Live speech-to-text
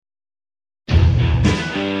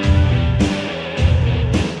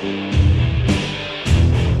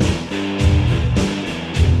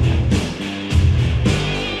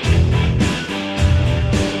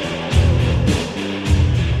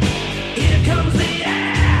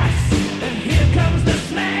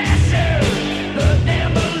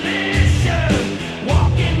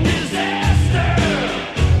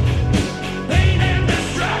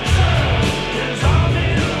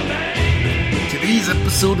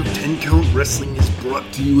of 10 Count Wrestling is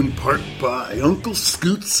brought to you in part by Uncle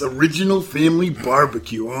Scoot's Original Family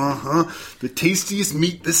Barbecue. The tastiest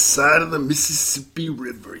meat this side of the Mississippi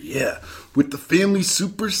River, yeah. With the family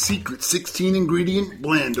super secret 16-ingredient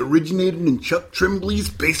blend originated in Chuck Trimbley's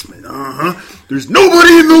basement. There's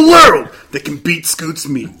nobody in the world that can beat Scoot's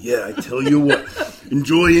meat. Yeah, I tell you what.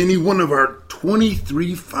 Enjoy any one of our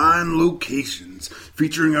 23 fine locations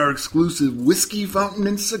featuring our exclusive whiskey fountain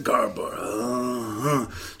and cigar bar.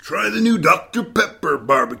 Try the new Dr. Pepper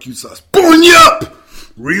barbecue sauce. Burn you up!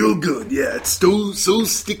 Real good, yeah. It's so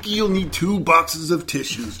sticky you'll need 2 boxes of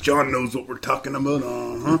tissues. John knows what we're talking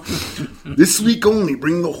about, This week only,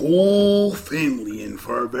 bring the whole family in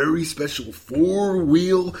for our very special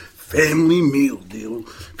 4-wheel family meal deal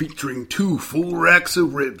featuring 2 full racks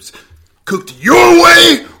of ribs. Cooked your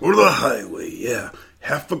way or the highway, yeah.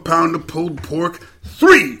 Half a pound of pulled pork,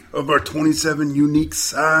 3 of our 27 unique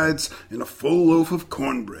sides, and a full loaf of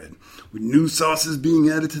cornbread. With new sauces being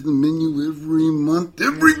added to the menu every month,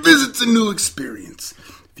 every visit's a new experience.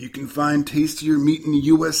 If you can find tastier meat in the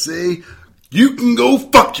USA, you can go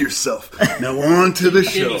fuck yourself. Now on to the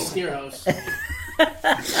show.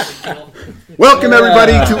 Welcome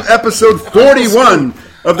everybody to episode 41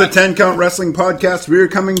 of the 10 Count Wrestling Podcast. We're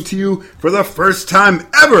coming to you for the first time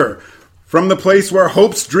ever from the place where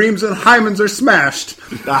hopes, dreams, and hymens are smashed,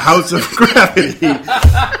 the House of Gravity.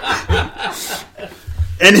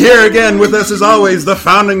 And here again with us, as always, the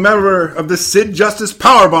founding member of the Sid Justice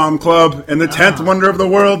Powerbomb Club and the 10th wonder of the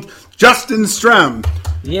world, Justin Strem.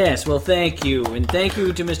 Yes, well, thank you. And thank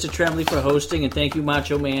you to Mr. Tremblay for hosting, and thank you,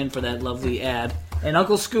 Macho Man, for that lovely ad. And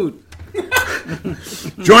Uncle Scoot.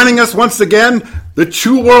 Joining us once again, the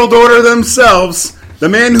true world order themselves, the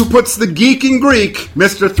man who puts the geek in Greek,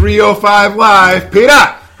 Mr. 305 Live. Peter,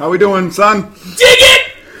 how we doing, son? Dig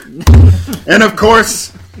it! And of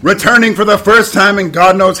course, returning for the first time in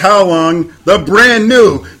God knows how long, the brand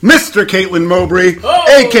new Mr. Caitlin Mowbray,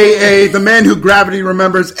 a.k.a. the man who gravity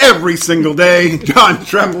remembers every single day, John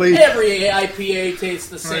Tremblay. Every IPA tastes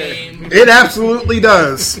the same. It absolutely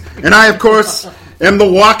does. And I, of course, am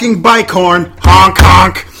the walking bike horn, honk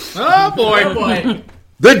honk. Oh boy.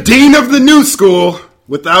 The dean of the new school.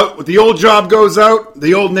 With the old job goes out,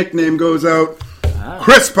 the old nickname goes out.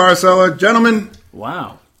 Chris Parcella. Gentlemen.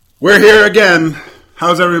 Wow. We're here again.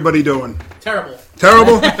 How's everybody doing? Terrible?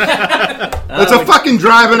 It's a fucking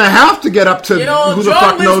drive and a half to get up to who the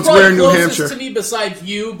fuck knows where in New Hampshire. To me besides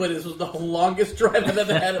you, but it was the longest drive I've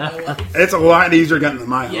ever had in my life. It's a lot easier getting to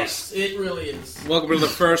my house. Yes, it really is. Welcome to the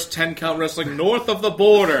first 10 Count Wrestling north of the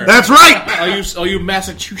border. That's right! All you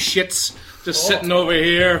Massachusetts just sitting over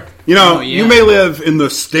here. You may live in the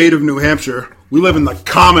state of New Hampshire. We live in the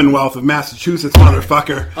Commonwealth of Massachusetts,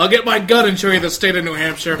 motherfucker. I'll get my gun and show you the state of New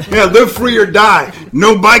Hampshire. Yeah, live free or die.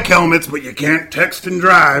 No bike helmets, but you can't text and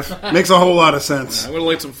drive. Makes a whole lot of sense. I'm going to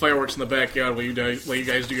light some fireworks in the backyard while you guys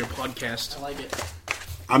do your podcast. I like it.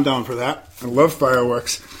 I'm down for that. I love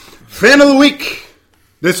fireworks. Fan of the week.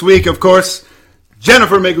 This week, of course,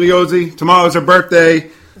 Jennifer Migliozzi. Tomorrow's her birthday.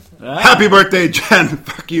 Happy birthday, Jen.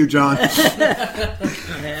 Fuck you, John. Happy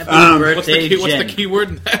birthday, Jen. What's the key word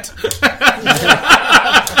in that?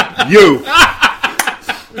 You.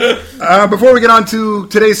 Before we get on to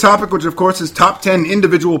today's topic, which of course is top 10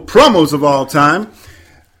 individual promos of all time,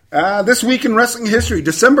 this week in wrestling history,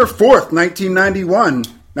 December 4th, 1991,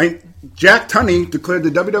 Jack Tunney declared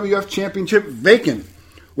the WWF Championship vacant,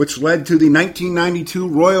 which led to the 1992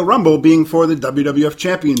 Royal Rumble being for the WWF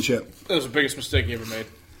Championship. That was the biggest mistake you ever made.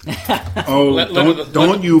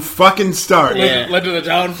 Don't you fucking start. Led to the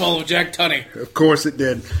downfall of Jack Tunney. Of course it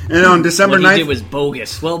did. And on December 9th... What he did was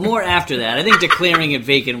bogus. Well, more after that. I think declaring it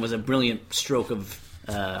vacant was a brilliant stroke of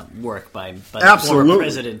work by the former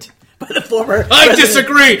president. I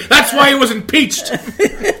disagree! That's why he was impeached!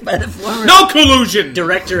 By the former no collusion!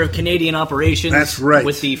 Director of Canadian Operations. That's right.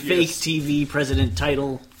 With the fake TV president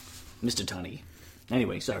title, Mr. Tunney.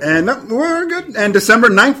 Anyway, sorry. And we're good. And December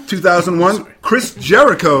 9th, 2001, Chris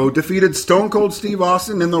Jericho defeated Stone Cold Steve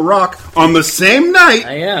Austin and The Rock on the same night.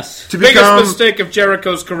 Yes. To biggest become mistake of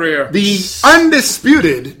Jericho's career. The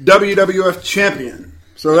undisputed WWF champion.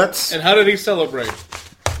 So that's... And how did he celebrate?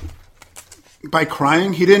 By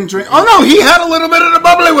crying? He didn't drink... Oh, no, he had a little bit of the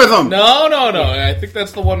bubbly with him. No. I think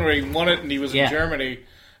that's the one where he won it and he was in Germany.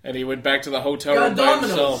 And he went back to the hotel room by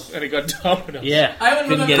himself, and he got Domino's. Yeah. I haven't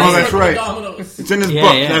couldn't get Oh, that's right. Domino's. It's in his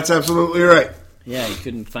book. Yeah. That's absolutely right. Yeah, he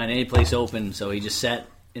couldn't find any place open, so he just sat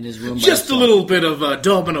in his room. Just a little bit of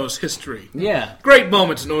Domino's history. Yeah. Great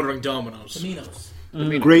moments in ordering Domino's. Domino's.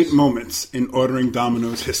 Great moments in ordering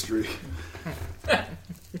Domino's history.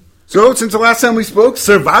 So, since the last time we spoke,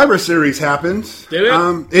 Survivor Series happened. Did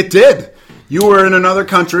it? It did. You were in another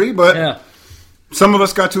country, but some of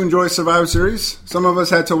us got to enjoy Survivor Series. Some of us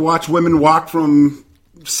had to watch women walk from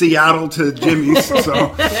Seattle to Jimmy's. So,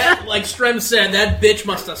 like Strem said, that bitch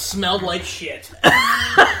must have smelled like shit. The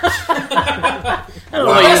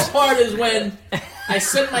best part is when I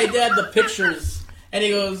sent my dad the pictures, and he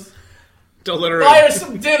goes, buy her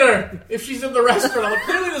some dinner if she's in the restaurant. I'm like,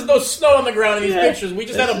 clearly there's no snow on the ground in these pictures. We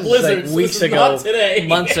just had a blizzard. Like weeks ago, not today.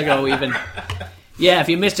 Months ago even. Yeah, if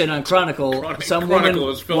you missed it on Chronicle, some woman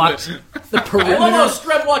walked the perimeter. I love how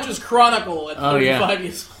Strem watches Chronicle at 35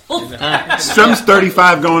 years old. Strem's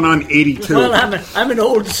 35 going on 82. Well, I'm an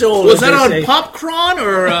old soul. Was that on Popcron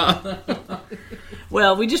or...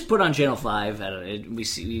 Well, we just put on Channel 5.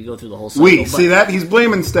 We go through the whole cycle. See that? He's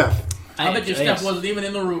blaming Steph. I bet your Steph wasn't even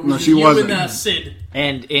in the room. No, she wasn't. You and Sid.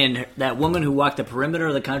 And that woman who walked the perimeter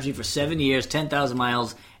of the country for 7 years, 10,000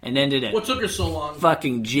 miles, and ended it. What took her so long?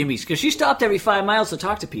 Fucking Jimmy's. Because she stopped every 5 miles to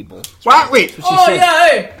talk to people. What? Wait.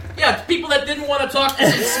 Yeah, people that didn't want to talk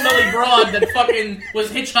to some smelly broad that fucking was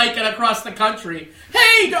hitchhiking across the country.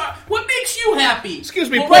 Hey, what makes you happy? Excuse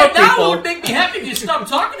me, poor people. Now it would make me happy if you stopped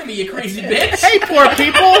talking to me, you crazy bitch. Hey, poor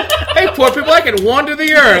people. I can wander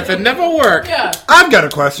the earth and never work. Yeah. I've got a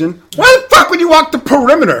question. Why the fuck would you walk the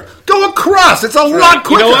perimeter? Go across. It's a lot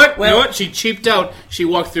quicker. You know what? She cheaped out. She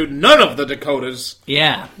walked through none of the Dakotas.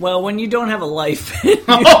 Yeah. Well, when you don't have a life, and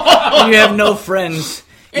you have no friends.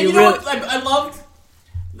 And you know what I loved?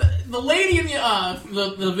 The lady in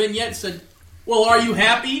the vignette said, well, are you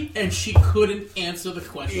happy? And she couldn't answer the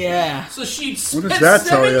question. Yeah. So she spent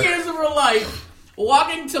 7 years of her life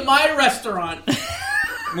walking to my restaurant.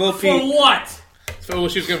 For what? So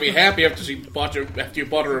she was going to be happy after you bought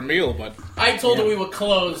her a meal, but... I told her we were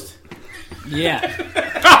closed. Yeah.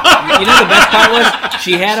 You know the best part was?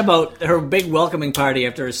 She had her big welcoming party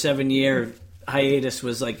after a 7-year hiatus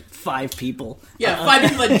was like 5 people. Yeah, 5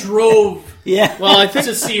 people that drove. Yeah. Well, I think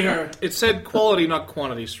to see her. It said quality, not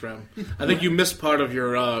quantity, Strem. I think you missed part of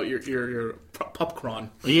your popcorn.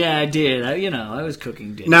 Yeah, I did. I was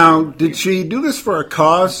cooking dinner. Now, did she do this for a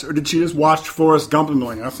cause, or did she just watch Forrest Gump and be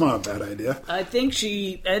like, that's not a bad idea? I think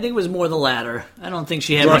it was more the latter. I don't think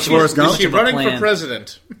she had much Forrest Gump? Is she running for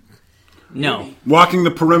president? No. Walking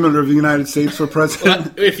the perimeter of the United States for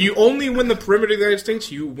president? If you only win the perimeter of the United States,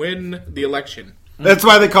 you win the election. That's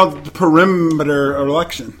why they call it the perimeter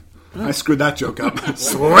election. I screwed that joke up.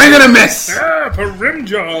 Swing and a miss! Perim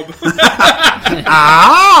job.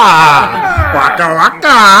 Waka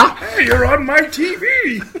waka! Hey, you're on my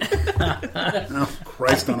TV! Oh,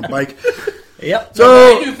 Christ on a bike. Yep.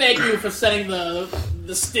 So I do thank you for sending the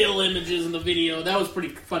still images and the video. That was pretty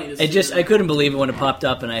funny to see. I couldn't believe it when it popped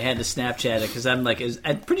up, and I had to Snapchat it because I'm like,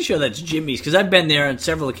 I'm pretty sure that's Jimmy's because I've been there on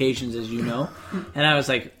several occasions, as you know, and I was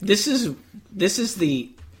like, this is the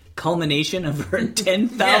culmination of her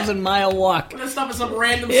 10,000-mile walk. We're gonna stop at some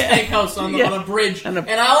random steakhouse on a bridge, and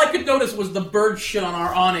all I could notice was the bird shit on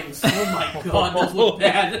our awnings. Oh my god, those look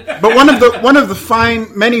bad. But one of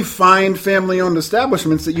the many fine family-owned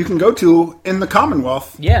establishments that you can go to in the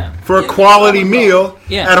Commonwealth, for a quality meal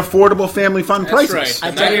at affordable family fun prices.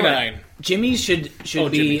 That's right. $99. Jimmy's should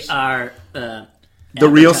be our. The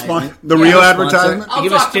real advertisement? I'll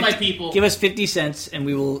talk to my people. Give us 50 cents and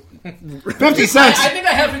we will... 50 cents? I think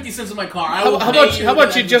I have 50 cents in my car. How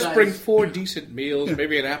about you just bring 4 decent meals,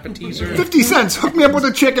 maybe an appetizer? 50 cents. Hook me up with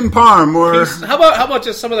a chicken parm or... How about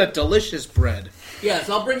just some of that delicious bread? Yes,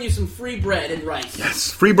 I'll bring you some free bread and rice.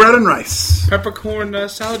 Yes, free bread and rice. Peppercorn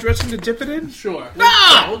salad dressing to dip it in? Sure.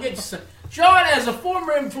 We'll get you some... Joanne, as a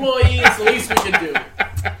former employee, it's the least we can do.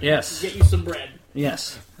 Yes. Get you some bread.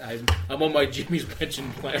 Yes. I'm on my Jimmy's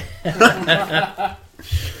pension plan.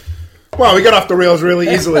 Well, we got off the rails really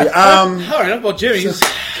easily. All right, how about Jimmy's?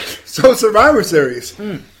 So Survivor Series.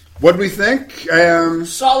 What do we think?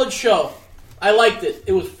 Solid show. I liked it.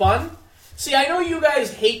 It was fun. See, I know you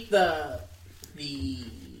guys hate the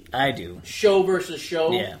I do. Show versus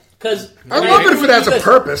show. Yeah. Because I love it if it has a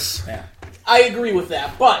purpose. Yeah. I agree with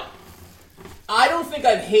that, but I don't think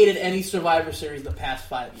I've hated any Survivor Series the past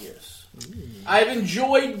 5 years. I've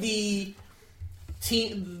enjoyed the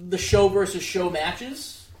show versus show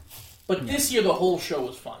matches, but this year the whole show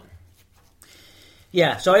was fun.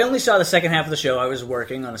 Yeah, so I only saw the second half of the show. I was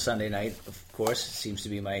working on a Sunday night, of course. It seems to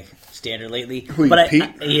be my standard lately. Who,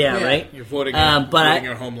 Pete? Yeah, right? You're voting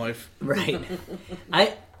your home life. Right.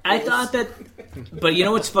 I thought that... But you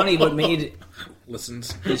know what's funny? What made...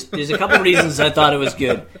 Listens. There's a couple of reasons I thought it was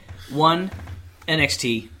good. One,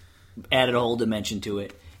 NXT added a whole dimension to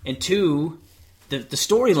it. And two, the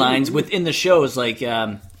storylines within the shows, like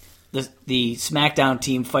the SmackDown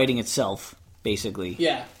team fighting itself, basically.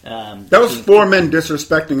 Yeah. That was 4 men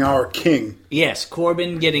disrespecting our king. Yes,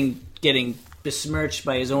 Corbin getting getting besmirched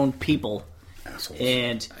by his own people. Assholes.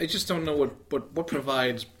 And I just don't know what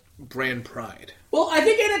provides brand pride. Well, I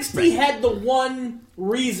think NXT had the one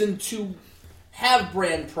reason to have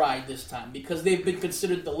brand pride this time, because they've been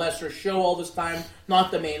considered the lesser show all this time,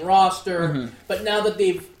 not the main roster. Mm-hmm. But now that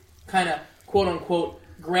they've kind of, quote-unquote,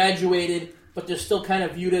 graduated, but they're still kind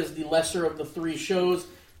of viewed as the lesser of the three shows,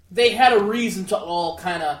 they had a reason to all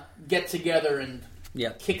kind of get together and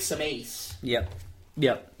kick some ace. Yep.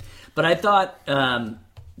 But I thought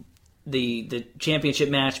the championship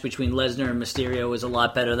match between Lesnar and Mysterio was a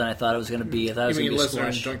lot better than I thought it was going to be. I thought it was going to be Lesnar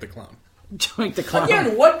and squash. Joink the Clown. Joink the Clown.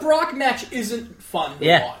 Again, what Brock match isn't fun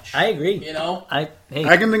to watch? I agree. You know? I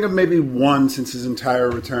can think of maybe one since his entire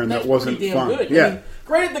return that wasn't pretty damn fun. good. Yeah. I mean,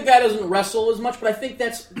 granted, the guy doesn't wrestle as much, but I think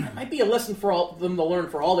that might be a lesson for all them to learn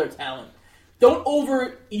for all their talent. Don't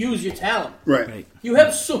overuse your talent. Right. You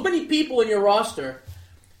have so many people in your roster.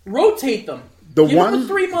 Rotate them. The Give one- them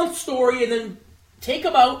a 3-month story and then take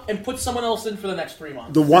them out and put someone else in for the next 3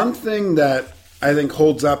 months. The one thing that I think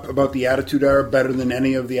holds up about the Attitude Era better than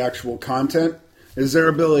any of the actual content is their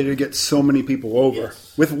ability to get so many people over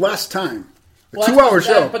with less time. A Well, 2-hour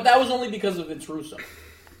show. But that was only because of Vince Russo.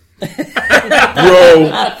 Bro.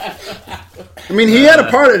 I mean, he had a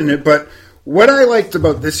part in it, but what I liked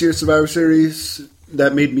about this year's Survivor Series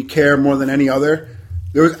that made me care more than any other,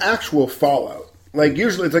 there was actual fallout. Like,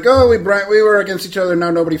 usually it's like, oh, we were against each other,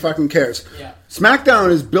 now nobody fucking cares. Yeah. SmackDown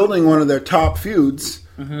is building one of their top feuds,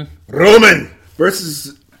 Roman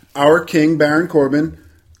versus our king, Baron Corbin,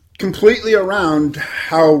 completely around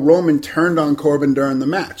how Roman turned on Corbin during the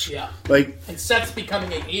match. Yeah. Like, And Seth's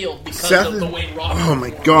becoming a heel because Seth of the way Rock oh my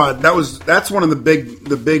performed. god, that's one of the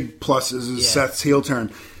big pluses is Seth's heel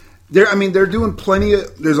turn. They're doing plenty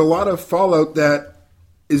of. There's a lot of fallout that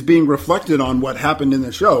is being reflected on what happened in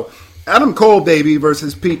the show. Adam Cole, baby,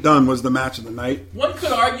 versus Pete Dunne was the match of the night. One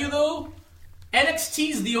could argue, though,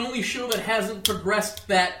 NXT's the only show that hasn't progressed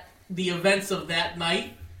the events of that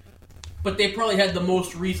night, but they probably had the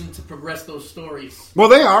most reason to progress those stories. Well,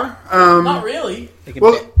 they are. Not really,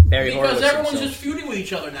 Well, because everyone's just feuding with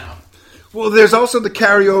each other now. Well, there's also the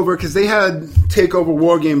carryover because they had Takeover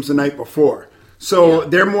War Games the night before, so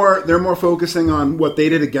they're more focusing on what they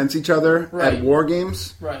did against each other at War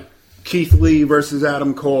Games. Right. Keith Lee versus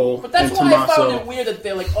Adam Cole But that's and why I found Tommaso. it weird that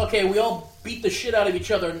they're like, okay, we all beat the shit out of each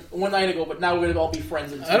other one night ago, but now we're going to all be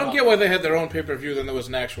friends. I don't get why they had their own pay-per-view, then there was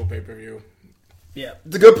an actual pay-per-view. Yeah.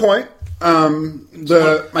 It's a good point. It's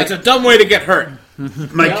a dumb way to get hurt.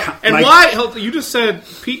 Why? You just said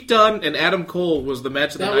Pete Dunne and Adam Cole was the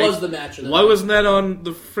match of the night. That was the match of the Why night. wasn't that on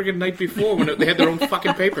the friggin' night before when they had their own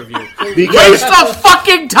fucking pay-per-view? Because,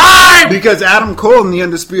 fucking time! because Adam Cole in the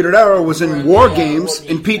Undisputed Era was in War Games,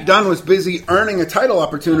 War and Pete Dunne was busy earning a title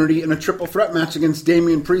opportunity in a triple threat match against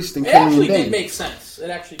Damian Priest and It Killian actually Dane. did make sense. It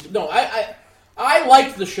actually did. No, I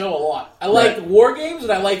liked the show a lot. I liked War Games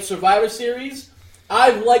and I liked Survivor Series.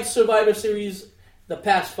 I've liked Survivor Series the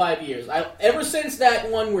past 5 years. Ever since that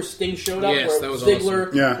one where Sting showed up, Yes, where that was Ziggler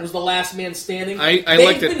awesome. was the last man standing. I they've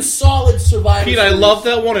liked it. been solid Survivor Pete, Series. I love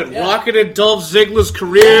that one. It Yeah. rocketed Dolph Ziggler's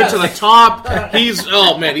career Yes. to the top. He's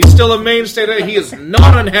still a mainstay there. He is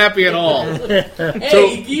not unhappy at all.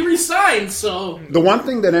 Hey, he resigned, so... The one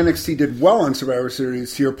thing that NXT did well on Survivor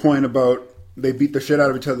Series, to your point about they beat the shit out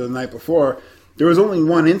of each other the night before, there was only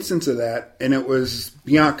one instance of that, and it was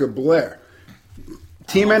Bianca Belair.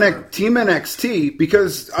 Team NXT,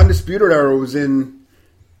 because Undisputed Era was in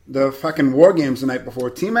the fucking War Games the night before,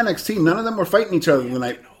 Team NXT, none of them were fighting each other the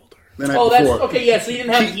night Oh, that's... before. Okay, yeah, so you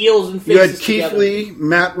didn't have heels and You faces had Keith together. Lee,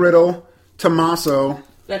 Matt Riddle, Tommaso.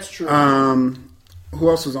 That's true. Who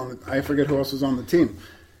else was on I forget who else was on the team.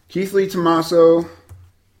 Keith Lee, Tommaso,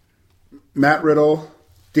 Matt Riddle,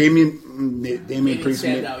 Damian Priest,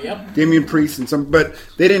 Sandow, yep. Damian Priest, and some. But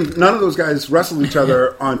they didn't. None of those guys wrestled each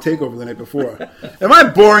other on Takeover the night before. Am I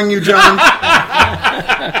boring you, John?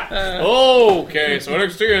 Okay, so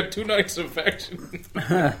NXT had 2 nights of action.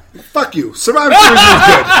 Fuck you. Survivor Series was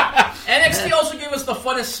good. NXT also gave us the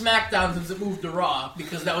funnest SmackDown since it moved to Raw,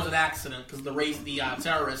 because that was an accident, because the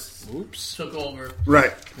terrorists took over.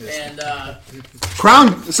 Right. And,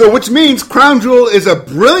 Which means Crown Jewel is a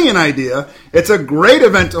brilliant idea. It's a great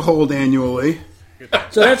event to hold annually.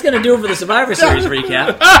 So that's going to do it for the Survivor Series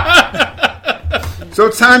recap. So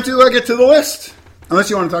it's time to get to the list. Unless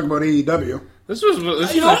you want to talk about AEW. This was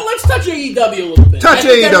you know what? Let's touch AEW a little bit. Touch I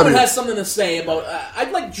think everyone AEW. has something to say about...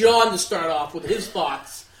 I'd like John to start off with his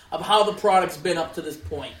thoughts of how the product's been up to this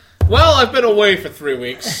point. Well, I've been away for 3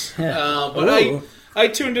 weeks, but Ooh. I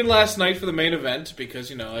tuned in last night for the main event because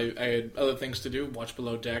I had other things to do. Watch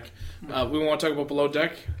Below Deck. We want to talk about Below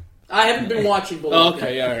Deck. I haven't been watching Below Okay,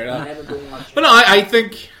 Deck. yeah, all right. I haven't been watching. But no, I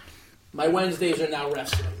think My Wednesdays are now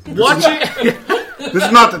wrestling. Watching. This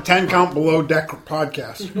is not the 10 Count Below Deck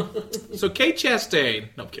podcast. So Kate Chastain.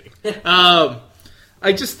 No, I'm kidding.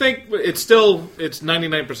 I just think it's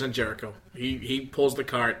 99% Jericho. He pulls the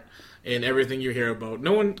cart in everything you hear about.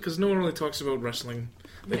 Because no one really talks about wrestling.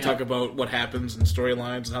 They talk about what happens and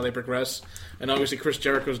storylines and how they progress. And obviously Chris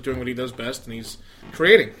Jericho's doing what he does best, and he's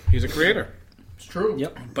creating. He's a creator. It's true.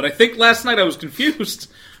 Yep. But I think last night I was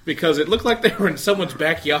confused because it looked like they were in someone's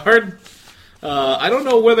backyard. I don't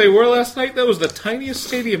know where they were last night. That was the tiniest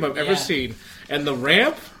stadium I've ever seen. And the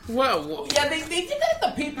ramp? Well, yeah, they did that at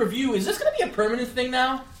the pay-per-view. Is this going to be a permanent thing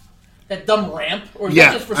now? That dumb ramp? Or is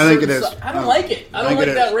that just for I think it is. I don't like it. I don't like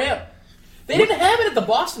that ramp. They didn't have it at the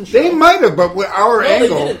Boston show. They might have, but with our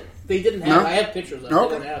angle... They didn't have it. I have pictures of it. They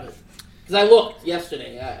didn't have it. Because I looked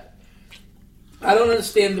yesterday. I don't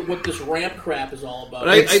understand what this ramp crap is all about.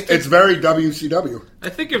 It's very WCW. I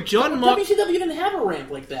think if John Moxley... WCW didn't have a ramp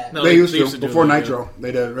like that. No, they used to before Nitro.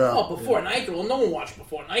 They did. Before Nitro. Well, no one watched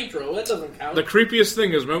before Nitro. That doesn't count. The creepiest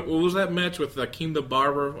thing is, what was that match with Akeem the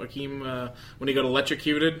Barber? When he got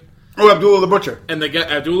electrocuted? Oh, Abdullah the Butcher. And they got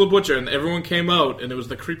Abdullah the Butcher, and everyone came out, and it was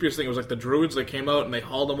the creepiest thing. It was like the Druids that came out, and they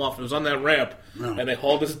hauled him off. It was on that ramp, and they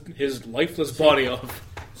hauled his lifeless body off.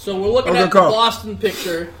 So we're looking at the Boston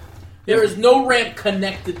picture. There is no ramp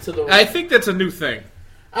connected to the ramp. I think that's a new thing.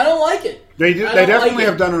 I don't like it. They definitely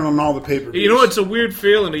have done it on all the pay-per-views. You know, it's a weird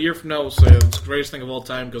feel, and a year from now we'll say it's the greatest thing of all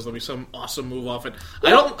time because there'll be some awesome move off it. I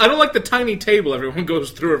don't like the tiny table everyone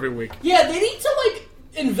goes through every week. Yeah, they need to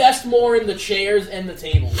invest more in the chairs and the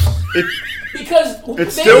tables. Because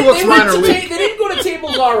it still looks minor league. They didn't go to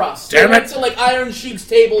Tables R Us. Damn they went to Iron Sheik's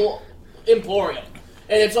Table Emporium,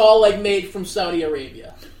 and it's all made from Saudi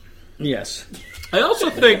Arabia. Yes. I also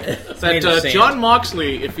think that John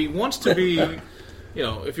Moxley, if he wants to be,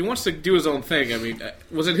 if he wants to do his own thing, I mean,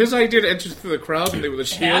 was it his idea to enter through the crowd and they were the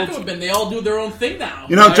Shield? It had to have been. They all do their own thing now.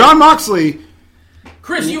 John Moxley.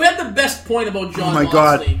 Chris, you had the best point about John Moxley.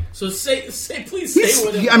 God. So please say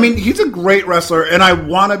with him. I mean, he's a great wrestler, and I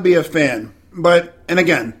want to be a fan. And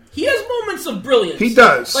again, he has moments of brilliance. He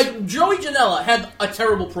does. Like Joey Janela had a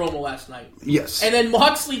terrible promo last night. Yes. And then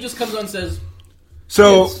Moxley just comes on and says,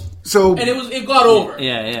 and it got over.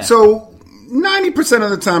 Yeah. So 90% of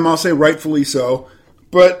the time, I'll say rightfully so.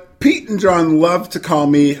 But Pete and John love to call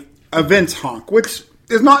me a Vince honk, which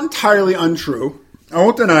is not entirely untrue. I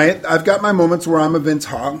won't deny it. I've got my moments where I'm a Vince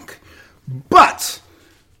honk, but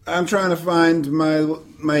I'm trying to find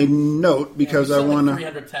my note because I want to.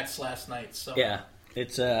 300 texts last night. So yeah,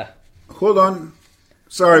 it's Hold on,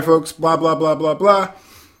 sorry, folks. Blah blah blah blah blah.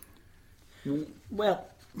 Well,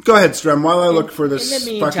 go ahead, Strem. While I look for this. In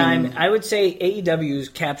the meantime, I would say AEW is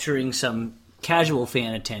capturing some casual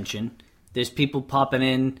fan attention. There's people popping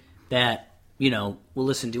in that will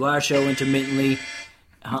listen to our show intermittently.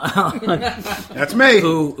 That's me.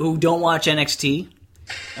 Who don't watch NXT.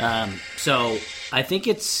 So I think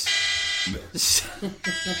it's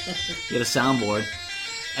get a soundboard.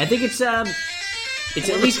 I think it's at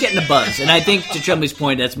least getting a buzz, and I think to Tremblay's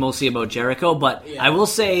point, that's mostly about Jericho. But I will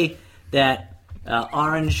say that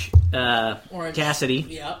Orange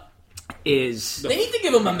Cassidy is. They need to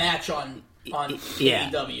give him a match on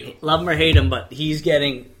AEW. Love him or hate him, but he's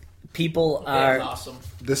getting. People are awesome.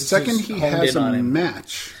 The second he has a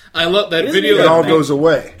match, I love that video. It all goes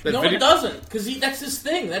away. It doesn't, because that's his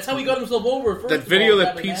thing. That's how he got himself over. First that video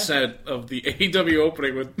that Pete said of the AEW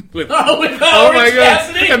opening with oh my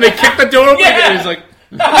god! And they kicked the door open, and he's like,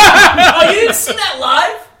 "Oh, you didn't see that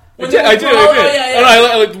live?" I did.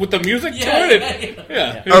 Oh, no, with the music to it.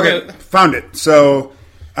 Yeah. Okay, found it. So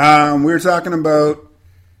we were talking about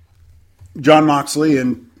John Moxley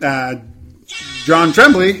and. John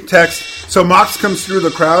Tremblay texts, so Mox comes through the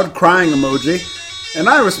crowd, crying emoji, and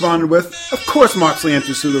I responded with, of course Moxley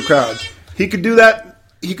enters through the crowd. He could do that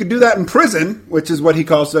in prison, which is what he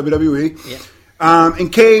calls WWE,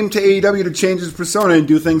 and came to AEW to change his persona and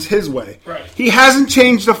do things his way. Right. He hasn't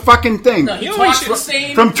changed a fucking thing. No, he talks the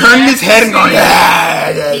same. From turning his head and going,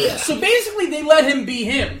 So basically they let him be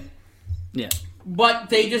him. Yeah. But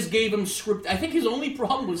they just gave him script. I think his only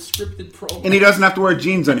problem was scripted promo. And he doesn't have to wear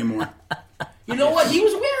jeans anymore. You know what? He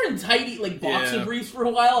was wearing tighty, boxer briefs for a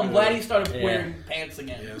while. I'm glad he started wearing pants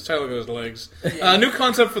again. Yeah, start looking at his legs. New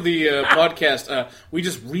concept for the podcast. We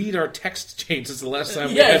just read our text chains. It's the last time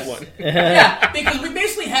we had one. Yeah, because we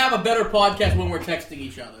basically have a better podcast when we're texting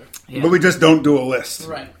each other. Yeah. But we just don't do a list.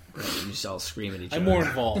 Right. You just all scream at each I'm other. more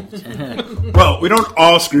involved. Well, we don't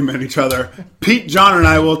all scream at each other. Pete, John, and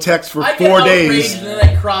I will text for I get 4 outraged, days. and then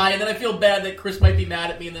I cry, and then I feel bad that Chris might be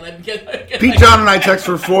mad at me, and then I get Pete, John, and I text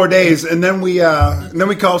for 4 days, and then we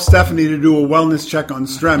call Stephanie to do a wellness check on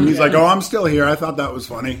Strem. He's like, "Oh, I'm still here. I thought that was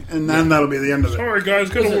funny," and then that'll be the end of it. Sorry, guys,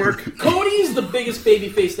 gotta work. Cody's the biggest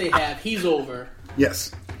babyface they have. He's over.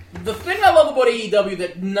 Yes. The thing I love about AEW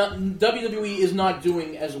that WWE is not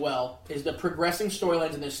doing as well is the progressing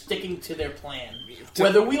storylines, and they're sticking to their plan.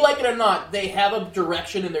 Whether we like it or not, they have a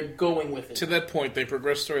direction and they're going with it. To that point, they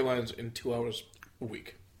progress storylines in 2 hours a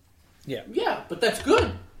week. Yeah. Yeah, but that's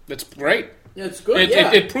good. That's great. It's good.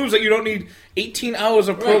 It proves that you don't need 18 hours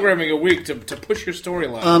of programming a week to push your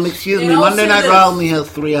storyline. Excuse And me, I'll Monday say Night this. Raw only has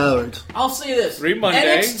 3 hours. I'll say this: 3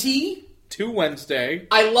 Monday. NXT. 2 Wednesday.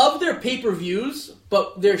 I love their pay-per-views,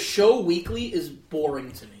 but their show weekly is boring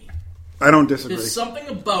to me. I don't disagree. There's something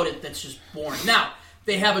about it that's just boring. Now,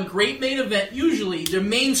 they have a great main event. Usually, their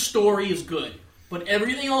main story is good. But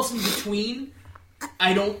everything else in between,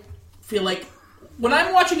 I don't feel like... When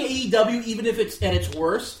I'm watching AEW, even if it's at its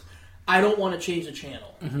worst, I don't want to change the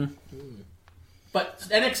channel. Mm-hmm. But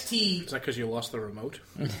NXT... Is that because you lost the remote?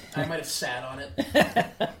 I might have sat on it.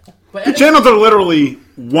 But The NXT, channels are literally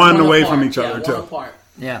one away apart. from each Yeah, other, one too. apart.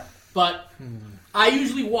 Yeah. But I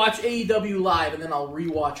usually watch AEW live, and then I'll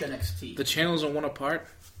rewatch NXT. The channels are one apart?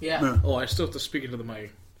 Yeah. Oh, I still have to speak into the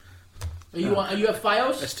mic. Are you have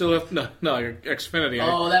FiOS? I still have your Xfinity.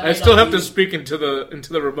 Oh, that I might still not have be- to speak into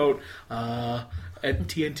the remote. At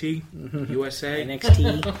TNT, USA.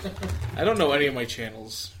 NXT. I don't know any of my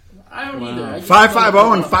channels. I don't either. I just 550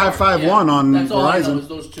 know and they're apart. 551 on That's all I know Verizon. is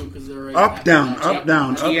those two because they're right Up, back down, to back. up, Yep.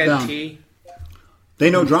 down, up, down. TNT. They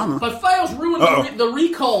know drama. But FiOS ruined Uh-oh. the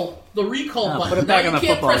recall button. put it back Now on you the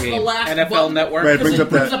can't football press game. the last NFL button Network. Right, it because brings it up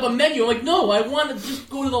brings that. up a menu. I'm like, no, I want to just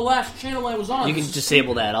go to the last channel I was on. You can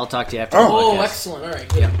disable that. I'll talk to you after Oh. the Oh, podcast. excellent. All right,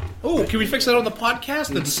 good. Oh, can we fix that on the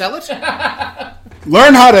podcast and sell it?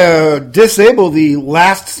 Learn how to disable the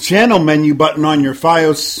last channel menu button on your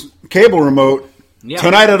FiOS cable remote Yeah.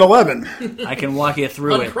 tonight at 11. I can walk you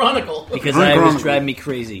through On it Chronicle. because On it was Chronicle. driving me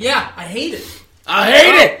crazy. Yeah, I hate it. I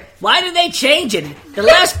hate it! Why did they change it? The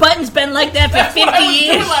last button's been like that for That's what 50 I was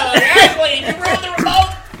doing years. last night. Ashley, you ruined the remote.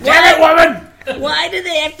 Damn it, woman! Why do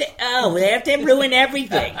they have to? Oh, they have to ruin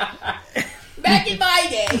everything. Back in my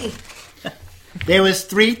day. There was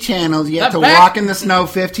 3 channels. You had The to back- walk in the snow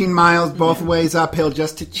 15 miles both ways uphill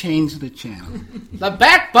just to change the channel. The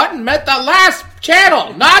back button meant the last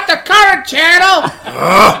channel, not the current channel!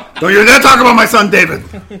 Don't you dare talk about my son David.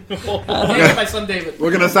 Thank you, my son David. We're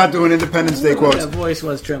going to start doing Independence Day quotes. That voice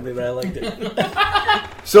was trembling, but I liked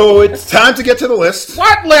it. So it's time to get to the list.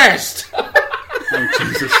 What list? Oh,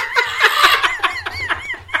 Jesus.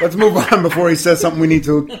 Let's move on before he says something we need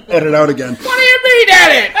to edit out again. What do you mean,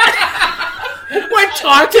 edit? We're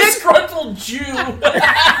talking. Disgruntled Jew.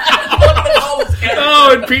 Oh,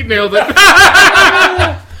 and Pete nailed it.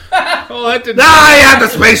 Oh, that didn't. I had the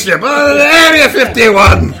spaceship. Area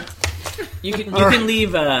 51. You can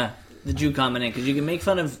leave the Jew comment in because you can make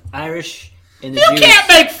fun of Irish in the You Jews. can't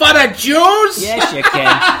make fun of Jews. Yes, you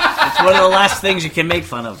can. It's one of the last things you can make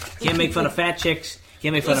fun of. You can't make fun of fat chicks. You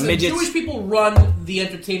can't make fun of Listen, midgets. Jewish people run the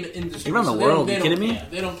entertainment industry. They run the so world. They You don't kidding me? care.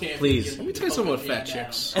 They don't care. Please. Let me tell you something about fat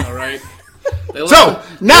chicks. All right. So,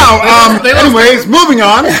 now, anyways, moving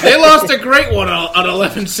on. They lost a great one on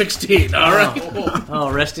 11-16. All right. Oh,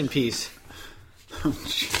 rest in peace.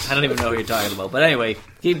 I don't even know what you're talking about. But anyway,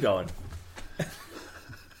 keep going.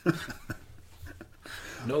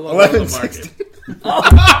 No longer on the 11-16.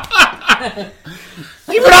 market.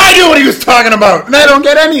 Even I knew what he was talking about, and I don't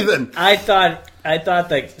get anything. I thought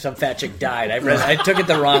like some fat chick died. I took it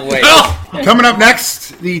the wrong way. Coming up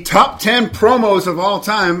next, the top 10 promos of all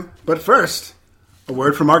time. But first, a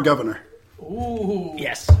word from our governor. Ooh.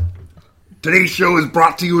 Yes. Today's show is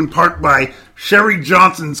brought to you in part by Sherry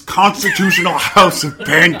Johnson's Constitutional House of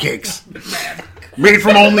Pancakes. Made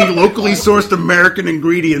from only locally sourced American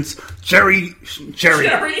ingredients, Cherry.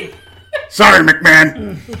 Jerry. Sorry,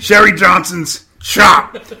 McMahon. Sherry Johnson's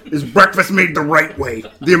Chop is breakfast made the right way,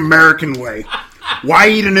 the American way. Why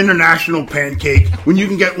eat an international pancake when you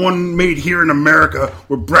can get one made here in America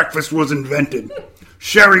where breakfast was invented?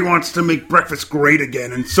 Sherry wants to make breakfast great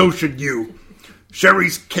again, and so should you.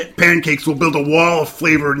 Sherry's pancakes will build a wall of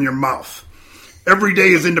flavor in your mouth. Every day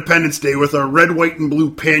is Independence Day with our red, white, and blue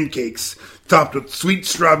pancakes, topped with sweet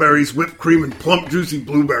strawberries, whipped cream, and plump, juicy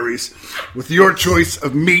blueberries, with your choice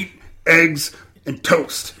of meat, eggs, and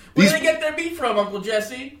toast. Where do they get their meat from, Uncle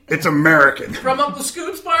Jesse? It's American. From Uncle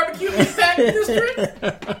Scoot's Barbecue Meat Packing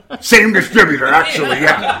District? Same distributor, actually,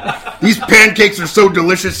 yeah. These pancakes are so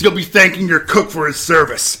delicious, you'll be thanking your cook for his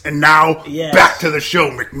service. And now, Yes. back to the show,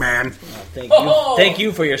 McMahon. Thank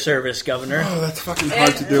you for your service, Governor. Oh, that's fucking hard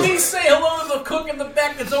And to do. please say hello to the cook in the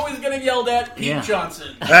back that's always getting yelled at, Pete Yeah.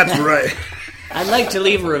 Johnson. That's right. I'd like to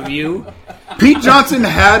leave a review. Pete Johnson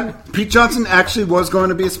actually was going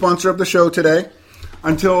to be a sponsor of the show today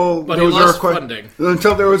until But there he was lost a request. funding.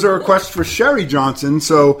 Until there was a request for Sherry Johnson.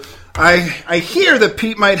 So I hear that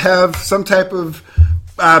Pete might have some type of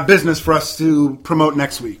business for us to promote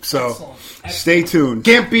next week. So stay tuned.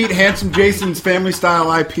 Can't beat Handsome Jason's Family Style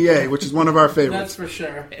IPA, which is one of our That's favorites. for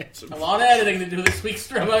sure. A lot of editing to do this week,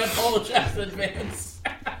 Strum. I apologize in advance.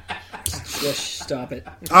 Yes, stop it.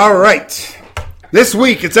 All right. This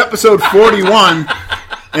week it's episode 41,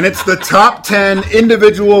 and it's the top 10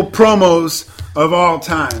 individual promos of all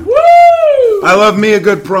time. Woo! I love me a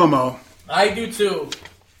good promo. I do too.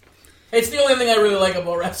 It's the only thing I really like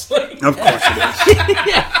about wrestling. Of course it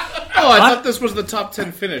is. Oh, I thought this was the top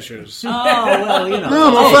 10 finishers. Oh, well, you know.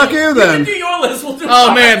 No, well, fuck you You then. do your list, we'll do Oh,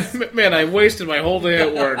 ours. man, I wasted my whole day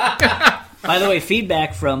at work. By the way,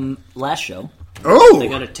 feedback from last show. They Oh,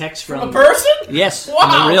 got a text from... A person? Yes, Wow.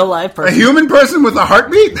 from a real live a person. human person with a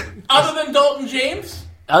heartbeat? Other than Dalton James?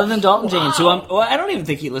 Other than Dalton James, who Wow. I don't even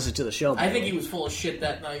think he listened to the show. I think he was full of shit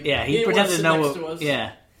that night. Yeah, he didn't pretended to know want sit next what... to us.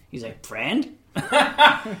 Yeah. He's like, friend?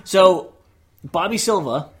 So, Bobby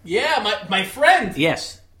Silva, Yeah, my friend.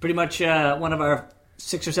 yes, pretty much one of our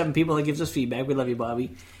 6 or 7 people that gives us feedback. We love you,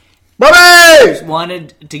 Bobby. Bobby!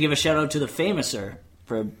 Wanted to give a shout out to the Famouser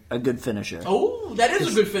for a good finisher. Oh, that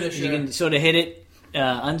is a good finisher. You can sort of hit it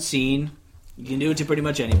unseen. You can do it to pretty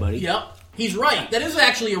much anybody. Yep. He's right. That is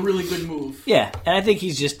actually a really good move. Yeah, and I think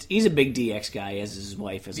he's a big DX guy, as is his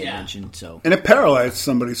wife, as I Yeah. mentioned. So And it paralyzed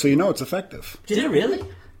somebody, so you know it's effective. did it really?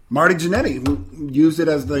 Marty Jannetty used it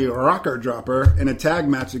as the rocker dropper in a tag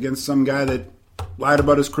match against some guy that lied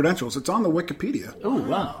about his credentials. It's on the Wikipedia. Oh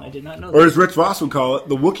wow, I did not know Or that. as Rich Voss would call it,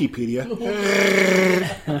 the Wikipedia.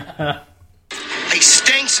 He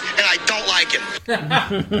stinks, and I don't like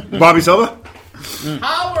him. Bobby Silva?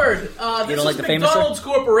 Howard, this don't is like the Famouser? McDonald's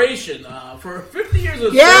Corporation. For 50 years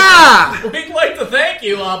of Yeah! service, we'd like to thank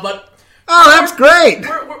you, but Oh, that's great.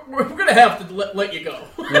 we're going to have to let you go.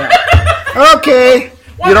 Okay.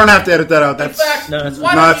 You don't have to edit that out. In That's fact, No, that's why,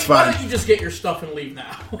 fine. don't No, that's you, why fine. don't you just get your stuff and leave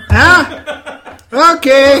now? Huh?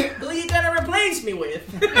 Okay. Who are you going to replace me with?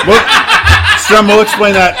 We'll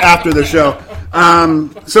explain that after the show.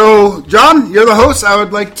 So, John, you're the host. I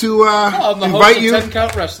would like to I'm the invite host of you. 10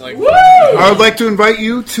 Count Wrestling. I would like to invite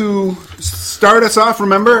you to start us off.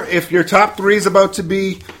 Remember, if your top 3 is about to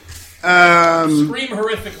be, Scream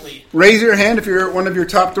horrifically. raise your hand if one of your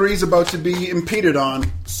top 3 is about to be impeded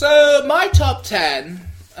on. So, my top 10,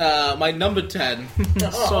 my number 10,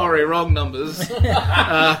 sorry, wrong numbers.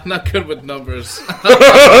 Not good with numbers.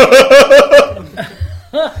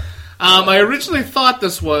 I originally thought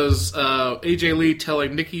this was AJ Lee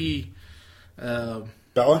telling Nikki Bella?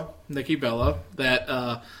 Bella that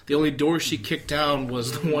the only door she kicked down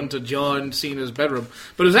was the one to John Cena's bedroom.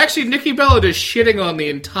 But it was actually Nikki Bella just shitting on the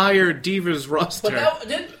entire Divas roster. But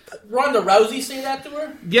did Ronda Rousey say that to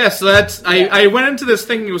her? Yes, that's. I went into this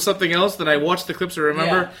thinking it was something else. Then I watched the clips to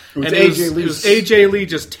remember, Yeah. and It was it was AJ Lee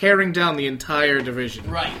just tearing down the entire division,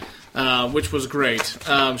 Right. which was great.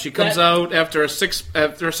 She comes out after a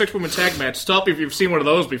 6-woman tag match. Stop me if you've seen one of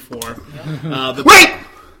those before. Wait!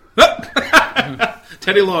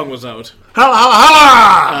 Teddy Long was out. Holla, holla,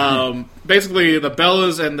 holla! Basically, the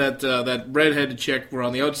Bellas and that redheaded chick were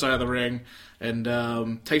on the outside of the ring, and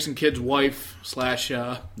Tyson Kidd's wife /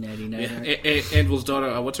 Natty Night. Anvil's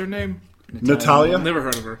daughter. What's her name? Natalia? Never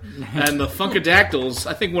heard of her. And the Funkadactyls,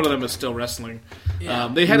 I think one of them is still wrestling. Yeah.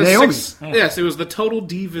 They had a Naomi. 6. Yes, it was the Total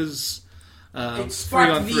Divas It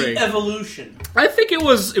sparked 3-on-3. the evolution. I think it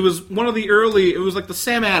was one of the early. It was like the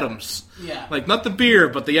Sam Adams, Yeah. like not the beer,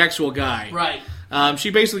 but the actual guy. Right. She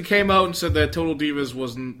basically came out and said that Total Divas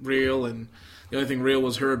wasn't real, and the only thing real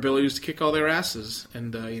was her abilities to kick all their asses.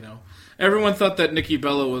 And everyone thought that Nikki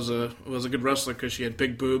Bella was a good wrestler because she had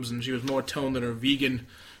big boobs and she was more toned than her vegan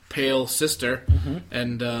pale sister. Mm-hmm.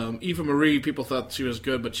 And Eva Marie, people thought she was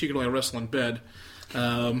good, but she could only wrestle in bed.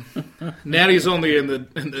 Natty's only in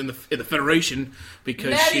the Federation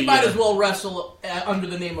because Natty she might as well wrestle under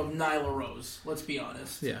the name of Nyla Rose. Let's be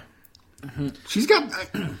honest. Yeah. She's got...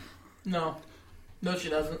 No, she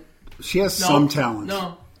doesn't. She has No. some talent.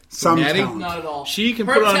 No, Some Natty? talent. not at all. She can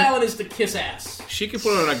Her put on- talent is to kiss ass. She can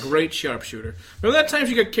put on a great sharpshooter. Remember that time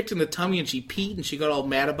she got kicked in the tummy and she peed and she got all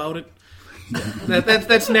mad about it?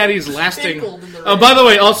 That's Natty's lasting. Pickled in the By the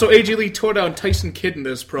way, also AJ Lee tore down Tyson Kidd in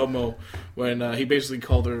this promo when he basically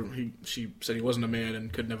called her. She said he wasn't a man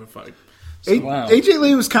and could never fight. Wow. AJ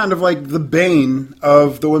Lee was kind of like the bane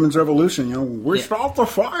of the women's revolution. You know, we start the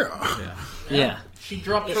fire. Yeah. She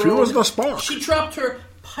dropped her. She was the spark. She dropped her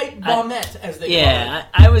pipe bombette, as they call it. Yeah,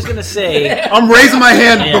 I was going to say... I'm raising my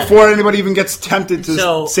hand Yeah. before anybody even gets tempted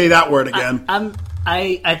to say that word again.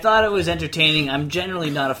 I thought it was entertaining. I'm generally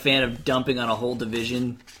not a fan of dumping on a whole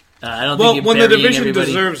division. I don't Well, think when you're the burying division everybody.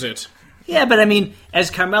 deserves it. Yeah, but I mean,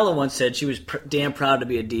 as Carmella once said, she was damn proud to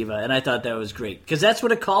be a diva, and I thought that was great because that's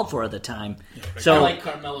what it called for at the time. So I like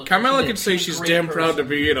Carmella. Carmella could say she's a great damn person. proud to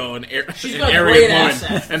be, an She's an got area great woman,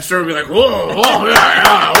 assets. and sort of be like, whoa,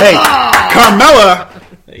 yeah. Hey, Carmella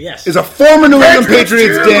yes, is a former New England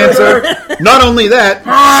Patriots dancer. Not only that,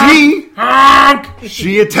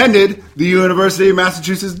 she attended the University of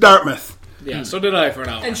Massachusetts Dartmouth. Yeah, so did I for an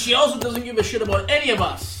hour. And she also doesn't give a shit about any of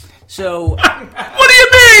us. so What do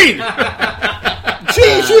you mean?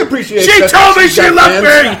 She appreciates. She that told me she's she got loved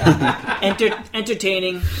fans. me.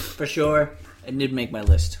 entertaining for sure. It did make my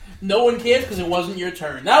list. No one cares because it wasn't your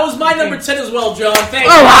turn. That was my number 10 as well, John. Thank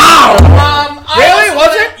you. Oh wow! Really?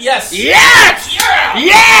 Was it? Yes. Yes! Yeah!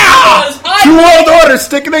 Yeah! Because Two I old orders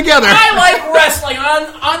sticking together. like wrestling,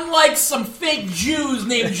 unlike some fake Jews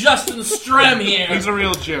named Justin Strem here. He's a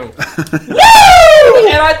real Jew. And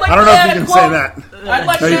I'd like I don't to know if add you a can quote. say that. I'd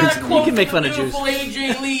like No, to you add can- a quote you can make from fun of beautiful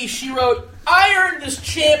AJ Lee. She wrote, "I earned this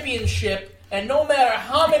championship, and no matter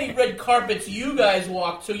how many red carpets you guys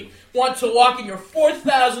want to walk in your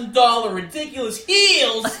 $4,000 ridiculous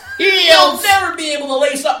heels, you'll never be able to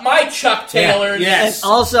lace up my Chuck Taylors." Yes.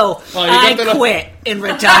 And also, you I got the- quit and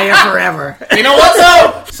retire forever. You know what,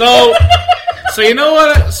 though? So you know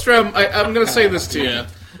what, Strem? I'm going to say this to you.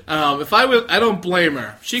 If I don't blame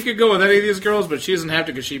her. She could go with any of these girls, but she doesn't have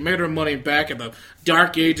to because she made her money back in the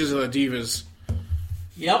dark ages of the divas.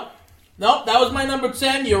 Yep. Nope, that was my number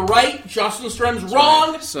 10. You're right. Justin Strem's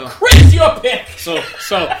wrong. So- Chris, your pick. So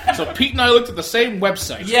Pete and I looked at the same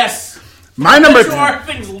website. Yes. My number Sure, our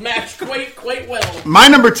things match quite well. My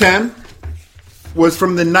number 10 was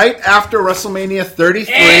from the night after WrestleMania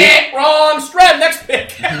 33. Wrong. Strem, next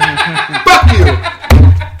pick. Fuck you.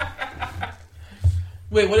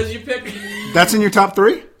 Wait, what is your pick? That's in your top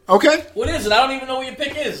 3? Okay. What is it? I don't even know what your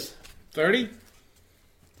pick is. 30?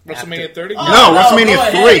 WrestleMania 30? No, WrestleMania go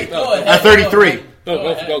ahead. 3. Go ahead. At 33. Go Go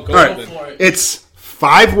ahead. All right. for it. It's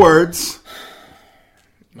 5 words.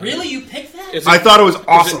 Really? You picked that? Is I thought it was is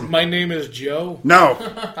awesome. my name is Joe. No.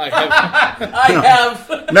 I have. I have.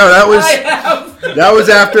 No, that I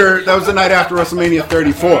have. was the night after WrestleMania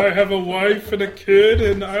 34. have a wife and a kid,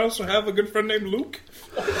 and I also have a good friend named Luke.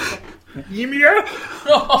 Ymir?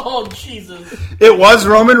 Oh, Jesus. It was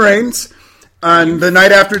Roman Reigns on the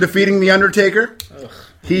night after defeating The Undertaker.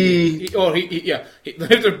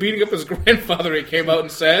 After beating up his grandfather, he came out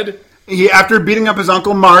and said, After beating up his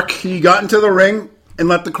uncle Mark, he got into the ring and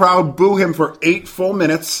let the crowd boo him for 8 full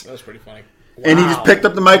minutes. that was pretty funny. And he just picked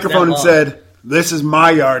up the microphone and long. said, "This is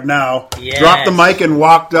my yard now." Yes. Dropped the mic and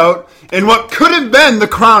walked out. In what could have been the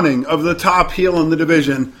crowning of the top heel in the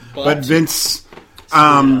division, but Vince...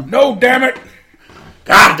 No, damn it!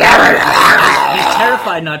 God damn it! He's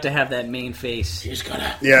terrified not to have that main face. He's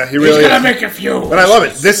gonna Really is. make a few. But I love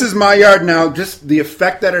it. This is my yard now. Just the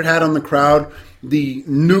effect that it had on the crowd, the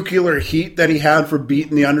nuclear heat that he had for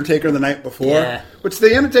beating The Undertaker the night before, Yeah. which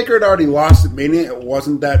The Undertaker had already lost at Mania. It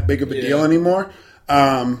wasn't that big of a deal anymore.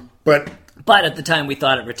 But But at the time, we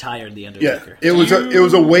thought it retired the yeah, Undertaker. it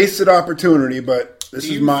was a wasted opportunity. But this Do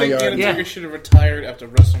is you my think yard. Undertaker Yeah. should have retired after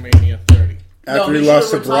WrestleMania 30? After No, he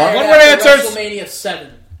lost to should've retired Brock, One word after answers. WrestleMania 7.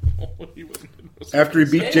 He wasn't in WrestleMania. after he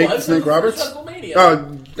beat It Jake the was. Snake That was Roberts.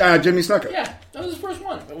 WrestleMania. Jimmy Snuka. Yeah, that was his first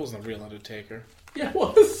one. That wasn't the real Undertaker. Yeah, it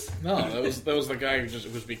was. No, that was the guy who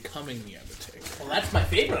just was becoming the Undertaker. Well, that's my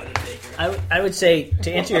favorite Undertaker. I would say,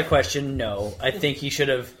 to answer your question, no. I think he should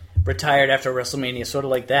have retired after WrestleMania, sort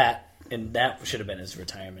of like that, and that should have been his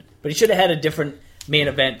retirement. But he should have had a different main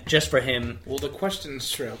event just for him. Well, the question,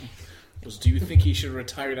 Strip, was do you think he should have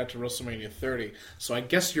retired after WrestleMania 30? So I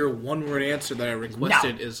guess your one-word answer that I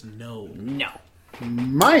requested is no. No.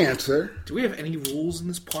 My answer. Do we have any rules in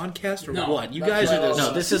this podcast or No, what? You that's guys what are I just...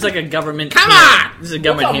 No, this is like a government... Come hearing. on! This is a What's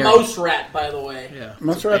government a hearing. mouse rat, by the way? Yeah.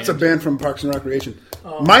 That's a band from Parks and Recreation.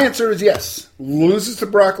 My answer is yes. Loses to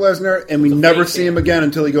Brock Lesnar, and we never see him again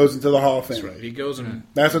until he goes into the Hall of Fame. Right. He goes and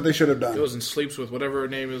That's what they should have done. goes and sleeps with whatever her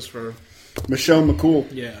name is for... Michelle McCool.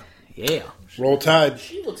 Yeah. Yeah. Roll Tide.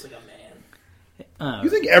 She looks like a man. You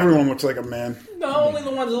think everyone looks like a man. No, only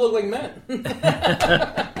the ones that look like men.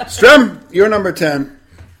 Strem, you're number 10.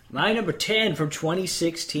 My number 10 from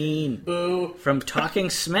 2016. Boo. From Talking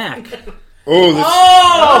Smack.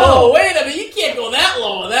 Oh, wait a minute. You can't go that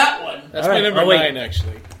low on that one. That's All my right. number Oh, wait. 9,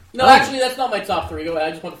 actually. No, actually, that's not my top 3. Go ahead.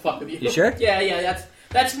 I just want to fuck with you. You sure? Yeah.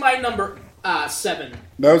 That's my number 7.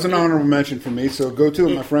 That was an honorable mention for me, so go to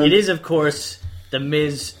it, my friend. It is, of course, The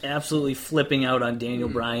Miz absolutely flipping out on Daniel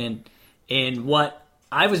Bryan in what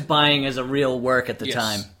I was buying as a real work at the Yes.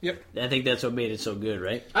 time. Yep. I think that's what made it so good,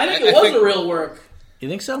 right? I think I it was think- a real work. You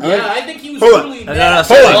think so? Yeah, I think he was Hold on. truly No, bad.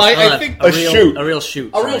 sorry, Hold on. I think a a real shoot. A real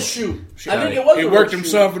shoot. A real sorry. shoot. Sorry. I think it was He a worked real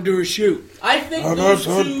himself shoot. into a shoot. I think Oh, those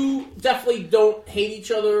that's two definitely don't hate each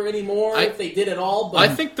other anymore, if they did at all. But I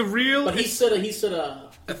think the real... But he said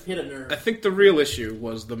hit a nerve. I think the real issue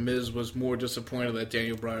was The Miz was more disappointed that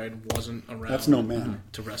Daniel Bryan wasn't around. That's no man.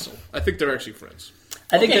 To wrestle. I think they're actually friends.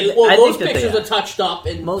 I think Okay, that, well, I those think that they pictures are. are touched up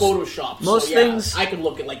and Most- photoshopped. most so, yeah, things- I could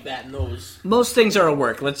look at like that in those. Most things are a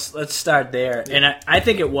work. Let's start there. And I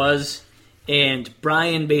think it was. And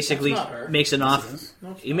Brian basically That's not her. makes an off.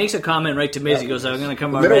 He makes a comment right to Miz. He goes, "I'm going to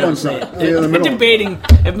come out middle right and one's say not. it." Yeah, the We're middle one. debating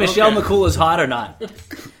if Michelle McCool is hot or not.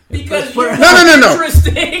 Because you're No.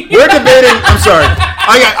 interesting. We're debating. I'm sorry.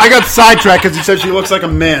 I got sidetracked because he said she looks like a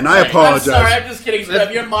man. I I'm apologize. sorry, I'm just kidding,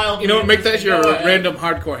 Steph. You're mild. You know what? Make that your Go ahead. random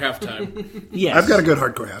hardcore halftime. Yes, I've got a good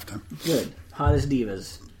hardcore halftime. good hottest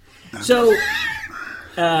divas. So,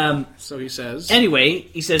 So he says. anyway,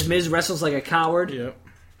 he says Miz wrestles like a coward. Yeah.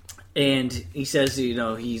 And he says,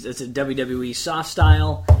 it's a WWE soft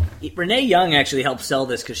style. Renee Young actually helped sell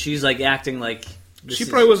this because she's like acting like She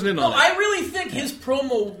probably wasn't in No, on that. I really think his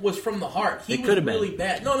promo was from the heart. He It was could have been. really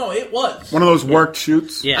bad. No, it was. One of those worked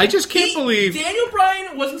shoots. Yeah, I just can't believe. Daniel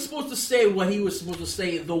Bryan wasn't supposed to say what he was supposed to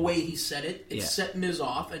say the way he said it. It Yeah. set Miz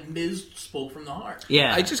off, and Miz spoke from the heart.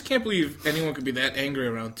 yeah. I just can't believe anyone could be that angry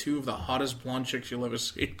around two of the hottest blonde chicks you'll ever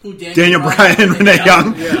see. Who, Daniel Bryan and Renee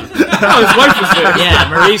Young. Yeah. Oh, his wife was there. yeah,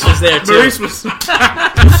 Maurice was there too. Maurice was.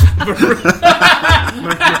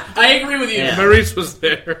 I agree with you. Yeah. Maurice was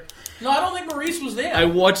there. No, I don't think Maurice was there. I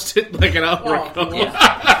watched it like an hour Oh, ago.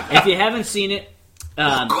 yeah. If you haven't seen it,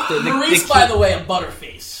 Maurice, by the way, a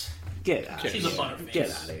butterface. get out. She's a butterface. Get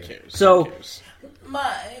out of here. Who cares? So- Who cares?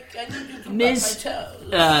 Mike, I need you to Miz- rub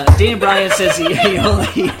my toes. Daniel Bryan says he only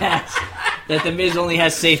has that the Miz only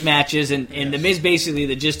has safe matches, and the Miz basically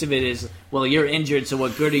the gist of it is, well, you're injured, so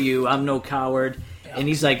what good are you? I'm no coward, and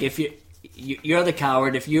he's like, if you're the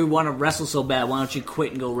coward, if you want to wrestle so bad, why don't you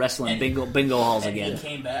quit and go wrestle in bingo halls And again? he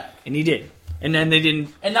came back. And he did, and then they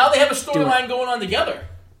didn't. And now they have a storyline going on together.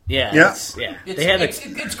 Yeah, Yeah. They had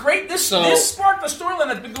It's great. This So- sparked a storyline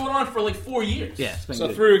that's been going on for like 4 years. it's been So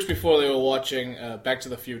good. 3 weeks before they were watching Back to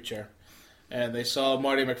the Future, and they saw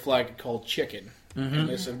Marty McFly get called Chicken. Mm-hmm. And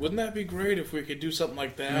they said, wouldn't that be great if we could do something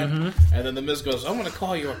like that? And then The Miz goes, I'm going to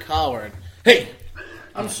call you a coward. Hey,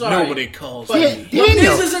 I'm sorry. nobody calls But me. The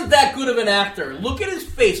Miz isn't that good of an actor. Look at his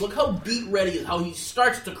face. Look how beat red he is. How he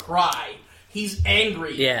starts to cry. He's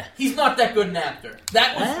angry. Yeah. He's not that good an actor.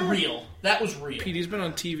 That was real. That was real. Pete, he's been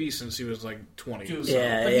on TV since he was like 20. Dude,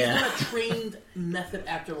 Yeah, but yeah. he's not a trained method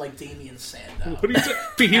actor like Damien Sandow. What do you say?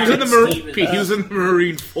 Pete, he was in the Stevens. Pete, he was in the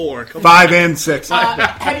Marine 4. Come on. 5 and 6.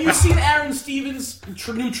 Have you seen Aaron Stevens'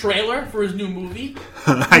 new trailer for his new movie?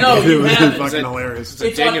 I No, do. you It haven't. is fucking Is it- hilarious.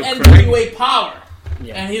 It's Daniel on Craig? NWA Power.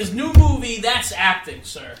 And his new movie, that's acting,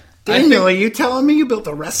 sir. Daniel, are you telling me you built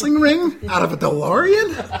a wrestling ring out of a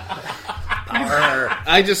DeLorean?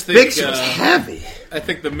 I just think Picture's heavy. I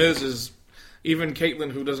think The Miz is... Even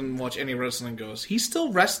Caitlyn, who doesn't watch any wrestling, goes, he's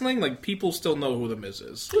still wrestling? Like, people still know who The Miz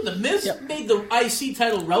is. Dude, The Miz made the IC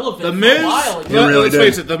title relevant The for Miz, a while ago. He really let's did.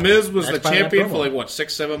 face it, The Miz was That's the part of that champion for promo. like, what,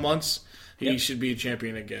 6-7 months? He should be a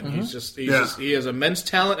champion again. He's Yeah. just, he has immense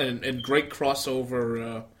talent and great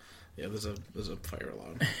crossover. There's a fire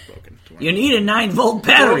alarm broken. You need a 9-volt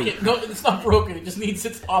battery. Broken. No, it's not broken. It just needs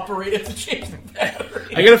its operator to change the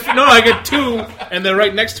battery. I get two, and they're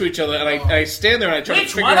right next to each other, and I stand there and I try Which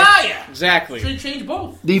to figure one out are you? exactly. Should change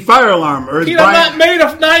both. The fire alarm, or as Pete, I'm not Brian, made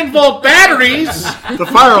of 9-volt batteries. the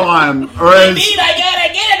fire alarm, or I as, mean, I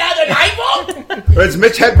gotta get another 9 volt. or as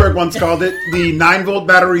Mitch Hedberg once called it, the 9-volt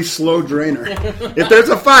battery slow drainer. If there's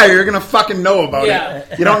a fire, you're gonna fucking know about Yeah.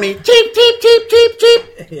 it. You don't need cheap, cheap, cheap, cheap,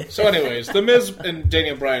 cheap. So, anyways, The Miz and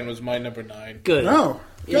Daniel Bryan was my number 9. Good. Oh,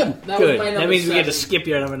 Yeah, good. that Good. was my number That means we get to 7. skip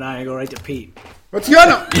your number 9 and go right to Pete. What's your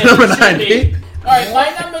number 9, Pete? All right,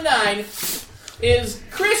 my number 9 is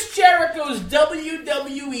Chris Jericho's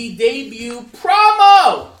WWE debut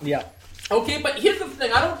promo. Yeah. Okay, but here's the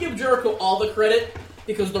thing: I don't give Jericho all the credit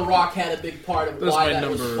because The Rock had a big part of That was why my that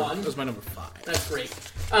number. was fun. That was my number 5. That's great.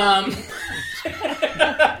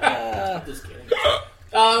 Just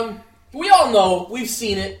kidding. We all know, we've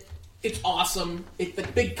seen it. It's awesome. It's the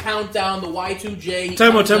big countdown, the Y2J.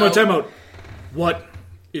 Time out. What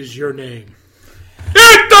is your name?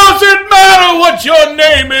 It doesn't matter what your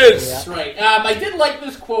name is! That's right. I did like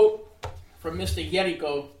this quote from Mr.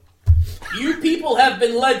 Jericho. You people have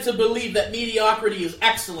been led to believe that mediocrity is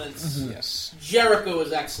excellence. Yes. Jericho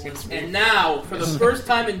is excellence. And now, for the first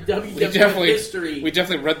time in WWE history, we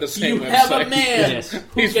definitely read the same you website. have a man Yes.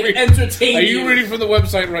 who can entertain you. Are you reading from the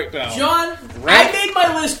website right now? John, I made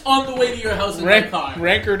my list on the way to your house in my car.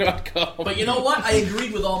 Ranker.com. But you know what? I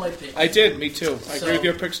agreed with all my picks. I did, me too. I agree with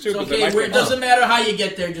your picks too. It's 'cause they're my okay, it picks. doesn't matter how you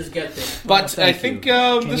get there, just get there. But I think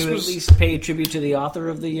Can this you was... at least pay tribute to the author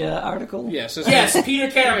of the article? Yes, Peter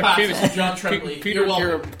Karapatzis and John Tremblay. Peter You're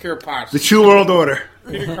welcome. Karapatzis. The True World Order.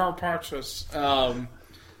 Peter Karapatzis.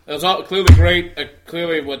 It was all clearly great.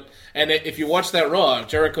 If you watch that Raw,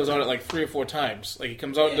 Jericho's on it like 3 or 4 times. Like he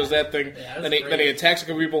comes out and does that thing, then he attacks a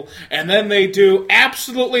couple people, and then they do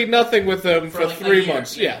absolutely nothing with him for like 3 a year.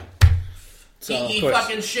 months. Yeah. So He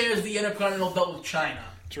fucking shares the Intercontinental belt with China.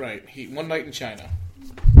 that's right. One night in China.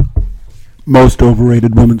 Most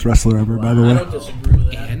overrated women's wrestler ever, by the I way. don't disagree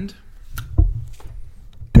with that. And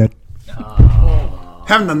Dead.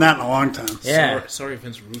 Haven't done that in a long time. Yeah. sorry,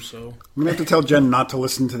 Vince Russo. I'm going to have to tell Jen not to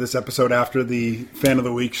listen to this episode after the Fan of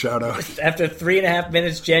the Week shout out. After 3.5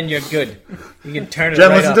 minutes, Jen, you're good. You can turn it Jen,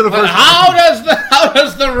 right listen up. to the first. How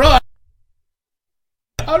does the Raw?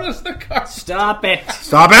 How does the car? Stop it.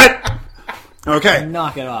 Stop it! Okay.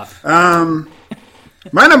 Knock it off.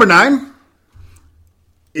 My number 9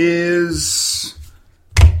 is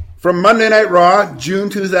from Monday Night Raw, June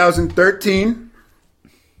 2013.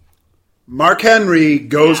 Mark Henry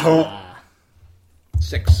goes home.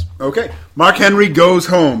 6. Okay. Mark Henry goes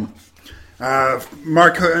home.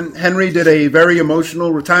 Mark Henry did a very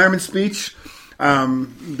emotional retirement speech.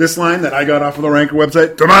 This line that I got off of the Ranker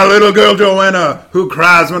website. To my little girl Joanna, who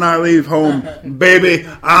cries when I leave home. Baby,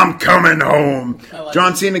 I'm coming home.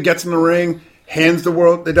 John Cena gets in the ring, hands the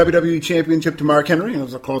WWE Championship to Mark Henry. It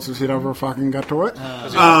was the closest he'd ever fucking got to it.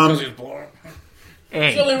 Because he was born.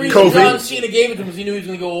 The only reason Kofi. John Cena gave it to him was he knew he was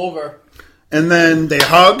going to go over. And then they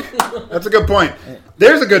hug. That's a good point.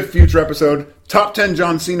 There's a good future episode. Top 10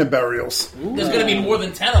 John Cena burials. There's going to be more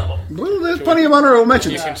than 10 of them. Well, there's plenty of honorable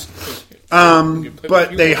mentions.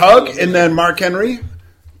 But they hug, and then Mark Henry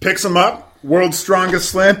picks him up. World's strongest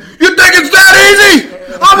slam. You think it's that easy?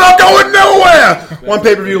 I'm not going nowhere. One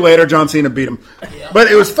pay-per-view later, John Cena beat him.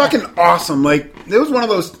 But it was fucking awesome. Like it was one of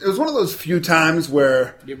those few times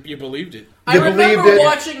where You believed it. I remember believed it.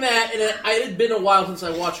 watching that, and it had been a while since I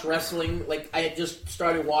watched wrestling. Like, I had just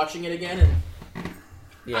started watching it again, and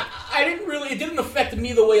Yeah. I didn't really. It didn't affect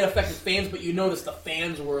me the way it affected fans, but you noticed the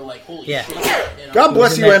fans were like, "Holy Yeah. shit!" You know? God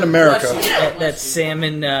bless in you that- and America. Bless you. That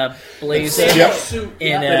salmon blazer. Yep. Suit, And,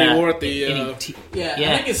 yeah. That he wore at the, and Yeah,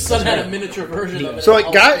 yeah. I think his son had a miniature version of it. So like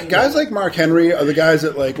Oh, guys like Mark Henry are the guys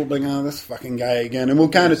that like will be like, oh, this fucking guy again, and we'll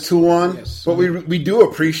kind of tool on, but we do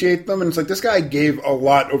appreciate them, and it's like this guy gave a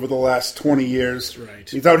lot over the last 20 years. That's right.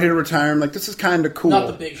 He's out here to retire. I'm like, this is kind of cool. not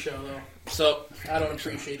the Big Show though. So I don't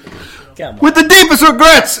appreciate the Big Show. Come on. With the deepest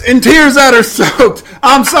regrets and tears that are soaked,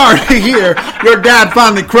 I'm sorry to hear your dad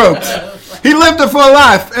finally croaked. He lived a full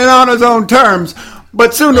life and on his own terms,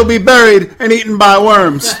 but soon he'll be buried and eaten by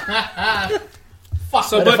worms. Fuck.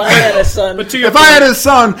 So, But if I had a son, but to your If I had a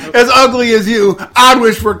son as ugly as you, I'd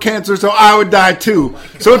wish for cancer so I would die too.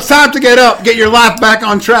 So it's time to get up, get your life back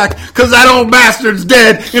on track, cause that old bastard's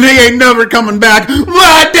dead and he ain't never coming back.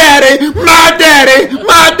 My daddy, my daddy,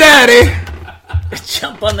 my daddy.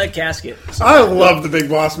 jump on the casket. I love the Big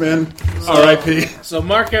Boss Man. R.I.P. So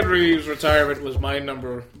Mark Henry's retirement was my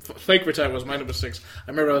number. Fake retirement was my number 6.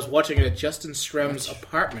 I remember I was watching it at Justin Strem's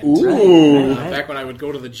apartment. Ooh. Back when I would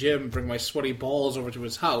go to the gym, bring my sweaty balls over to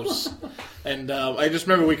his house, and I just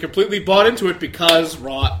remember we completely bought into it because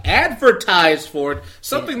Raw advertised for it.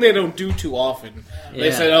 Something they don't do too often. They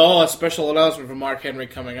Yeah. said, "Oh, a special announcement for Mark Henry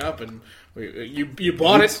coming up," and you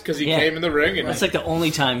bought it because he Yeah. came in the ring. And That's like the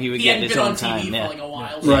only time he would He get hadn't his been own on TV time. for Yeah. like a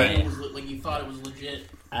while, so Right. it was like you thought it was legit.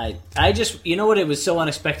 I just, you know what? It was so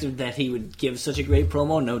unexpected that he would give such a great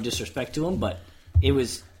promo. No disrespect to him, but he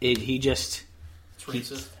just It's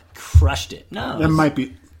racist. crushed it. No, That might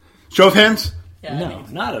be. Show of hands. Yeah, I no, mean,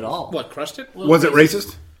 not at all. what, crushed it? Was it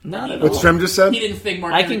racist? Not at What all. Strem just said? he didn't think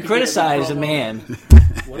Mark I Henry can could give a good criticize a promo. man.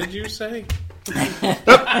 What did you say?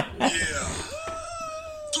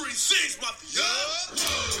 3 C's, mafia.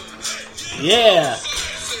 Yeah.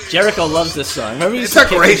 Jericho loves this song. Remember he used It's to a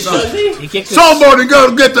kick great this song. He kicked this. Somebody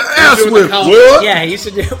gotta get the ass doing the whipped. cowbell. What? Yeah, he used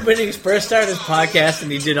to do when he first started his podcast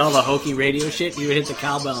and he did all the hokey radio shit. He would hit the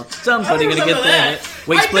cowbell. Somebody gonna get that.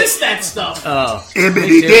 Wait, I split. missed that stuff. Oh,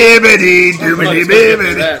 Ibbity dibbity dibbity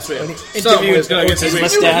bibbity. That's it. interviewed Someone's gonna get his the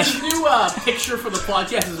mustache. His new picture for the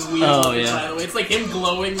podcast is weird. Oh, looking, yeah. by the way. It's like him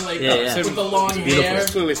glowing Yeah. with the long hair.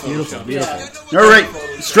 It's clearly Photoshop. Yeah. All right,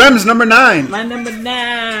 Strems number 9. my number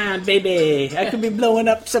 9, baby. I could be blowing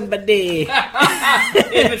up somebody. If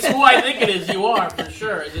it's who I think it is, you are for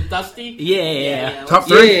sure. Is it Dusty? Yeah. Top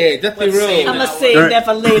 3. Yeah, Deathly Let's see. I'm Road. gonna save All right. that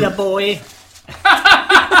for later, boy.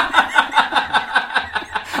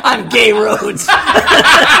 I'm Gay Rhodes. The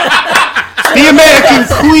American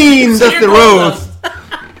Queen, Here Dusty goes Rhodes. us.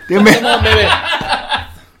 The Amer- Come on,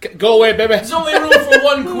 baby. Go away, baby. There's only room for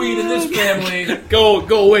one queen in this family. Go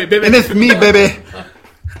away, baby. and it's me, baby.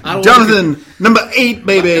 I don't Jonathan, number 8, And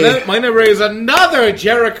baby. then my number is another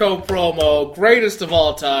Jericho promo, greatest of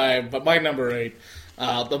all time, but my number 8.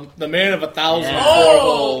 The man of 1,000 Yeah.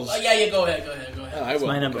 Oh, portals. yeah, go ahead. I will.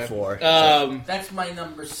 My number 4. That's my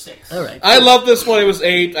number 6. All right. I love this one. It was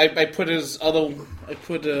 8. I put his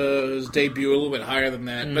debut a little bit higher than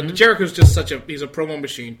that. But Jericho's just he's a promo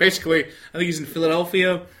machine. Basically, I think he's in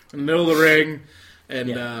Philadelphia, in the middle of the ring, and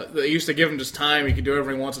they used to give him just time. He could do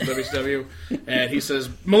whatever he wants in WCW. And he says,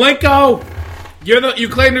 Malenko, you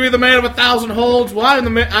claim to be the man of 1,000 holds. Well, I'm the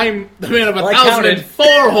man of Well, I counted.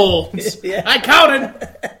 1,004 holds. Yeah. I counted.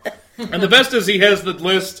 And the best is he has the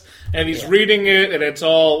list, and he's reading it, and it's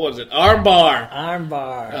all, what is it, armbar.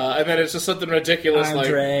 Armbar. And then it's just something ridiculous Arm like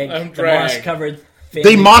drag. arm The drag. moss-covered.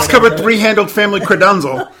 The moss-covered 3-handled family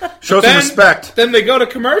credunzel. Show some respect. Then they go to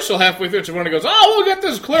commercial halfway through. So goes, "Oh, we'll get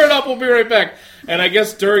this cleared up. We'll be right back." And I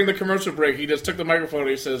guess during the commercial break, he just took the microphone and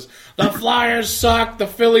he says, "The Flyers suck. The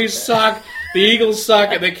Phillies suck. The Eagles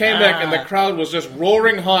suck." And they came back, and the crowd was just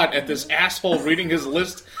roaring hot at this asshole reading his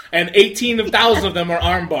list. And 18,000 of them are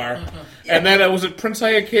armbar. And then Prince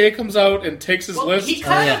Hayakea comes out and takes his Well, list. he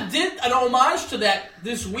kind of did an homage to that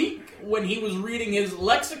this week when he was reading his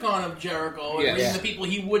lexicon of Jericho and reading the people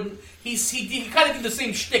he wouldn't. He kind of did the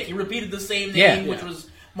same shtick. He repeated the same name, which was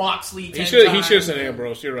Moxley. He should have said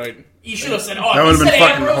Ambrose. You're right. He should have said. That Oh, would've he been said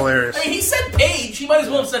fucking Ambrose. hilarious. I mean, he said Page. He might as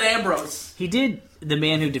well have said Ambrose. He did the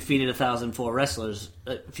man who defeated 1,004 wrestlers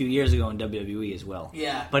a few years ago in WWE as well.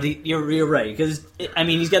 Yeah. But you're right, because,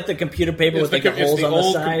 he's got the computer paper It's with like the holes the on the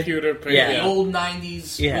old side. computer paper. Yeah. The old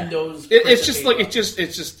 '90s Windows. It's just paper. like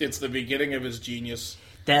it's the beginning of his genius.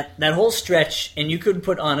 That whole stretch, and you could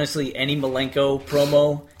put, honestly, any Malenko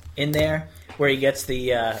promo in there, where he gets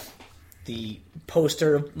the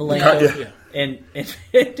poster of Malenko, Yeah. and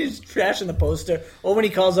he's trashing the poster, or when he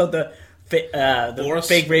calls out the Boris.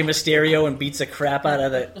 fake Rey Mysterio and beats the crap out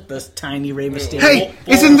of the tiny Rey Mysterio. Hey,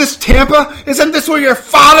 isn't this Tampa? Isn't this where your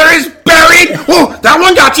father is buried? Whoa, that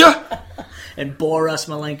one got you. And Boris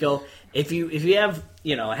Malenko. If you have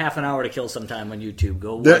a half an hour to kill sometime on YouTube,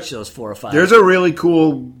 go watch those 4 or 5. There's a really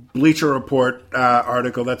cool Bleacher Report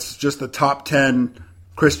article that's just the top 10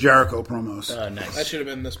 Chris Jericho promos. Nice. That should have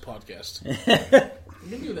been this podcast.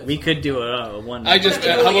 We could do a one. I just Like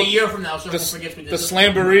how a about year from now, so everyone forgets me. the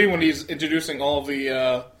Slamboree when he's introducing all of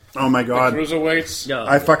the Oh my god. cruiserweights. No.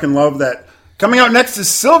 I fucking love that. Coming out next is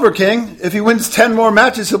Silver King. If he wins 10 more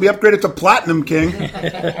matches, he'll be upgraded to Platinum King.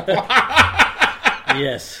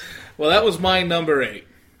 Yes. Well, that was my number 8.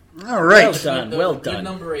 All right. Well done. Well Good done.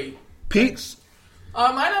 number 8. Pete,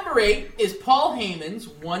 My number 8 is Paul Heyman's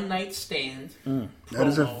One Night Stand. that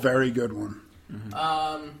is a promo. very good one.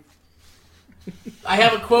 I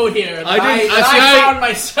have a quote here that I I found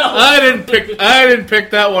myself. I didn't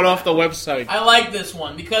pick that one off the website. I like this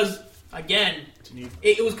one because, again,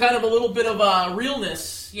 it was kind of a little bit of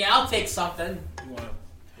realness. Yeah, I'll take something.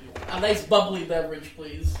 A nice bubbly beverage,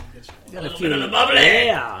 please. A little bit of the bubbly.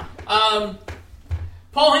 Yeah.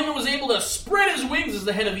 Paul Heyman was able to spread his wings as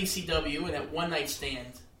the head of ECW, and at One Night Stand,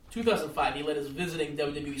 2005, he let his visiting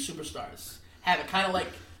WWE superstars have it kind of like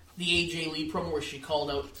the AJ Lee promo where she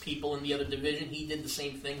called out people in the other division. He did the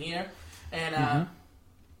same thing here, and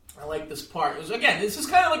I like this part. It was, again, this is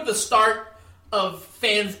kind of like the start of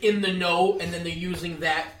fans in the know, and then they're using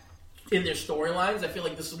that in their storylines. I feel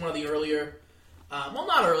like this is one of the earlier, well,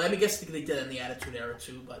 not early. I mean, I guess they did it in the Attitude Era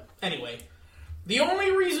too, but anyway. The only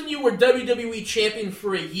reason you were WWE champion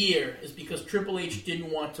for a year is because Triple H didn't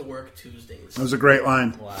want to work Tuesdays. That was a great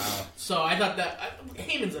line. Wow. So I thought that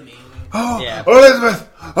Heyman's amazing. Oh, Yeah. Elizabeth!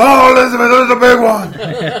 Oh, Elizabeth, that's a big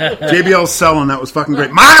one! JBL selling, that was fucking great.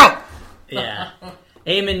 Mile! Yeah.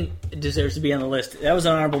 Heyman deserves to be on the list. That was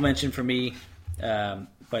an honorable mention for me,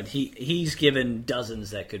 but he's given dozens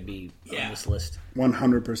that could be on this list.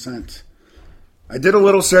 100%. I did a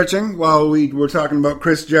little searching while we were talking about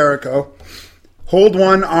Chris Jericho. Hold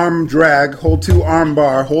 1, arm drag. Hold 2, arm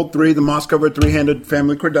bar. Hold 3, the moss covered 3-handed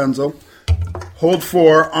family credenza. Hold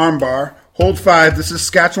 4, arm bar. Hold 5, this is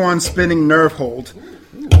Saskatchewan spinning nerve hold.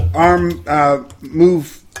 Arm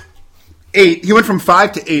move 8. He went from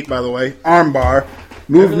 5 to 8, by the way. Arm bar.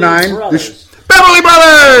 Move 9. Beverly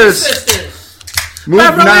Brothers! Sisters. Move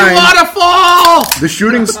Beverly 9. Waterfall! The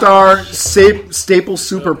Shooting Star Staple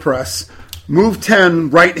Super Press. Move 10,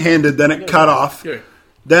 right-handed, then it cut off. Yeah.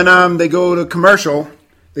 Then they go to commercial.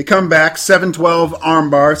 They come back, 7-12,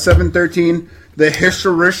 armbar. 7-13, the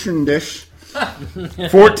Hisharishan dish.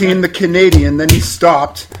 14, the Canadian. Then he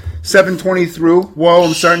stopped. 7:20 through. Whoa,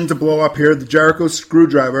 I'm starting to blow up here. The Jericho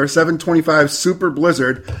Screwdriver. 7:25, Super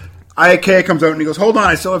Blizzard. IK comes out and he goes, hold on,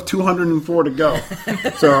 I still have 204 to go.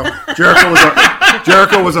 So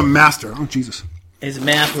Jericho was a master. Oh, Jesus. His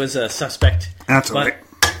math was a suspect. That's all But-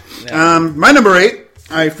 right. My number 8,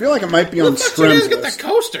 I feel like it might be on What the fuck you guys Scrim's get list. the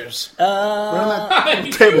coasters?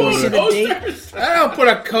 Table is See it? the date? I don't put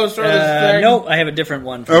a coaster on this thing. No, I have a different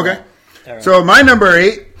one. For Okay. that. So my number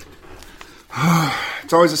 8,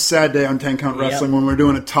 it's always a sad day on 10 Count Wrestling when we're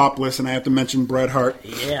doing a top list and I have to mention Bret Hart.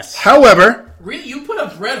 Yes. However, Really? You put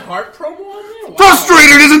a Bret Hart promo on there? Wow.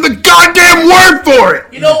 frustrated isn't the goddamn word for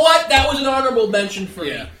it! You know what? That was an honorable mention for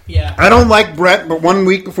me. Yeah. I don't like Bret, but 1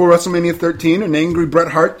 week before WrestleMania 13, an angry Bret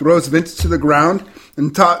Hart throws Vince to the ground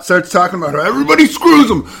and starts talking about how everybody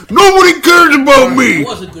screws him. Nobody cares about me. It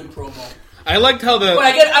was a good promo. I liked how the... But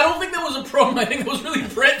I don't think that was a promo. I think it was really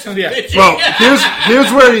Bret just Yeah. bitching. Well,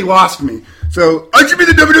 here's where he lost me. So, I should be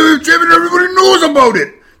the WWE champion, everybody knows about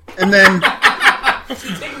it. And then, Is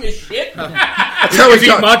he taking a shit? that's how Is he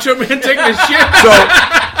he talks. Macho Man taking a shit? So,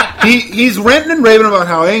 he's ranting and raving about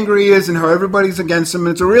how angry he is and how everybody's against him.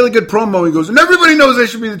 And it's a really good promo. He goes, and everybody knows I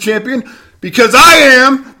should be the champion because I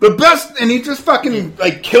am the best. And he just fucking,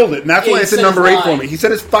 killed it. And that's Yeah, why he it's at said number his 8 for line. me. He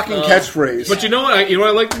said his fucking catchphrase. But you know what? You know what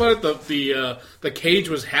I liked about it? The cage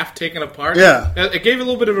was half taken apart. Yeah. It gave a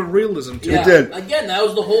little bit of a realism to Yeah. it. did. Again, that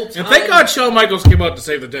was the whole time. And thank God Shawn Michaels came out to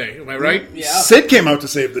save the day. Am I right? Yeah. Sid came out to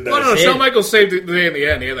save the day. No, Sid. Shawn Michaels saved the day in the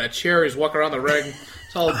end. He had that chair. He's walking around the ring.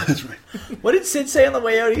 It's all... That's right. What did Sid say on the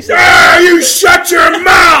way out? He said, Ah, you shut your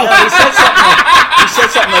mouth! he said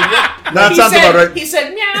something like that. That sounds about right. He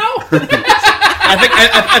said, meow.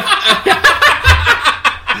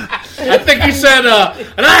 I think he said,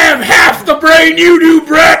 and I have half the brain you do,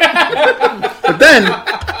 Brett. But then,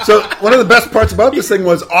 so one of the best parts about this thing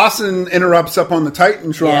was Austin interrupts up on the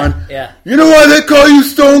Titantron. Yeah. You know why they call you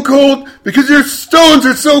Stone Cold? Because your stones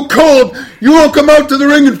are so cold, you won't come out to the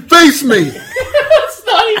ring and face me. That's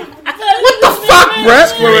not even. What the fuck,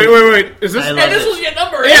 Brett? Wait. Is this? I love And this it. was your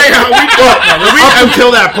number. Yeah. Up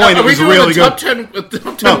until that point, it Are we was doing really the good.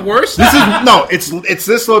 top 10 worst? This is it's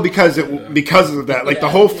this low because of that. Like the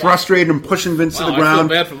whole frustrated and pushing Vince to the I feel ground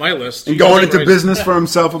bad for my list. and You going guys into are right. business for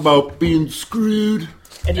himself about being screwed.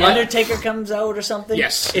 And the Undertaker comes out or something?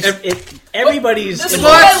 Yes. Everybody's... This is in-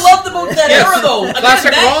 what I loved about that era, though. Again,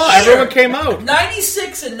 Classic that Raw. year, Everyone came out.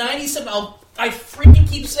 96 and 97. I freaking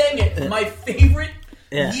keep saying it. My favorite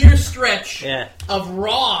Yeah. year stretch Yeah. of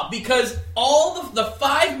Raw because all the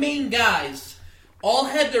 5 main guys all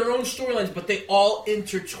had their own storylines, but they all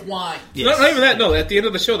intertwined. Yes. Not even that. No, at the end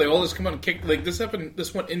of the show, they all just come out and kick. Like this happened.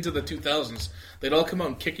 This went into the 2000s. They'd all come out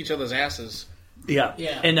and kick each other's asses. Yeah.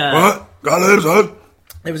 Yeah. And What? Got it, son?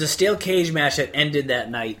 there was a steel cage match that ended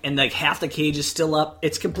that night, and like half the cage is still up.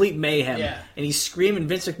 It's complete mayhem. Yeah. And he's screaming.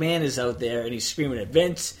 Vince McMahon is out there, and he's screaming at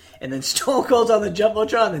Vince. And then Stone Cold's on the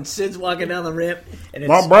jumbotron, and Sid's walking down the ramp. And it's,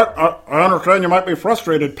 Well, Brett, I understand you might be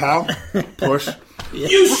frustrated, pal. Push.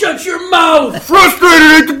 You shut your mouth!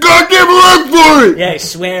 Frustrated ain't the goddamn word for it! yeah, he's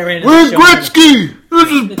swearing. and Where's showing- Gretzky?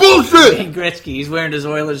 This is bullshit! And Gretzky, he's wearing his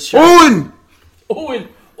Oilers shirt. Owen! Owen!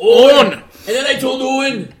 And then I told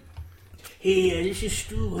Owen, hey, this is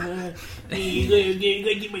Stu. Hey, you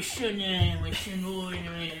gotta get my son Owen,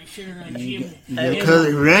 my son on Jim. Because it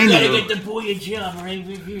You gotta rained. get the boy a job, right?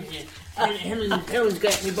 Helen's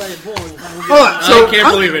got me by the balls. Hold on, so I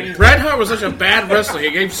can't believe it. Bret Hart was such a bad wrestler.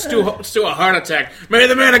 He gave Stu a heart attack. Made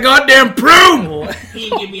the man a goddamn prune. He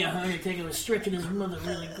didn't give me a heart attack. I was stretching his mother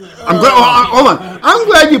really good. I'm glad, hold on. I'm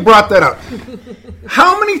glad you brought that up.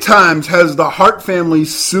 How many times has the Hart family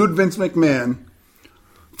sued Vince McMahon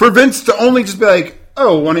for Vince to only just be like,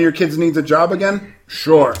 oh, one of your kids needs a job again?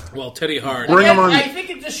 Sure. Well, Teddy Hart. Bring him on. I think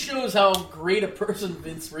it just shows how great a person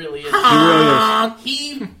Vince really is. He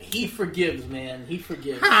really is. He forgives, man. He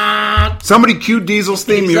forgives. Somebody cue Diesel's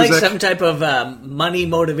theme He's like music. some type of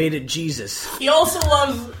money-motivated Jesus. He also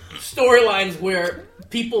loves storylines where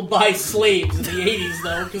people buy slaves in the 80s,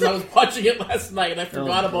 though, because I was watching it last night and I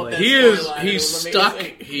forgot about that storyline. He's stuck.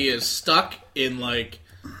 He is stuck in like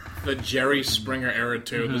the Jerry Springer era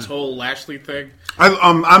too. This whole Lashley thing.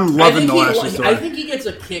 I'm loving the Lashley story. I think he gets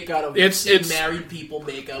a kick out of It's married people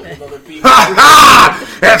make out with other people.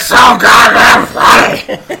 It's so goddamn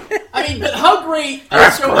funny. I mean, but how great! I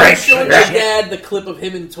was showing my dad the clip of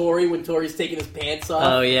him and Tori when Tori's taking his pants off.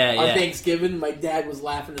 Oh, yeah, on yeah. Thanksgiving. My dad was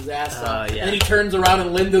laughing his ass off. yeah. And then he turns around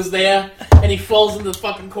and Linda's there, and he falls in the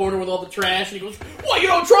fucking corner with all the trash, and he goes, "What? You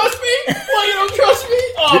don't trust me? What? You don't trust me?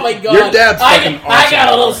 Oh my god! Your dad's fucking awesome. I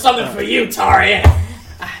got a little something for you, Tori.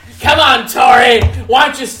 Come on, Tori. Why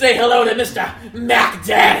don't you say hello to Mr. Mac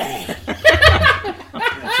Daddy?"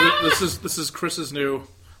 So this is Chris's new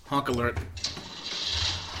honk alert.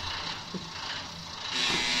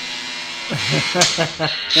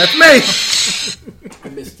 That's me. I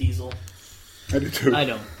miss Diesel. I do too. I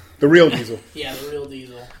don't. The real Diesel. Yeah, the real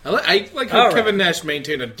Diesel. I like how All Kevin Nash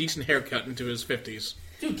maintained a decent haircut into his 50s.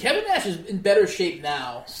 Dude, Kevin Nash is in better shape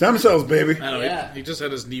now. Stem cells, baby. I don't know. Yeah. He just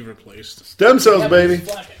had his knee replaced. Stem cells, baby.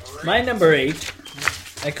 My number 8.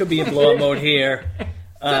 I could be in blowout mode here.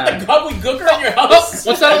 The gobbledygooker in your house?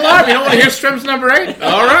 What's that alarm? You don't want to hear Strem's number 8?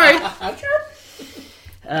 All right. I'm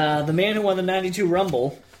sure. The man who won the 92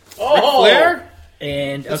 Rumble. Oh, Flair?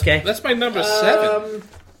 And, okay. That's my number 7.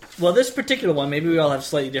 Well, this particular one, maybe we all have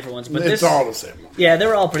slightly different ones. But It's this, all the same. Yeah,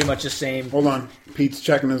 they're all pretty much the same. Hold on. Pete's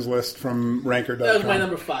checking his list from Ranker.com. that was my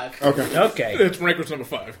number 5. Okay. Okay. It's Ranker's number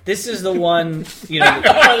 5. This is the one, you know,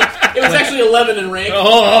 It was actually 11 in rank.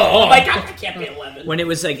 Oh. Like, I can't be 11. when it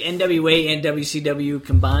was like NWA and WCW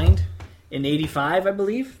combined in 85, I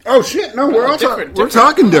believe. Oh shit! No, we're all different, we're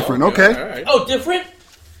talking different. Okay. All right. Oh, different?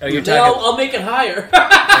 Oh, you're Then talking. I'll make it higher.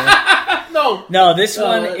 No. No, this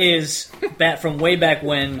one is from way back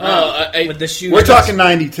when with the shoes. We're talking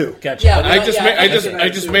 92. Gotcha. Yeah, I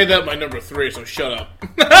just made that my number 3, so shut up.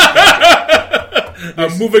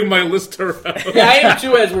 I'm moving my list around. Yeah, I am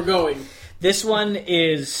too as we're going. This one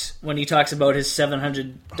is when he talks about his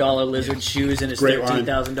 $700 lizard shoes and his Great line.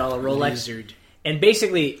 $13,000 Rolex. And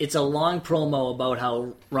basically, it's a long promo about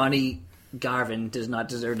how Ronnie Garvin does not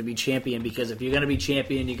deserve to be champion because if you're going to be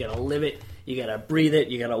champion, you got to live it, you got to breathe it,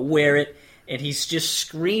 you got to wear it. And he's just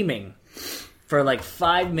screaming for like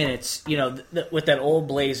 5 minutes, you know, with that old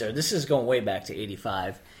blazer. This is going way back to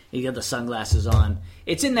 85. You got the sunglasses on.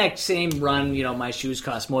 It's in that same run, you know, my shoes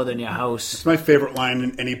cost more than your house. It's my favorite line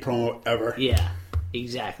in any promo ever. Yeah,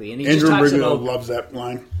 exactly. And he Andrew just talks Riggio about... loves that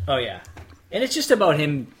line. Oh, yeah. And it's just about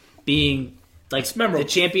him being... Like, memorable. the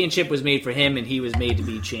championship was made for him, and he was made to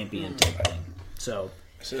be champion type thing. So,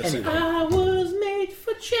 anyway. I was made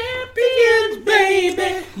for champions,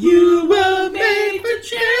 baby. You were made for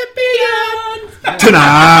champions.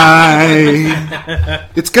 Tonight,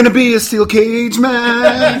 it's gonna be a steel cage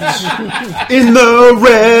match in the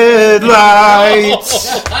red lights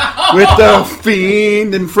with the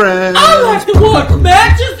Fiend and friends. I like to watch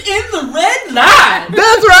matches in the red light.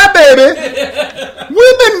 That's right, baby.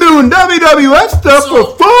 We've been doing WWF stuff for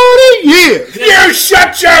 40 years. You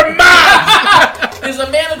shut your mouth! There's a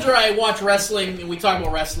manager I watch wrestling, and we talk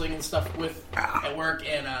about wrestling and stuff with at work,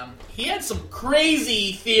 and he had some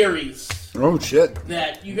crazy theories Oh shit!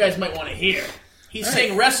 that you guys might want to hear. He's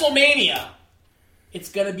saying WrestleMania, it's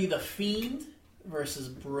going to be The Fiend versus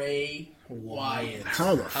Bray Wyatt.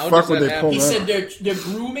 How the does fuck would that they pull He that? said they're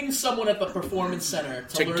grooming someone at the Performance Center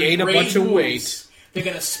to learn gain a Bray bunch of moves. weight. They're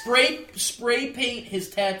going to spray paint his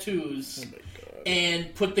tattoos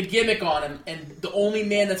and put the gimmick on him, and the only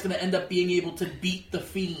man that's going to end up being able to beat The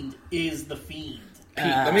Fiend is The Fiend.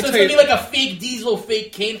 Let me So it's tell going to you. be like a fake Diesel,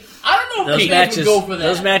 fake Kane. I don't know if Those Kane would matches, go for that.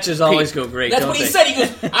 those matches always go great, That's don't what he they? said. He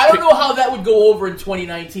goes, I don't know how that would go over in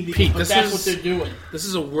 2019, because, Pete, but this that's is- what they're doing. This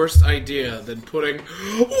is a worse idea than putting worms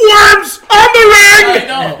on the I ring!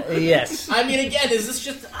 know. Yes. I mean, again, is this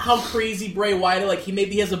just how crazy Bray Wyatt is? Like, he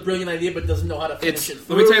maybe has a brilliant idea, but doesn't know how to finish it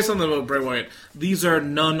through. Let me tell you something about Bray Wyatt. These are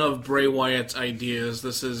none of Bray Wyatt's ideas.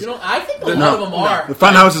 This is... You know, I think a lot of them are. The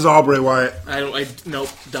Funhouse is all Bray Wyatt. Nope,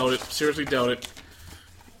 doubt it. Seriously doubt it.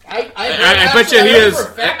 I bet you he is.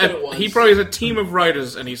 For a fact that it was. He probably has a team of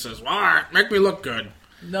writers, and he says, "Well, make me look good.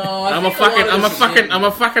 No, I I'm a think lot fucking, of I'm a this is fucking, him. I'm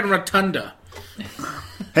a fucking rotunda."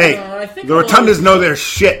 Hey, I think the a lot of Rotundas this- know their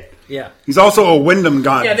shit. Yeah. He's also a Wyndham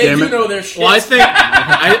god. Yeah, they damn do it. know their shit. Well, I think,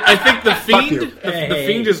 I think the Fiend, you. the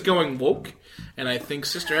Fiend is going woke, and I think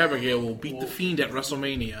Sister Abigail will beat the Fiend at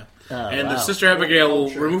WrestleMania, and the wow. Sister Abigail will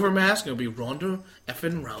remove her mask, and it'll be Ronda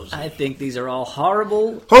effing Rousey. I think these are all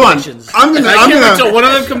horrible Hold on. predictions. I'm I gonna. can't wait till one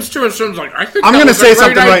of them comes true, and someone's like, "I think I'm that gonna was say a great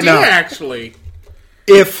something right idea, now. Actually,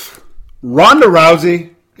 If Ronda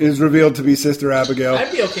Rousey is revealed to be Sister Abigail.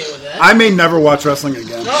 I'd be okay with that. I may never watch wrestling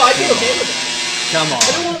again. No, I'd be okay with that. Come But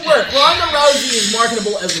on. it won't work. Ronda Rousey is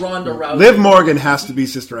marketable as Ronda Rousey. Liv Morgan has to be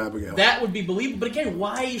Sister Abigail. That would be believable. But again,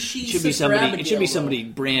 why is she It should be Sister somebody. Abigail, It should be though? somebody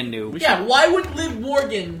brand new. Yeah, why would Liv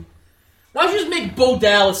Morgan... Why don't you just make Bo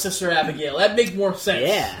Dallas Sister Abigail? That'd make more sense.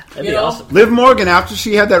 Yeah, that'd You be know? awesome. Liv Morgan, after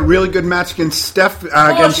she had that really good match against Steph,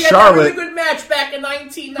 against She had that Charlotte. really good match back in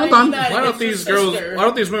 1999. Hold on. Why don't against these her girls? sister. Why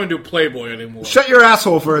don't these women do Playboy anymore? Shut your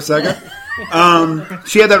asshole for a second.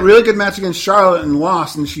 She had that really good match against Charlotte and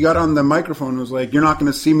lost, and she got on the microphone and was like, "You're not going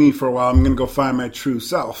to see me for a while. I'm going to go find my true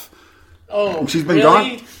self." Oh, And she's been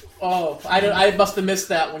really? gone? Oh, I must have missed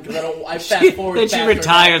that one because I fast forward. Then she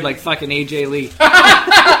retired like fucking AJ Lee.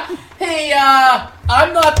 Hey,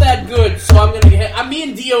 I'm not that good, so I'm gonna. Me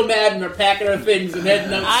and Dio Madden are packing our things and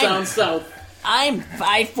heading out down south. I'm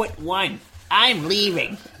 5'1". I'm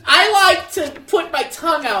leaving. I like to put my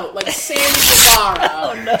tongue out like Sammy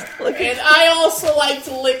Guevara. Look And I also like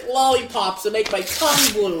to lick lollipops and make my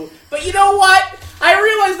tongue blue. But you know what? I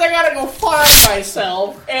realized I gotta go find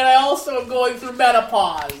myself, and I also am going through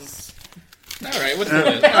menopause. All right, what's the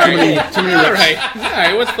list? All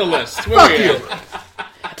right, what's the list? Where Fuck we you. at?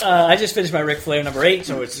 I just finished my Ric Flair number 8,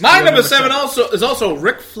 so it's My your number 7 is also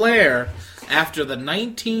Ric Flair after the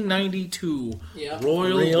 1992 Yeah.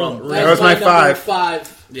 Royal Rumble. That was my number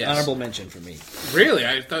 5. Yes. honorable mention for me. Really?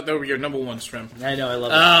 I thought that were your number 1, Strim. I know, I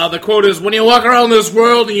love it. The quote is, when you walk around this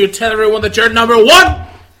world and you tell everyone that you're number 1,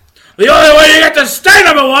 the only way you get to stay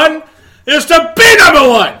number 1 is to be number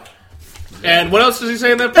 1. And what else does he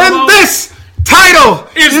say in that promo? And this title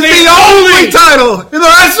Is is the the only title in the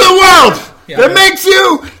rest of the world that makes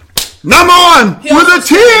you number 1 He with a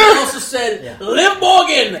also tear. said, Liv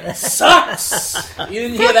Morgan sucks. You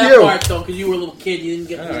didn't hear that you. part, though, because you were a little kid. You didn't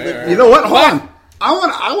get the Liv You Morgan. know what? Hold on.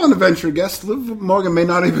 I want to venture a guess. Liv Morgan may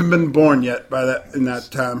not even been born yet in that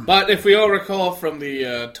time. But if we all recall from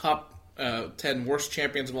the top 10 worst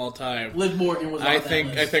champions of all time, Liv Morgan was on I that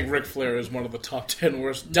think list. Ric Flair is one of the top 10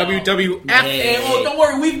 worst WWF. And, well, don't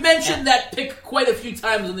worry, we've mentioned that pick quite a few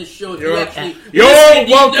times on this show. If you actually You're listen,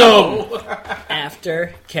 you welcome. know.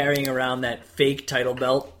 After carrying around that fake title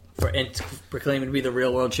belt and proclaiming to be the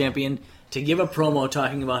real world champion, to give a promo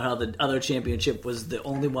talking about how the other championship was the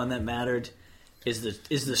only one that mattered is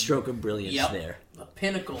the stroke of brilliance Yep. there. The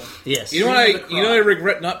pinnacle. Yes. You know Cream what of the I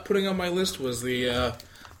regret not putting on my list was the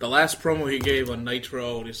last promo he gave on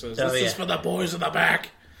Nitro. And he says, Oh, "This yeah. is for the boys in the back."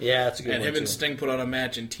 Yeah, that's a good And one him and too. Sting put on a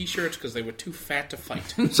match in T-shirts because they were too fat to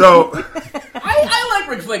fight. So, I like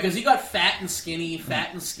Ric Flair because he got fat and skinny,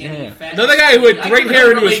 Yeah. fat. Another guy who had I great can hair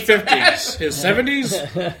into his relate to that. 50s. His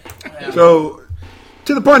 70s? so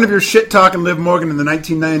to the point of your shit talking Liv Morgan in the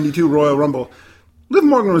 1992 Royal Rumble, Liv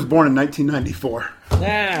Morgan was born in 1994. Ah.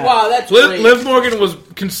 Wow, that's great. Liv Morgan was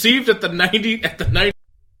conceived at the 90.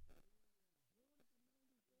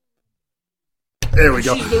 There we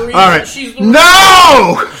go. She's the reason- All right. she's the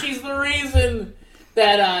No! She's the reason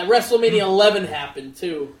that WrestleMania 11 happened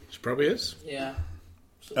too. She probably is. Yeah.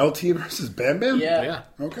 LT versus Bam Bam? Yeah.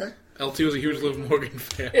 Yeah. Okay. LT was a huge Liv Morgan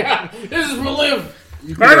fan. Yeah. This is for Liv.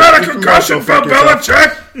 I got a You can concussion also fuck from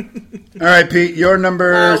yourself. Belichick! All right, Pete, you're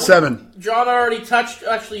number 7. John already touched.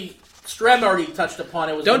 Actually, Strem already touched upon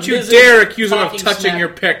it. Was Don't the you Miz's dare accuse him of Talking touching Smack your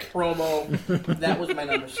pick. promo. That was my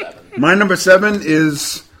number 7. My number 7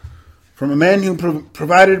 is from a man who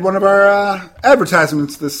provided one of our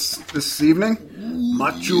advertisements this evening,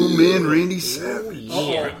 Macho Man Randy Savage.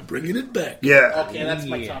 Oh, Bringing it back. Yeah. okay, that's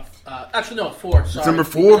my top. Actually, no, 4. Sorry, number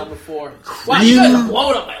 4? Number 4. Wow, you guys are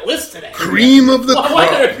blowing up my list today. Cream of the Well, I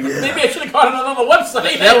crop. wonder, maybe I should have got it on the website.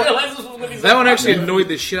 I didn't realize this was going to be so That one actually popular. annoyed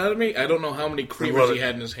the shit out of me. I don't know how many creamers he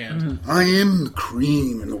had in his hand. I am the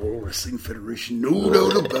cream in the World Wrestling Federation. No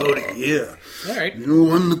doubt about it, yeah. All right. You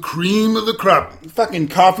know, I'm the cream of the crop. Fucking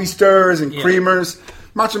coffee stirrers and creamers.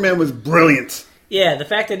 Macho Man was brilliant. Yeah, the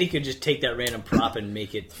fact that he could just take that random prop and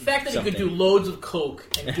make it. The fact that something. you could do loads of coke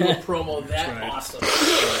and do a promo that awesome.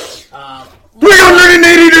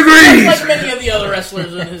 380 degrees! Like many of the other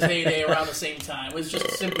wrestlers in his heyday around the same time. It was just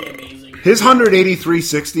simply amazing. His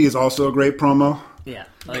 183.60 is also a great promo. Yeah.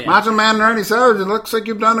 Oh, yeah. Macho Man Randy Savage, it looks like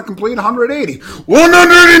you've done a complete 180.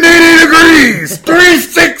 180 degrees!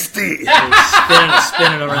 360!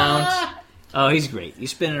 Spinning around. Oh, he's great.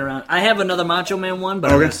 He's spinning around. I have another Macho Man one, but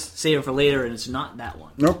I'm Okay. going to save it for later, and it's not that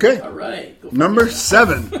one. Okay. All right. Go for Number it.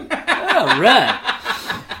 7. All right.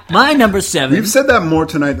 My number 7 We've said that more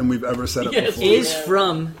tonight than we've ever said it Yes. before. is Yeah.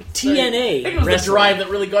 from I think TNA it was the Wrestling. drive that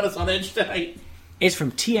really got us on edge tonight. It's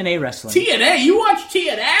from TNA Wrestling. TNA? You watch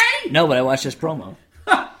TNA? No, but I watched this promo.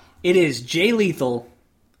 It is Jay Lethal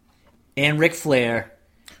and Ric Flair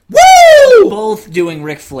both doing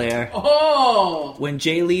Ric Flair. Oh! When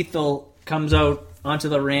Jay Lethal comes out onto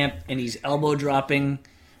the ramp and he's elbow dropping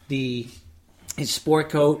his sport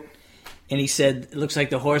coat, and he said, "It looks like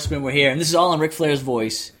the Horsemen were here." And this is all in Ric Flair's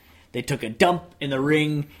voice. They took a dump in the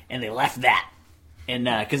ring and they left that, and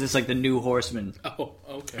because it's like the new Horsemen. Oh,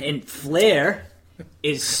 okay. And Flair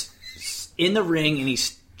is in the ring and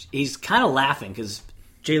he's kind of laughing because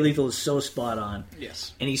Jay Lethal is so spot on.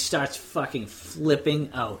 Yes. And he starts fucking flipping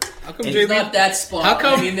out. How come And Jay It's Lethal? not that spot. How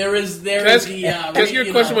come- I mean, there is the... Ask your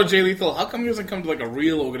you question know, about Jay Lethal. How come he doesn't come to like a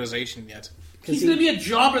real organization yet? He's going to be a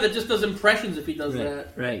jobber that just does impressions if he does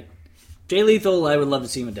that. Right. Jay Lethal, I would love to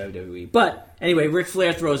see him in WWE. But anyway, Ric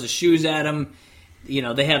Flair throws his shoes at him. You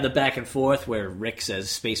know, they have the back and forth where Rick says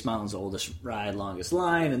Space Mountain's oldest ride, longest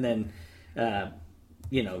line. And then,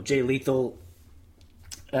 Jay Lethal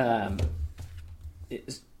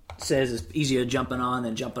says it's easier jumping on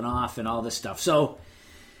than jumping off and all this stuff. So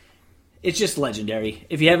it's just legendary.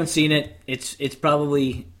 If you haven't seen it, it's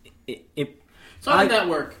probably... It's on the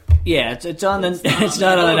network. Yeah, it's on the. It's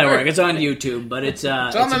not on the network. It's on YouTube, but it's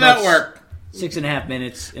It's on the about network. 6.5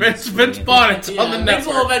 minutes. and Vince it's- bought it. It's on the Vince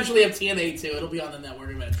will network. eventually have TNA too. It'll be on the network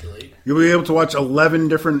eventually. You'll be able to watch 11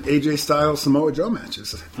 different AJ Styles Samoa Joe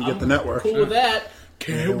matches if you get the network. Cool with that. They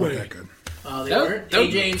Can't weren't wait. that good. They That- weren't. that-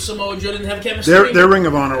 AJ and Samoa Joe didn't have chemistry. Their Ring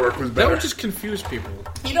of Honor work was That better. would just confuse people.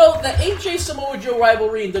 You know, the AJ Samoa Joe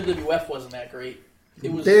rivalry in WWF wasn't that great.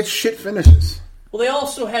 It was. They had shit finishes. Well, they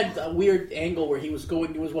also had a weird angle where he was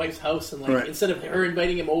going to his wife's house and, like, Right. instead of her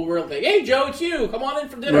inviting him over, like, "Hey, Joe, it's you. Come on in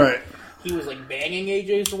for dinner." Right. He was, like, banging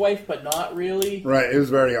AJ's wife, but not really. Right. It was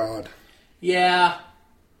very odd. Yeah.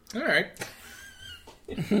 All right.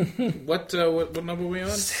 What number are we on?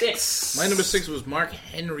 6. My number 6 was Mark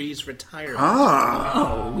Henry's retirement. Ah.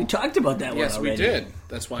 Oh, we talked about that Yes, one we already. did.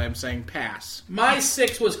 That's why I'm saying pass. My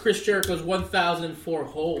 6 was Chris Jericho's 1004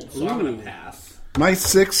 hold, so I'm going to pass. My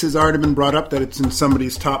 6 has already been brought up that it's in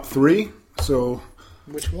somebody's top 3. So,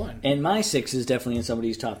 Which one? And my 6 is definitely in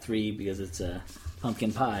somebody's top 3 because it's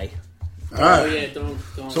pumpkin pie. all right. Oh, yeah, don't.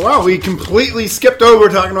 So, wow, we completely skipped over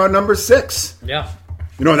talking about number 6. Yeah.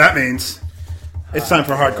 You know what that means? It's time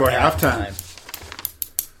for Hardcore Halftime.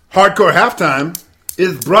 Hardcore Halftime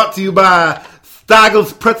is brought to you by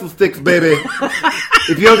Steigel's Pretzel Sticks, baby.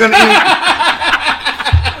 If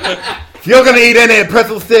you're gonna eat any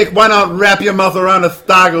pretzel stick, why not wrap your mouth around a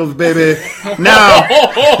Steigel's, baby? Now, You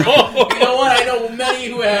know what? I know many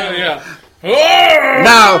who have Yeah.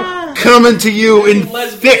 now coming to you in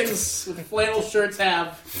lesbians six with flannel shirts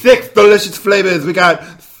have. delicious flavors. We got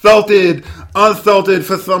salted, unsalted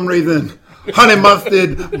for some reason, honey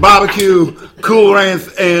mustard, barbecue, Cool Ranch,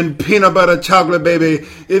 and peanut butter chocolate, baby.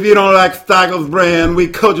 If you don't like Steigel's brand, we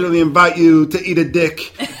cordially invite you to eat a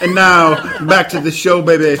dick. And now, back to the show,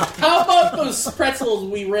 baby. How about those pretzels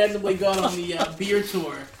we randomly got on the beer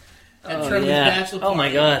tour at Truman's yeah. Bachelor Party? Oh,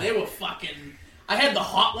 my God. They were fucking... I had the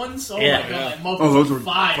hot ones. Oh, Yeah. my God. My mouth Oh, those was were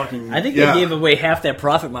fire. fucking... I think yeah. they gave away half their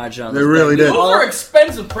profit margin on They this really thing. did. Those are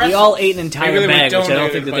expensive pretzels. We all ate an Maybe entire they were bag, which I don't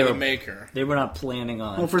donated think that by they the were. maker. They were not planning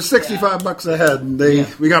on. Well, for $65 a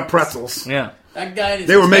head, we got pretzels. Yeah. That guy and his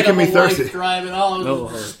They were making kid me on the wife thirsty. driving all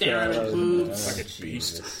over, Oh, staring at boobs. Like a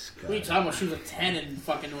beast. What are you talking about? She was a 10 in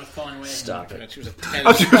fucking North Conway. Stop it. She was a 10.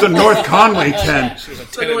 Oh, she was a North Conway 10. She was a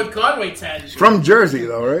It's like 10. North Conway 10. From Jersey,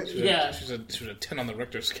 though, right? Yeah. She was a 10 on the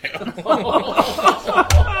Richter scale.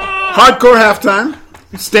 Hardcore Halftime.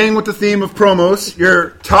 Staying with the theme of promos,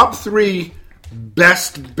 your top 3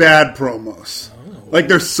 best bad promos. Like,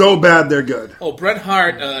 they're so bad, they're good. Oh, Bret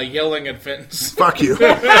Hart yelling at Vince. Fuck you.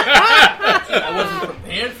 I wasn't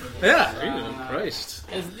prepared for this. Yeah, Jesus Christ.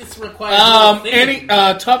 This requires a little thinking.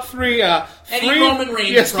 Any top 3? Any three, Roman Reigns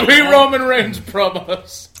Yes, promo. 3 Roman Reigns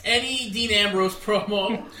promos. Any Dean Ambrose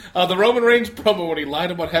promo. The Roman Reigns promo when he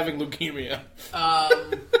lied about having leukemia.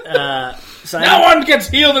 Simon, No one gets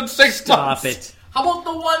healed in 6 stop months. it. How about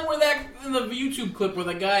the one where that in the YouTube clip where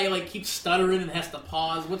the guy like keeps stuttering and has to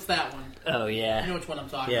pause? What's that one? Oh, You yeah. know which one I'm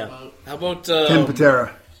talking Yeah. about? How about Ken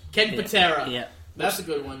Patera. Ken Patera. Yeah. That's a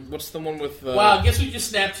good one. what's the one with? Wow, guess who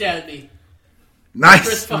just Snapchatted me? Chris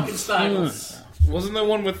Nice. fucking Styles. Wasn't there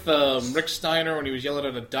one with Rick Steiner when he was yelling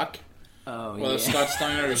at a duck? Oh, Well, yeah. Scott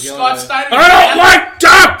Steiner was yelling Scott at Steiner. I don't like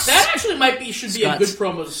ducks! That actually should be a good Scott's-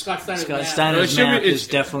 promo. Scott Steiner's Scott mad. Steiner's It should be- map it is sh-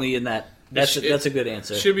 definitely in that. That's a good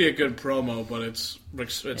answer. Should be a good promo, but it's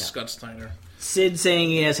Scott Steiner. Sid saying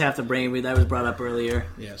he has half the brain, that was brought up earlier.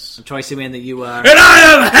 Yes. Choicy man that you are. And I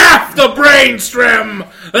have half the brain stem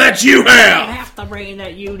that you have! Half the brain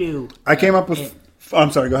that you do. I came up with...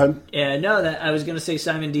 I'm sorry, go ahead. Yeah, no, that I was going to say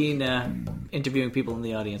Simon Dean interviewing people in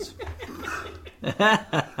the audience.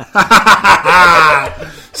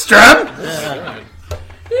 Strap?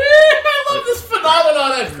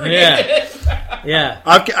 Yeah.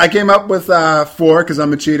 I came up with 4 because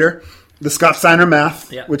I'm a cheater. The Scott Steiner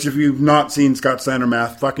Math, Yeah. which if you've not seen Scott Steiner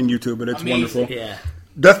Math, fucking YouTube it. It's Amazing. wonderful. Yeah.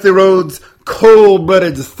 Dusty Rhodes,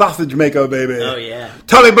 cold-blooded sausage maker, baby. Oh, yeah.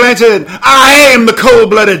 Tully Blanchard, I am the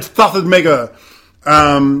cold-blooded sausage maker.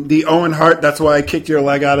 The Owen Hart, that's why I kicked your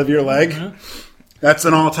leg out of your leg. Mm-hmm. That's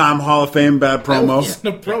an all-time Hall of Fame bad promo.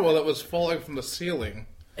 The promo that was falling from the ceiling.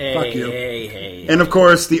 Hey, Fuck you. hey. And of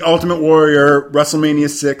course, the Ultimate Warrior WrestleMania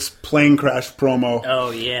 6 plane crash promo. Oh,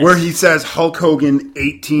 yes. Where he says Hulk Hogan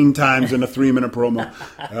 18 times in a 3-minute promo.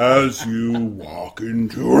 As you walk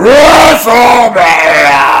into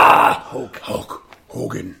WrestleMania! Hulk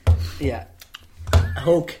Hogan. Yeah.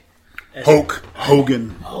 Hulk. Hulk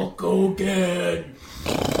Hogan. Hulk Hogan.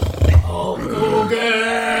 Hulk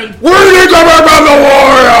Hogan. Where did you come from, the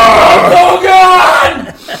Warrior? Hogan!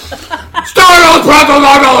 Style Pretzel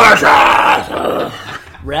Delicious!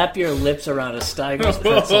 Wrap your lips around a Steiger's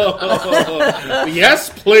pretzel.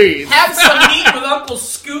 Yes, please. Have some meat with Uncle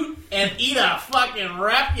Scoot and eat a fucking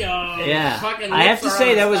wrap your Yeah. fucking I have lips to say,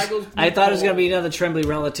 around that was. Steigel's I thought it was meatball. going to be another Tremblay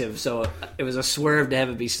relative, so it was a swerve to have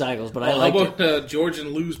it be Steigels, but I How liked it. about George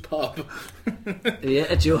and Lou's pub?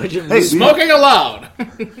 Yeah, George and Hey, Lou's- Smoking aloud.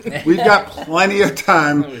 We've got plenty of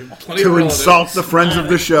time Plenty to of relatives. insult the friends of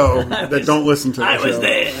the show that don't listen to the I show. was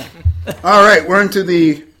there. All right, we're into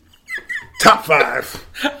the top 5.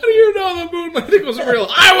 How do you know the moon landing was real?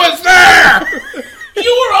 I was there.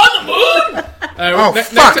 You were on the moon? Oh,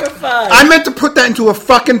 fuck. I meant to put that into a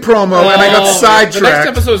fucking promo, and I got The next sidetracked.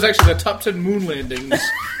 episode is actually the top 10 moon landings.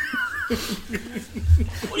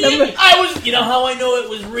 What do you mean? I was. You know how I know it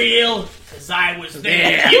was real? Because I was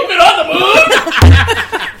there. You've been on the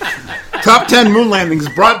moon? Top 10 moon landings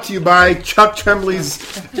brought to you by Chuck Tremblay's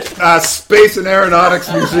Space and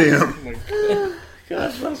Aeronautics Museum.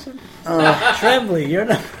 Tremblay, you're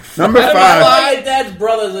not. Number 5. My dad's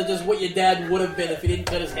brothers are just what your dad would have been if he didn't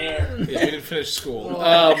cut his hair. Yeah, we didn't finish school.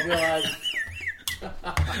 Oh, my God.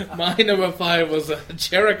 My number 5 was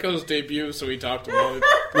Jericho's debut, so we talked about it.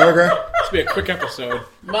 Okay. This will be a quick episode.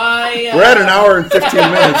 My, We're at an hour and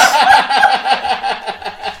 15 minutes.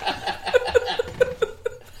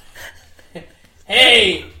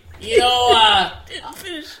 hey, you know,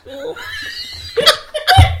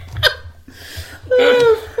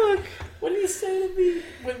 what did he say to me?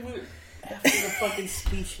 After the fucking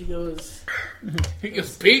speech, he goes, He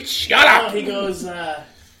goes, Pete, shut oh, up! he goes,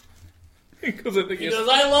 He goes, I think he he's- goes,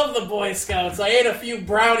 I love the Boy Scouts. I ate a few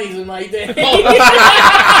brownies in my day.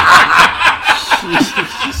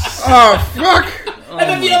 Oh, fuck. And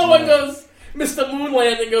then the other one goes, Mr.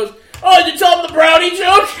 Moonland, and goes, oh, did you tell him the brownie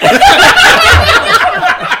joke?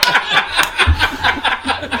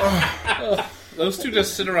 Those two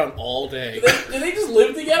just sit around all day. Do they just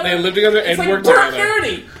live together? They live together It's and like work Bert together. and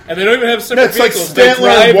Ernie. And they don't even have separate It's like vehicles. They Statler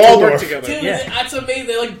drive and to work Waldorf. together. Dude, Yeah. that's amazing.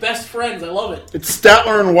 They're like best friends. I love it. It's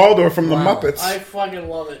Statler and Waldorf from the Muppets. I fucking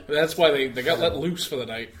love it. That's why they got let loose for the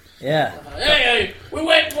night. Yeah. Hey, we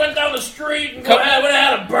went down the street and went and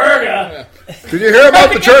had a burger. Did you hear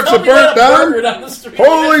about the church that burnt down? down the street.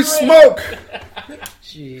 Holy That's great. smoke.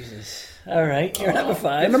 Jesus. All right, you're number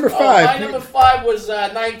 5. Number Oh, my 5. number 5 was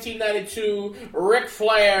 1992 Ric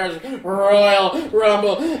Flair's Royal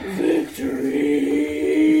Rumble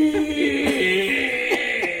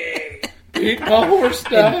victory. Pete Maher's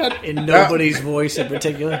dad. In nobody's voice in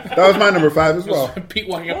particular. That was my number 5 as well. Pete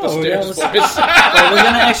walking up the Oh, stairs. that boys. Well, we're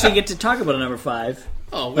going to actually get to talk about a number 5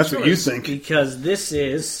 Oh, That's which what you one? think. because this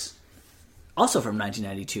is also from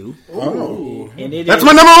 1992. Oh. And it That's is-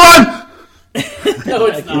 my number 1. No,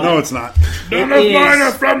 it's not. No, it's not. None of mine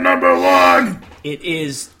are from number 1. It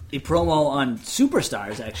is a promo on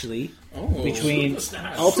Superstars, actually, between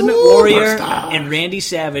Superstars. Ultimate Warrior and Randy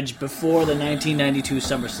Savage before the 1992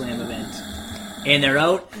 SummerSlam event. And they're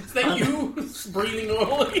out. Is that you breathing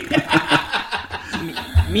normally?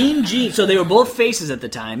 Mean Gene. So they were both faces at the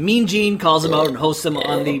time. Mean Gene calls them out and hosts them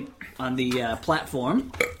on the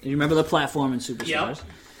platform. You remember the platform in Superstars? Yep.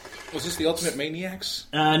 Was this the Ultimate Maniacs?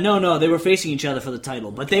 No, they were facing each other for the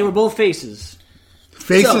title, but they were both faces.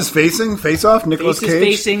 Faces facing? Face off? Nicolas Faces Cage?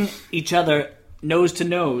 facing each other nose to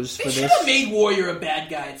nose for They should this. have made Warrior a bad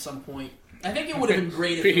guy at some point. I think it would have been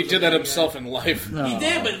great if He was a did that bad himself guy. in life. He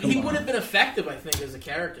did, but he would have been effective, I think, as a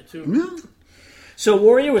character, too. So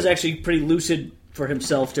Warrior was actually pretty lucid for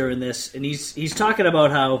himself during this, and he's talking about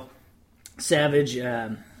how Savage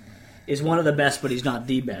is one of the best, but he's not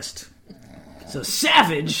the best. So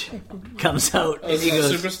Savage comes out and he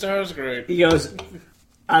goes, Superstars, great. he goes,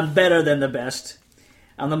 I'm better than the best.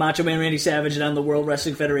 I'm the Macho Man Randy Savage, and I'm the World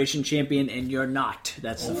Wrestling Federation champion, and you're not.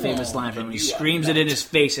 That's the famous line from him. He screams it in his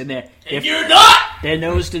face, and You're not! they're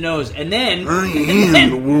nose to nose. And then, I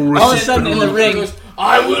am the World all of a Wrestling sudden in the ring,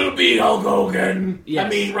 I will be Hulk Hogan. Yes. I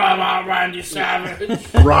mean, Randy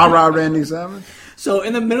Savage. Rah-rah Randy Savage. so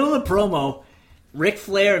in the middle of the promo, Ric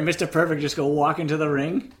Flair and Mr. Perfect just go walk into the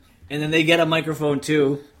ring, and then they get a microphone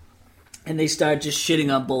too, and they start just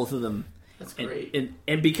shitting on both of them. That's great.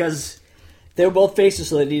 And because they were both faces,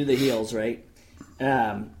 so they needed the heels, right?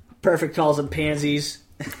 Perfect calls them pansies.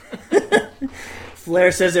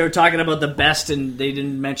 Flair says they were talking about the best, and they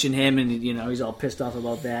didn't mention him, and he's all pissed off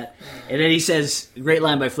about that. And then he says, great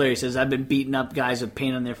line by Flair. He says, "I've been beating up guys with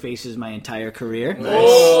paint on their faces my entire career."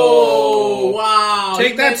 Oh, wow.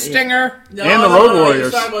 Take that, Stinger. No, And the Road Warriors.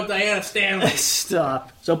 He's talking about Diana Stanley.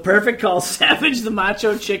 Stop. So Perfect calls Savage the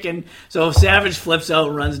Macho Chicken. So if Savage flips out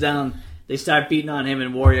and runs down, they start beating on him,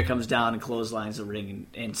 and Warrior comes down and clotheslines the ring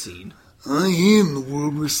and scene. I am the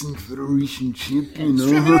World Wrestling Federation champion. And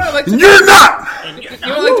You're not! You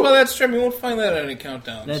don't like about that stream, you won't find that on any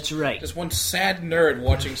countdowns. That's right. Just one sad nerd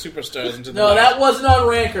watching Superstars into the No, night. that wasn't on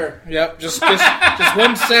Ranker. Yep, just one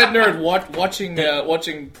sad nerd watching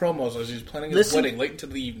promos as he's planning his Listen- wedding late into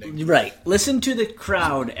the evening. Right. Listen to the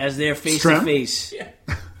crowd as they're face Strum? to face, Yeah.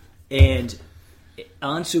 and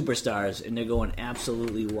on Superstars, and they're going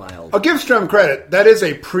absolutely wild. I'll give Strum credit. That is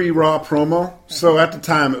a pre-Raw promo, so at the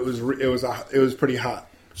time it was pretty hot.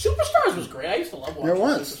 Superstars was great. I used to love watching It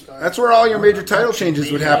was. Superstars. That's where all your major title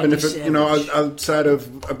changes would happen if it, Savage. outside of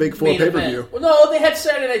a big four Main pay-per-view. event. Well, no, they had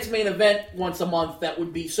Saturday Night's Main Event once a month. That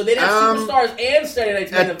would be so they'd have Superstars and Saturday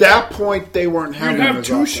Night's Main At Event. that point, they weren't having them as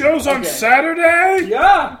often. on Okay. Saturday?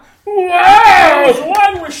 Yeah. Wow!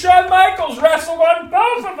 One where Shawn Michaels wrestled on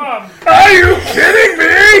both of them. Are you kidding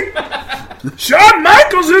me? Shawn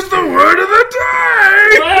Michaels is the word of the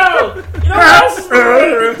day! Wow. You know what else is the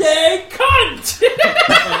word of the day?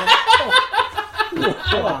 Cunt.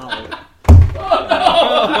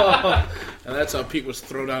 And that's how Pete was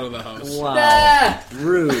thrown out of the house. Wow. Nah.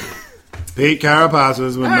 Rude. Pete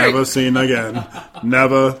Carapazos was Hey. never seen again.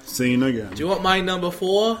 Never seen again. Do you want my number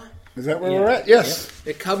 4? Is that where we're at? Yes.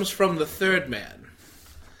 It comes from the third man.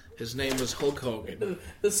 His name was Hulk Hogan.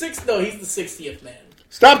 The sixth, no, he's the 60th man.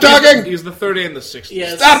 Stop talking! He's the third and the 60th.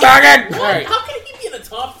 Yes. Stop talking! All right, How can he be in the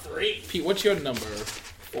top 3? Pete, what's your number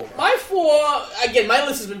 4? My 4, again, my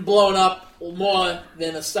list has been blown up more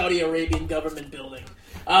than a Saudi Arabian government building.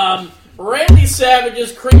 Randy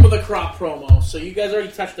Savage's Cream of the Crop promo. So you guys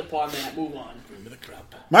already touched upon that. Move on. Cream of the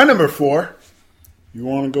Crop. My number 4. You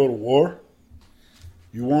want to go to war?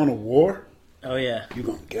 You want a war? Oh, yeah. You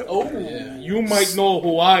gonna get Oh. one. Yeah, you might know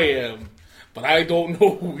who I am, but I don't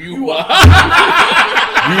know who you are.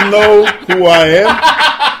 You know who I am,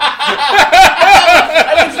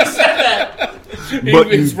 I just said that.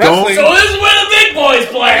 but you He's don't. wrestling. So this is where the big boys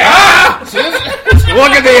play.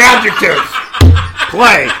 Look at the adjectives.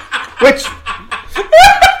 Play. Which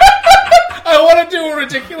I want to do a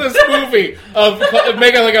ridiculous movie of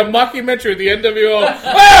making like a mockumentary of the NWO.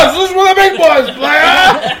 Well, this is where the big boys play,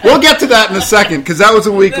 huh? we'll get to that in a second because that was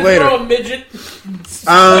a week Then later. throw a midget.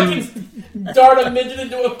 Dart a midget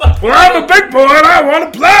into a fucking. Well, I'm a big boy and I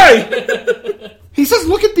want to play. He says,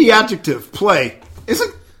 "Look at the adjective play."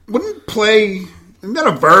 Wouldn't play? Isn't that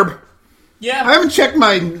a verb? Yeah. I haven't checked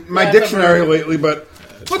my Yeah, it's a dictionary verb. lately, but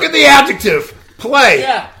look at the adjective play.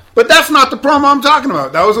 Yeah. But that's not the promo I'm talking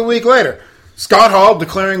about. That was a week later. Scott Hall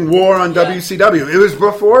declaring war on WCW. It was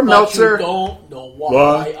before But Meltzer. you don't know why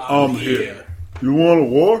Why I'm I'm here. here. You want a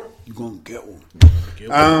war? You gonna get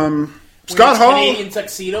one. Scott Hall. Canadian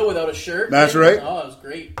tuxedo without a shirt. That's right. Oh, it was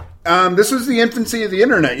great. This was the infancy of the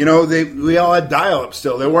internet. You know, we all had dial-up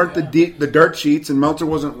still. There weren't the dirt sheets, and Meltzer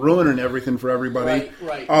wasn't ruining everything for everybody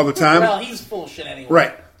Right. all the time. Well, he's full of shit anyway.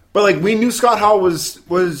 Right. But like we knew Scott Hall was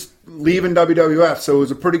leaving WWF, so it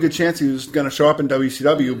was a pretty good chance he was going to show up in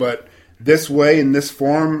WCW. But this way, in this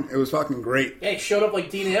form, it was fucking great. Yeah, he showed up like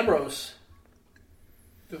Dean Ambrose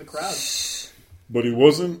through the crowd. But he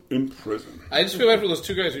wasn't in prison. I just feel bad for those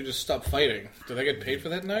two guys who just stopped fighting. Did they get paid for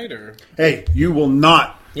that night, or? Hey, you will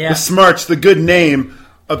not Yeah. besmirch the good name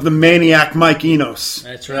of the maniac Mike Enos.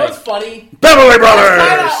 That's You know right. what's funny? Beverly Kind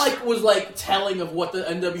Brothers! of like telling of what the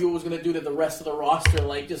NWO was going to do to the rest of the roster.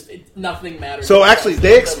 Like, just nothing matters. So actually,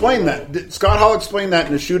 they explained that. Scott Hall explained that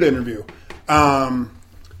in a shoot interview.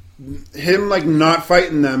 Him like not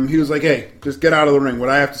fighting them, he was like, "Hey, just get out of the ring. What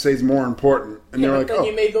I have to say is more important." And Yeah, they were but like, then "Oh."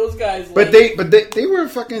 you made those guys. But like, they were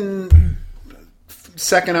fucking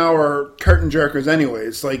second hour curtain jerkers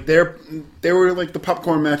anyways. Like they were like the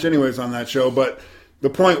popcorn match anyways on that show. But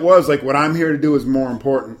the point was like what I'm here to do is more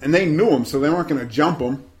important, and they knew him, so they weren't going to jump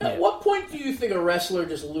him. At what point do you think a wrestler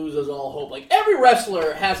just loses all hope? Like, every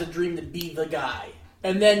wrestler has a dream to be the guy.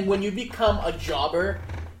 And then when you become a jobber,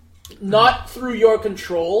 not through your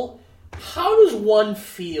control, how does one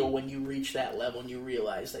feel when you reach that level and you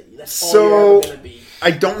realize that that's all you're ever going to be?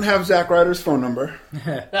 I don't have Zack Ryder's phone number.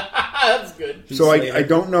 That's good. So I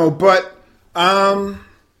don't know. But I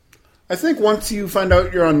think once you find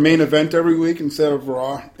out you're on Main Event every week instead of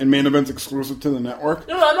Raw, and Main Event's exclusive to the network.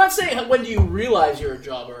 No, I'm not saying when do you realize you're a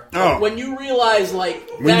jobber. Oh. When you realize, like,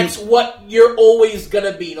 that's what you're always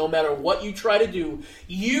going to be, no matter what you try to do.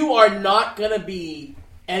 You are not going to be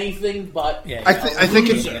anything but I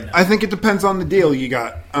think it depends on the deal you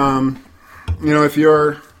got.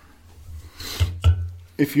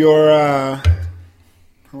 If you're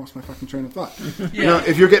I lost my fucking train of thought.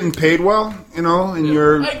 If you're getting paid well, and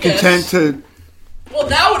you're content to. Well,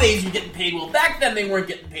 nowadays you're getting paid well. Back then they weren't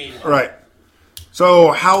getting paid well. Right.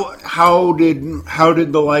 So how did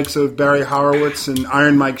the likes of Barry Horowitz and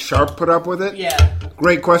Iron Mike Sharp put up with it? Yeah.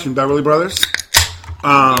 Great question, Beverly Brothers.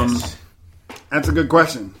 Yes. That's a good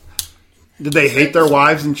question. Did they hate their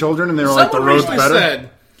wives and children, and they were like, the road's better? Said,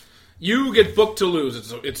 you get booked to lose.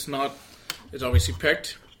 It's obviously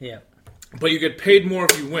picked. Yeah. But you get paid more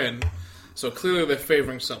if you win. So clearly they're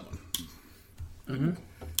favoring someone. Mm-hmm.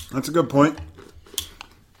 That's a good point.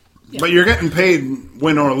 Yeah. But you're getting paid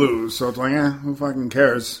win or lose, so it's like, who fucking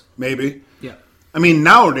cares? Maybe. Yeah. I mean,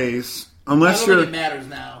 nowadays, unless I don't think it matters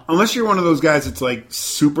now. Unless you're one of those guys that's like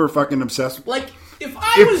super fucking obsessed. Like, if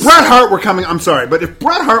Bret Hart were coming, I'm sorry, but if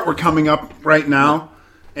Bret Hart were coming up right now,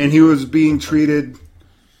 and he was being treated.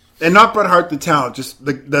 And not Bret Hart the talent, just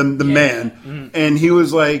the man. Mm-hmm. And he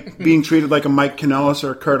was like being treated like a Mike Kanellis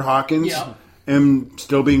or a Kurt Hawkins. Yeah. And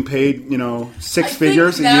still being paid, six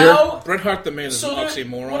figures a year. Bret Hart the man is an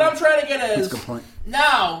oxymoron. What I'm trying to get at is, that's a good point.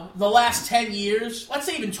 Now, the last 10 years, let's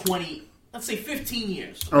say even 20, let's say 15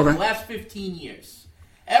 years. Okay. The last 15 years.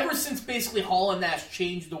 Ever since basically Hall and Nash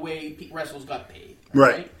changed the way wrestlers got paid.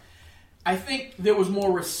 Right. I think there was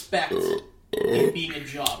more respect in being a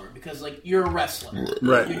jobber because, like, you're a wrestler.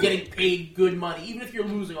 Right. You're getting paid good money, even if you're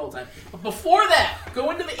losing all the time. But before that,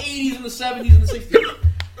 go into the 80s and the 70s and the 60s.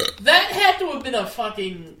 That had to have been a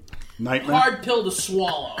fucking nightmare. Hard pill to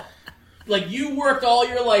swallow. Like, you worked all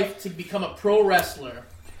your life to become a pro wrestler.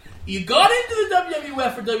 You got into the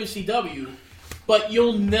WWF or WCW, but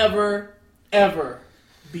you'll never, ever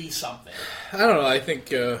be something. I don't know. I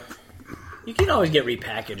think... you can always get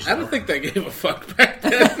repackaged. I don't think they gave a fuck back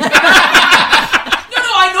then. No,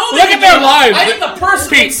 I know Look at their lives. I think the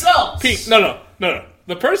person themselves. Pete, no.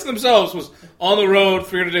 The person themselves was on the road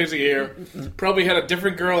 300 days a year. Probably had a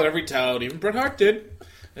different girl in every town. Even Bret Hart did,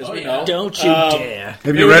 as we know. Don't you dare.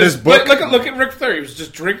 Have you read his book? Look at Ric Flair. He was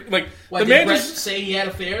just drinking. Like, what, the man Bret just... say he had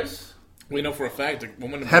affairs? We know for a fact. The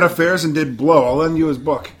woman had affairs and did blow. I'll lend you his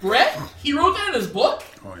book. Bret? He wrote that in his book?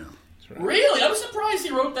 Oh, yeah. Right. Really? I'm surprised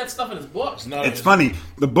he wrote that stuff in his book. It's funny.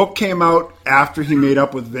 The book came out after he made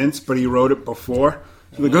up with Vince, but he wrote it before.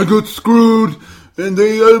 So like, I got screwed, and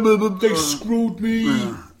they screwed me.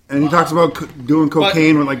 Yeah. And he talks about doing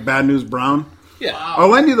cocaine with, like, Bad News Brown. Yeah. Wow. I'll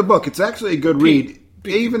lend you the book. It's actually a good read,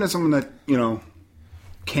 even as someone that,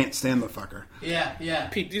 can't stand the fucker. Yeah.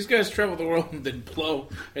 Pete, these guys travel the world and then blow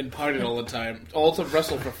and party all the time. All to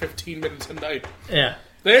wrestle for 15 minutes a night. Yeah.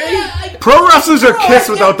 Pro wrestlers are Kiss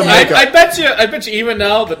without the makeup. I bet you even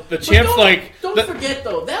now the champs don't forget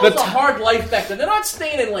though, that was a hard life back then. They're not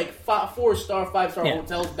staying in like 4-star, 5-star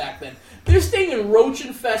hotels back then. They're staying in roach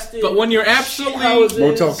infested. But when you're absolutely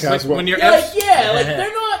Motel Caswell, when you're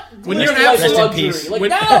they're not. When you're absolutely luxury. Like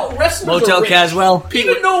now, wrestlers Motel are rich. Caswell.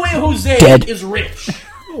 Even No Way Jose is rich.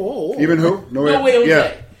 Even who? No Way Jose.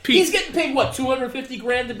 Yeah. Pete. He's getting paid what,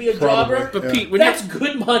 $250,000 to be a jobber? But Pete, that's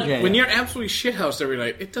good money. When you're absolutely shithoused every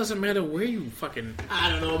night, it doesn't matter where you fucking. I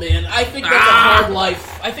don't know, man. I think that's a hard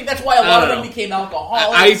life. I think that's why a lot of them became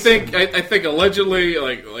alcoholics. I think allegedly,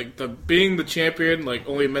 like the being the champion, like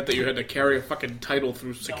only meant that you had to carry a fucking title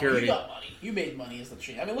through security. No, you got money. You made money as the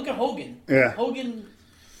champion. I mean, look at Hogan. Yeah. Hogan,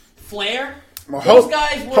 Flair. Well, those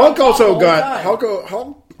guys were Hulk also got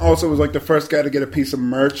Hulk also was like the first guy to get a piece of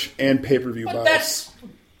merch and pay-per-view buys. But that's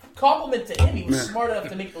compliment to him. He was smart enough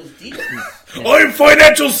to make those deals. I'm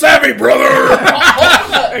financial savvy, brother.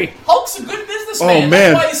 Hulk's a good businessman. Oh,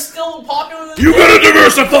 man. That's why he's still popular. You gotta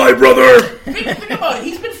diversify, brother. Think about it.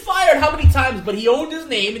 He's been fired how many times, but he owned his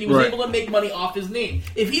name and he was able to make money off his name.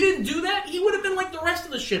 If he didn't do that, he would have been like the rest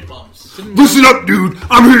of the shit bums. Listen up, dude.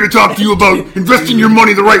 I'm here to talk to you about investing your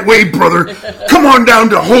money the right way, brother. Come on down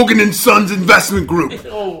to Hogan and Sons Investment Group.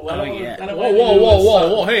 Whoa.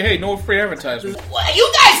 Hey, no free advertisement. What, are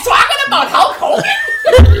you guys talking about Hulk Hogan?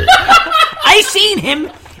 I seen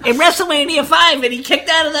him in WrestleMania 5, and he kicked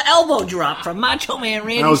out of the elbow drop from Macho Man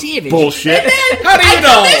Randy That was Savage. bullshit. How do you I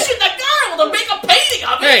know? commissioned the girl to make a painting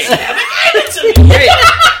of Hey. it. Sam, and gave it to me. Hey,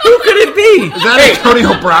 Who could it be? Is that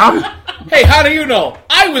Antonio Brown? hey, how do you know?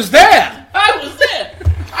 I was there. I was there.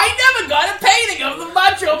 I never got a painting of the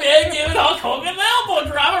Macho Man giving Hulk Hogan the elbow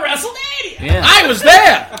drop at WrestleMania. Yeah. I was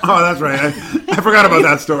there. Oh, that's right. I forgot about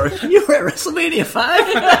that story. You were at WrestleMania 5?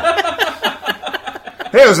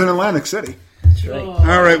 Hey, I was in Atlantic City. That's right.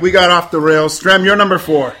 All right, we got off the rails. Strem, you're number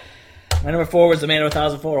 4. My number 4 was the Man of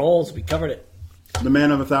 1,004 Holes. We covered it. The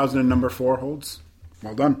Man of 1,000 and number 4 holds.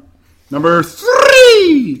 Well done. Number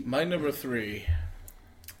 3. My number 3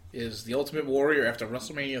 is the Ultimate Warrior after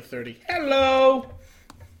WrestleMania 30. Hello.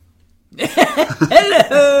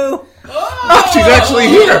 Hello! Oh, she's actually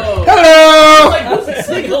here. Hello. Like, who's he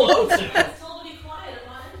saying hello to? Told to be quiet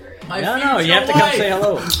upon entering. My No, you have to future come say wife.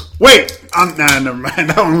 hello. Wait. Nah, never mind.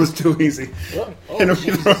 That one was too easy. And it'll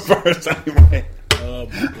be the reverse anyway.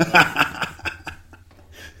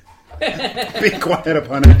 Be quiet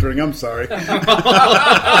upon entering. I'm sorry.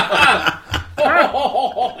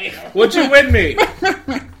 Oh, yeah. What'd you win me?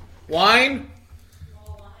 Wine?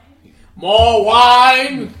 More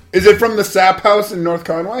wine. Is it from the Sap House in North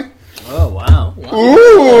Conway? Oh, wow.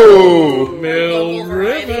 Ooh. Mill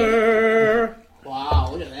River. Wow,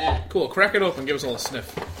 look at that. Cool. Crack it open. Give us all a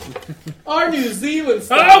sniff. Our New Zealand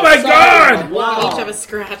stuff. Oh, my God! Each Wow. have a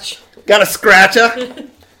scratch. Got a scratcher?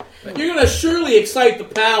 You're going to surely excite the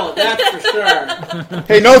palate, that's for sure.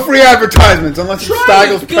 Hey, no free advertisements unless it's Try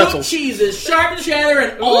Steigel's with goat pretzels. cheeses, sharpened cheddar,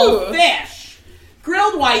 and all fish.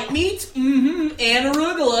 Grilled white meat, and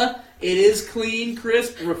arugula. It is clean,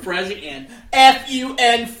 crisp, refreshing, and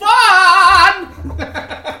F-U-N fun!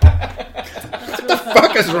 What the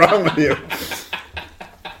fuck is wrong with you?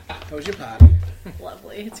 How was your party?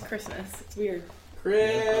 Lovely. It's Christmas. It's weird.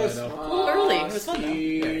 Chris. I know. A little early. It was fun though.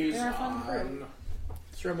 Season. They're a fun crew.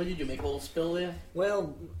 Sir, what did you do? Make a little spill there?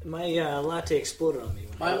 Well, my latte exploded on me.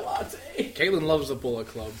 My latte. Caitlin loves the Bullet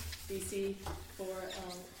Club. BC for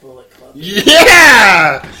Bullet Club.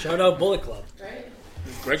 Yeah! Shout out Bullet Club. right?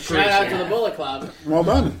 Greg Shout out to Parisi. the Bullet Club. Well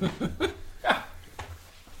done.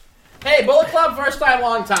 Hey, Bullet Club, first time,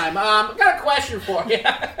 long time. Got a question for you.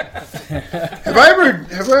 Have I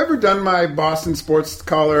ever done my Boston sports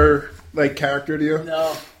caller like character to you?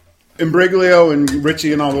 No. Imbriglio and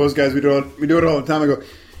Richie and all those guys, we do it all the time. I go,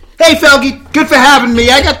 hey Felgy, good for having me.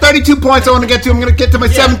 I got 32 points I want to get to. I'm going to get to my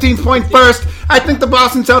 17th point first. I think the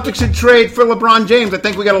Boston Celtics should trade for LeBron James. I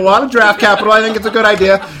think we got a lot of draft capital. I think it's a good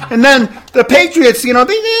idea. And then the Patriots,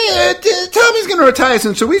 Tommy's going to retire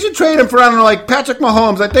soon, so we should trade him for, I don't know, like Patrick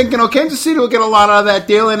Mahomes. I think, Kansas City will get a lot out of that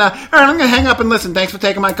deal. And all right, I'm going to hang up and listen. Thanks for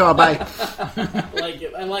taking my call. Bye. I like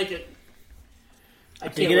it. I like it. I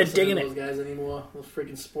can't Digging it, listen digging to it. those guys anymore. Those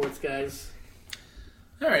freaking sports guys.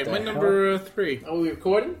 All right, my number 3. Are we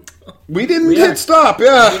recording? We didn't hit stop,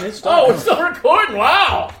 yeah. Oh, we're still recording.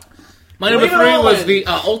 Wow. My number Leave it 3 all was in. the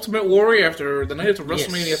Ultimate Warrior after the night of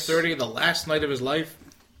WrestleMania Yes. 30, the last night of his life.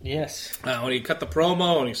 Yes. When he cut the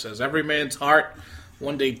promo and he says, every man's heart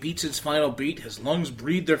one day beats its final beat, his lungs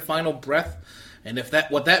breathe their final breath, and if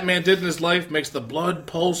what that man did in his life makes the blood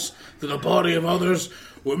pulse through the body of others,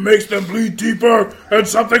 what makes them bleed deeper and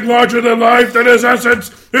something larger than life than his essence,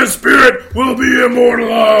 his spirit will be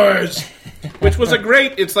immortalized. Which was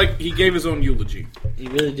it's like he gave his own eulogy. He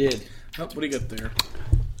really did. Oh, what do you got there?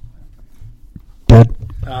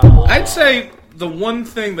 Oh. I'd say the one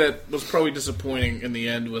thing that was probably disappointing in the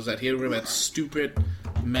end was that he had to wear that stupid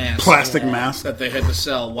mask. Plastic mask. That they had to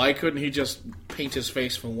sell. Why couldn't he just paint his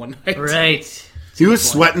face for one night? Right. He was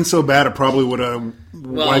sweating so bad it probably would have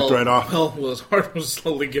wiped right off. Well, his heart was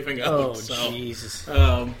slowly giving out. Oh, so. Jesus.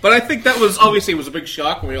 But I think that was, obviously, it was a big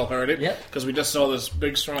shock when we all heard it. Yep. Because we just saw this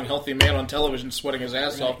big, strong, healthy man on television sweating his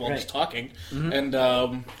ass off while he's talking. And,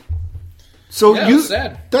 So yeah, it was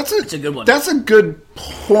sad. That's a good one. That's a good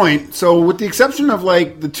point. So with the exception of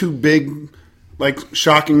like the two big, like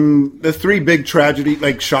shocking, the three big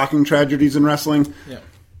shocking tragedies in wrestling, Yeah.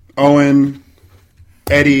 Owen,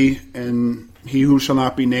 Eddie, and He Who Shall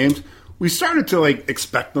Not Be Named, we started to like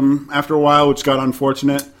expect them after a while, which got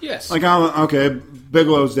unfortunate. Yes. Like, oh, okay,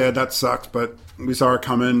 Bigelow's dead, that sucks, but we saw it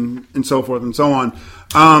coming, and so forth and so on.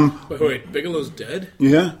 Wait, Bigelow's dead?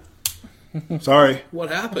 Yeah. Sorry. What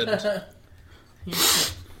happened?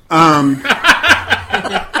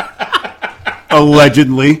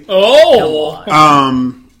 Allegedly. Oh!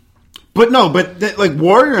 But no, like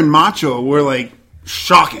Warrior and Macho were like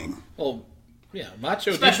shocking. Well, yeah,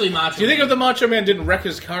 Macho. Especially Macho Do you think Man. if the Macho Man didn't wreck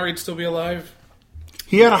his car, he'd still be alive?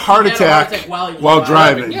 He had a heart He had a heart attack attack while he was while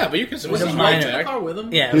driving. driving. Yeah, but you can Was still he have a right heart in the attack. car with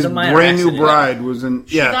him? Yeah, it His was a minor brand new accident. bride was in.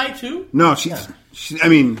 She Yeah, died too? no, she's I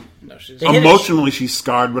mean, No, she's They hit a- emotionally she's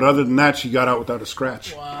scarred, but other than that, she got out without a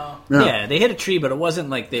scratch. Wow. Yeah, they hit a tree, but it wasn't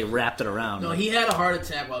like they wrapped it around. No, he had a heart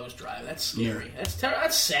attack while he was driving. That's scary.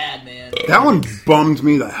 That's sad, man. That one bummed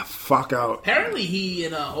me the fuck out. Apparently, he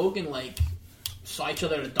and Hogan saw each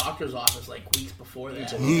other at a doctor's office weeks before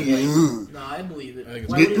that. No, I believe it. think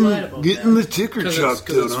it's Why would he lie about Getting that? the ticker because chucked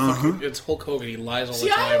out, it's Hulk Hogan. He lies all See,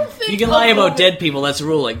 the I time. don't think You can Hulk lie about Hogan- dead people. That's the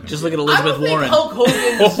rule. Like, just look at I Elizabeth don't think Warren. Hulk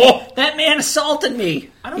Hogan's, That man assaulted me.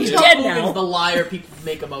 He's Hulk dead Hogan's now. the liar people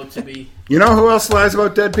make him out to be. You know who else lies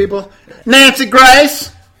about dead people? Nancy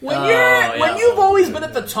Grace! When you've always been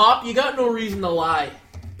at the top, you got no reason to lie.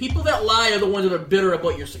 People that lie are the ones that are bitter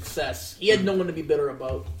about your success. He had no one to be bitter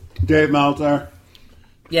about. Dave Meltzer.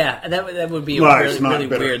 Yeah, that would be a Lies, really, not really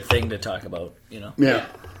bitter. weird thing to talk about. You know. Yeah.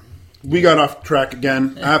 We got off track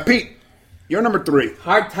again. Pete, you're number 3.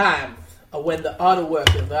 Hard times are when the auto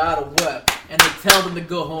workers are out of work and they tell them to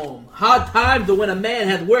go home. Hard times are when a man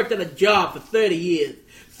has worked at a job for 30 years.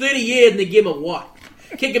 30 years and they give him a what?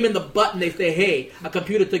 Kick him in the butt and they say, hey, a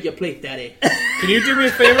computer took your place, daddy. Can you do me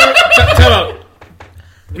a favor? Tell out.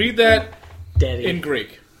 Read that Daddy. in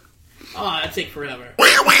Greek. Oh, that'd take forever.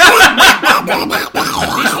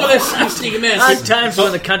 Hard times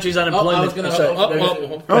when the country's unemployment.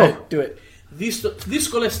 Do it.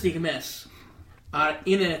 Δύσκολες στιγμές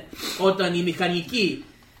είναι όταν οι μηχανικοί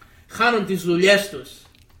χάνουν τις δουλειές τους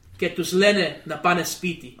και τους λένε να πάνε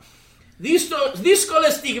σπίτι.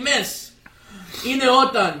 Δύσκολες στιγμές είναι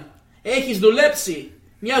όταν έχεις δουλέψει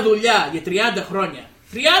μια δουλειά για 30 χρόνια.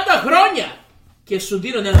 30 χρόνια! Και σου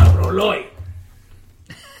δίνουν ένα ρολόι.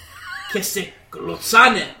 Και σε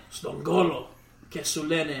κλωτσάνε στον κόλο και σου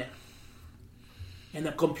λένε ένα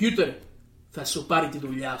κομπιούτερ θα σου πάρει τη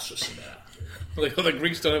δουλειά σου σήμερα. Like, the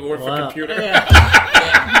Greeks don't have a word for Wow. computer.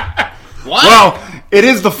 What? Well, it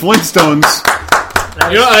is the Flintstones.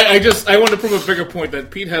 You know, I want to prove a bigger point that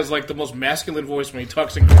Pete has the most masculine voice when he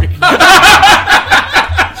talks in Greek.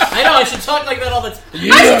 I know, I should talk like that all the time.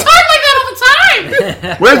 I should talk like that all the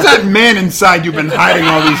time! Where's that man inside you've been hiding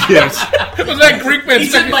all these years? Was that Greek man He's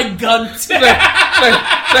stuck in my gun.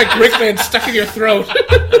 that Greek man stuck in your throat?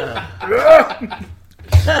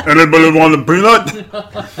 Anybody want a peanut?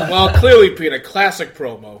 Well, clearly, Pete, a classic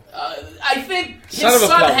promo. I think his Son of a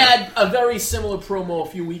son plumber. had a very similar promo a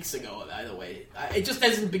few weeks ago, by the way. It just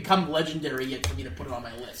hasn't become legendary yet for me to put it on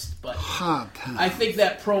my list. But I think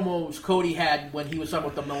that promos Cody had when he was talking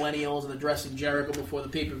about the millennials and addressing Jericho before the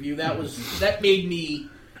pay-per-view, that made me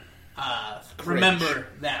remember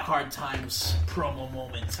that Hard Times promo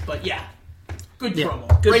moment. But yeah, good promo.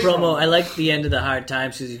 Good Great promo. I like the end of the hard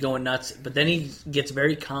times because he's going nuts, but then he gets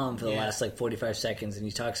very calm for the last 45 seconds, and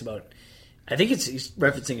he talks about. I think he's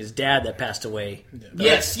referencing his dad that passed away.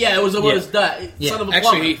 Yes, it was about his dad. Son of a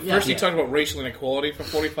Actually, plumber. first he talked about racial inequality for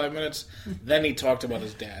 45 minutes. Then he talked about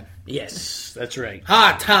his dad. Yes, that's right.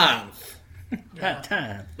 Hard times. Hard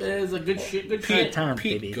time. It was a good shit. Good Hard shit. time,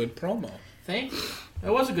 Pete, baby. good promo. Thank you.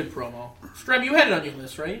 That was a good promo. Strem, you had it on your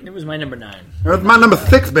list, right? It was my number 9. That's my number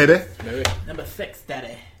 6, baby. Maybe. Number 6,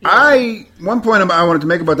 daddy. One point I wanted to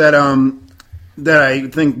make about that, that I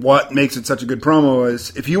think what makes it such a good promo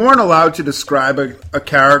is if you weren't allowed to describe a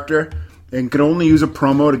character and could only use a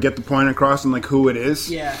promo to get the point across and who it is.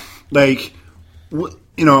 Yeah.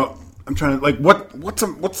 I'm trying to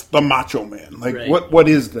what's the Macho Man? Right. What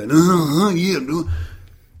is that?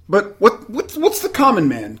 But what's the common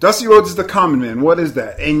man? Dusty Rhodes is the common man. What is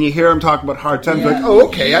that? And you hear him talk about hard times,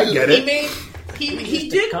 okay, I get it. He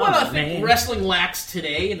did what I think man. wrestling lacks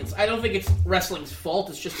today, and I don't think it's wrestling's fault.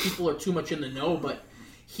 It's just people are too much in the know. But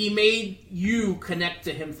he made you connect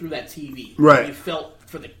to him through that TV. Right. You felt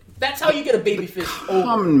for the. That's how you get a babyface over.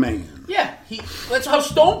 Common man. Yeah, that's how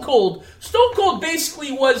Stone Cold. Stone Cold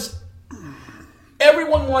basically was.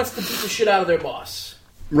 Everyone wants to beat the shit out of their boss.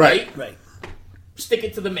 Right. Right. Stick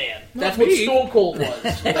it to the man. That's what me. Stone Cold was.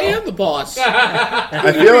 I am the boss.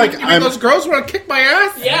 I feel like You mean those girls want to kick my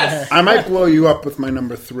ass? Yes. I might blow you up with my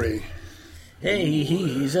number 3. Hey,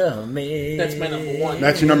 he's a man. That's my number 1.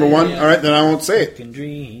 That's your number 1? All right, then I won't say it.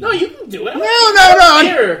 Dream. No, you can do it. No.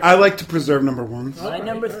 Here. I like to preserve number 1s. My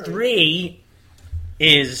number 3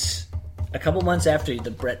 is a couple months after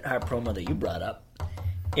the Bret Hart promo that you brought up.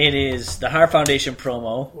 It is the Hart Foundation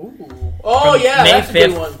promo. Oh, yeah, May that's a 5th.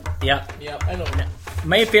 good one. Yep. Yeah, I know.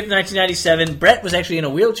 May 5th, 1997. Brett was actually in a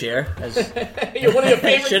wheelchair. You're one of your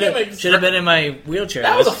favorite gimmicks. Should have been in my wheelchair.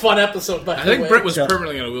 That was a fun episode, by I the think way. Brett was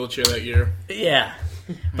permanently in a wheelchair that year. Yeah.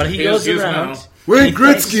 But he He goes is around. now. Wayne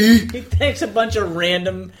Gretzky. He thanks a bunch of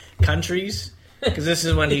random countries. Because this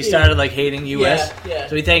is when he started hating U.S. Yeah.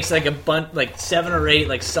 So he thanks a bunch, 7 or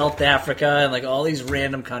 8, South Africa and all these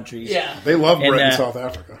random countries. Yeah. They love And, Brett in South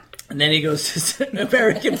Africa. And then he goes to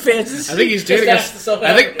American fans. I think he's dating. ask the South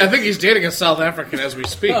I think he's dating a South African as we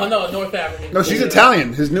speak. Oh, no, North African. No, she's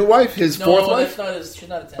Italian. His new wife, his fourth No, wife. that's not his. She's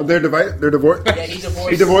not Oh, Italian. they're divorced. Yeah, he divorced.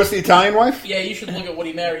 He divorced the Italian wife. Yeah, you should look at what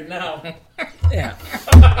he married now. Yeah.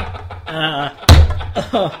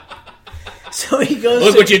 So he goes.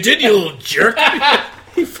 Look what you did, you little jerk!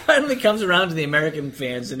 He finally comes around to the American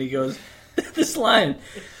fans and he goes, this line,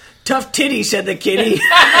 "Tough titty," said the kitty.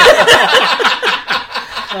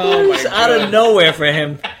 It's out of nowhere for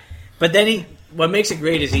him. But then what makes it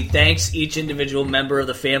great is he thanks each individual member of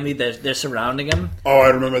the family that they're surrounding him. Oh, I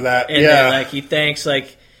remember that. And yeah. then, he thanks,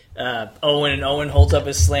 Owen, and Owen holds up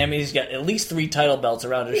his slam. He's got at least 3 title belts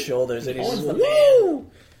around his shoulders. And he's Owen's just, the woo!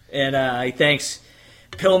 And he thanks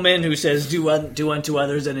Pillman, who says, do unto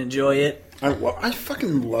others and enjoy it. I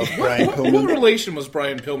fucking love Brian What Pillman. relation was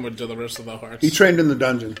Brian Pillman to the rest of the Hearts? He trained in the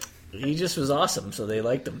dungeon. He just was awesome, so they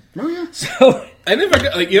liked him. Oh yeah. So I never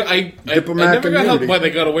got I Diplomatic never got immunity. why they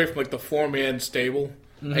got away from the 4-man stable.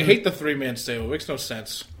 I hate the 3-man stable. It makes no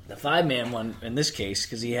sense. the 5-man one in this case,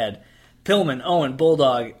 because he had Pillman, Owen,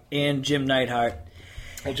 Bulldog, and Jim Neidhart.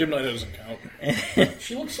 Well, Jim Knight doesn't count.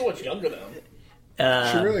 She looks so much younger though.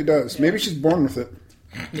 She really does. Maybe she's born with it.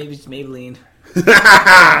 Maybe it's Maybelline.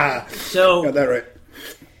 Got So, that right.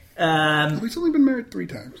 Oh, he's only been married 3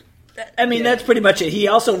 times. I mean, that's pretty much it. He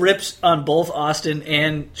also rips on both Austin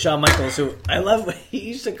and Shawn Michaels, who I love. He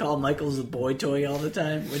used to call Michaels the boy toy all the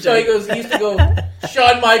time. Which So he used to go,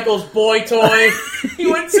 Shawn Michaels, boy toy. He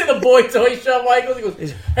wouldn't say the boy toy, Shawn Michaels. He goes,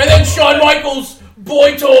 and then Shawn Michaels,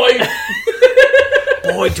 boy toy.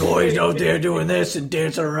 boy toys out there doing this and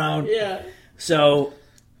dancing around. Yeah. So,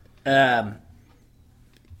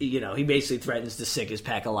 he basically threatens to sick his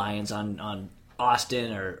pack of lions on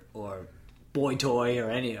Austin or Boy Toy or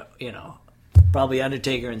any, probably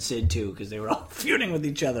Undertaker and Sid too, because they were all feuding with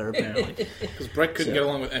each other apparently. Because Brett couldn't get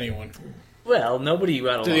along with anyone. Well, nobody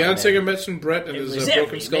got along. Did the with Undertaker that. mention Brett in It his was Broken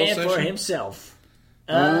every Skull man for session? himself.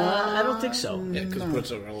 I don't think so. Yeah, because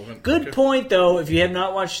Brett's irrelevant. Good Okay. point, though. If you have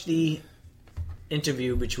not watched the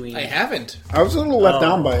interview between, I haven't. I was a little let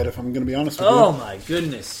down by it, if I'm going to be honest with oh you. my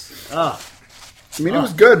goodness, oh. I mean, it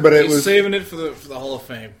was good, but it He's was... saving it for the Hall of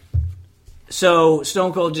Fame. So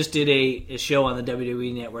Stone Cold just did a show on the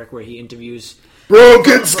WWE Network where he interviews.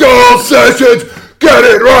 Broken Skull Sessions! Get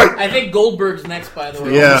it right! I think Goldberg's next, by the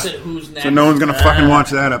way. Yeah. Opposite Who's next? So no one's going to fucking watch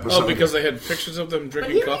that episode. Oh, because they had pictures of them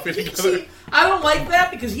drinking coffee together? See, I don't like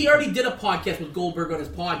that because he already did a podcast with Goldberg on his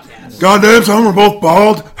podcast. Goddamn, some were both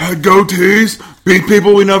bald, had goatees, beat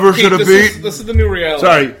people we never should have beat. This is the new reality.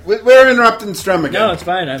 Sorry, we're interrupting Strem again. No, it's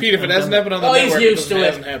fine. Pete, if it hasn't happened on the Oh, he's network, used it to it.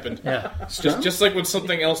 hasn't happened. Yeah. It's just like when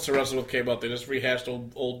something else to wrestle with came out, they just rehashed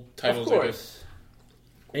old titles. Of course.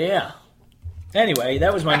 Yeah. Anyway,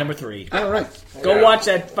 that was my number 3. All right. Go watch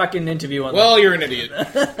that fucking interview on. Well, you're an idiot.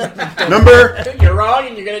 Number You're wrong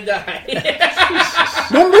and you're going to die.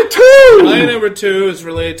 number 2! My number 2 is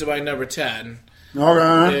related to my number 10. All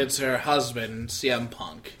right. It's her husband, CM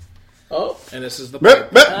Punk. Oh. And this is the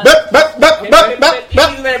Bip, part. bip, bip, bip, bip, bip, bip, bip.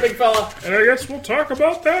 Easy there, big fella. And I guess we'll talk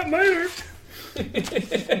about that later.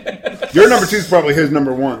 Your number 2 is probably his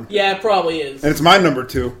number 1. Yeah, it probably is. And it's my number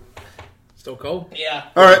 2. Still cold? Yeah.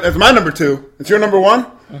 All right, that's my number 2. It's your number 1?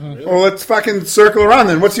 Well, let's fucking circle around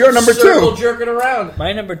then. What's your number Circle 2? jerking around.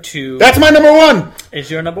 My number 2 That's my number 1. is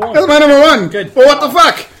your number 1. That's my number 1. Good. Well, what the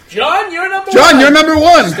fuck? John, you're number John, one. you're number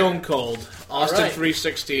 1. Stone Cold. Austin right.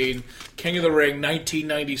 316. King of the Ring,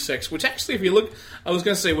 1996. Which actually, if you look, I was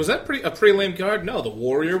going to say, was that a pretty lame card? No, the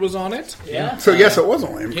Warrior was on it. Yeah. So, yes, it was a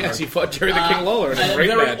lame Yes, card. he fought Jerry the King Lawler in a And a great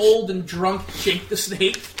very match. old and drunk Jake the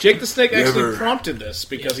Snake. Jake the Snake actually Never. prompted this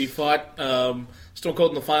because he fought Stone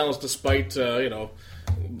Cold in the finals despite,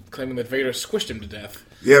 claiming that Vader squished him to death.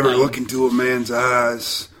 You ever look into a man's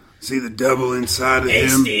eyes, see the devil inside of Hey,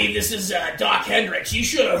 him? Steve, this is Doc Hendricks. You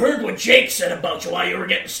should have heard what Jake said about you while you were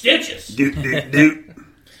getting stitches. Doot, doot, doot.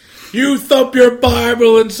 You thump your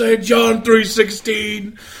Bible and say John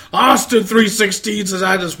 3:16, Austin 3:16 says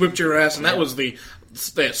I just whipped your ass, and that was the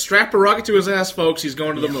strap a rocket to his ass, folks. He's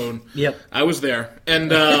going to the moon. Yep. I was there, and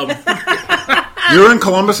You were in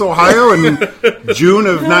Columbus, Ohio in June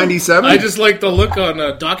of 97? I just like the look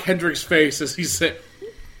on Doc Hendricks' face as he said,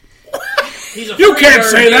 He's a You can't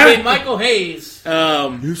freebird say that. named Michael Hayes.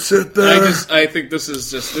 You sit there. I think this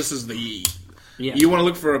is the. Yeah. You want to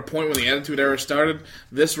look for a point when the Attitude Era started?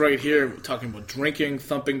 This right here, talking about drinking,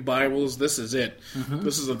 thumping Bibles, this is it.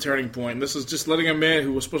 This is the turning point. This is just letting a man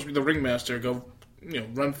who was supposed to be the ringmaster go,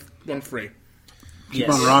 run free. Keep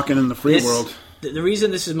on rocking in the free This- world. The reason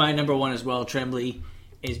this is my number 1 as well, Tremblay,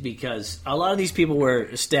 is because a lot of these people were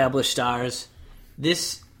established stars.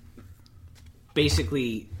 This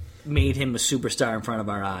basically made him a superstar in front of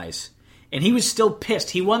our eyes. And he was still pissed.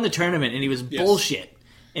 He won the tournament, and he was bullshit.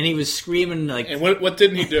 And he was screaming like... And what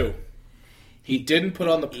didn't he do? He didn't put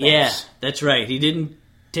on the props. Yeah, that's right. He didn't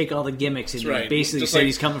take all the gimmicks and right. basically Just said like-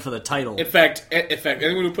 he's coming for the title. In fact,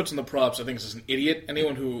 anyone who puts in the props, I think, is an idiot.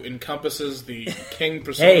 Anyone who encompasses the king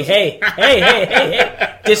persona. Hey.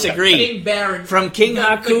 Disagree. King Baron. From King the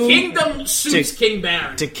Haku kingdom suits to- King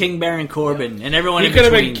Baron. to King Baron Corbin and everyone He in could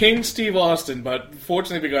have between. been King Steve Austin, but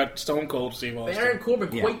fortunately we got Stone Cold Steve Austin. Baron Corbin,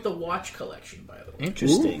 Yeah. quite the watch collection, by the way.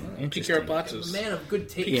 Interesting. Pete Interesting. A Carapatos. man of good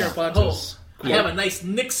taste. Yeah. Carapatos. I have a nice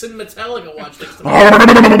Nixon Metallica watch next to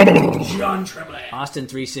me. John Tremblay. Austin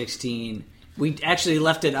 316. We actually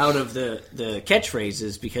left it out of the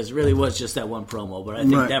catchphrases because it really was just that one promo. But I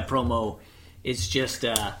think Right. that promo is just,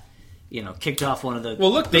 kicked off one of the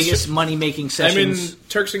Well, look, this- biggest money-making I'm in sessions.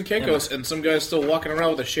 Turks and Caicos, and some guy's still walking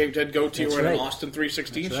around with a shaved head goatee That's wearing right. an Austin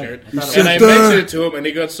 316 That's right. shirt. I thought it And I was- mentioned it to him, and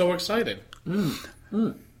he got so excited.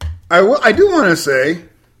 I do want to say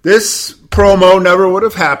this promo never would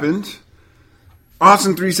have happened.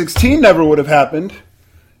 Austin 316 never would have happened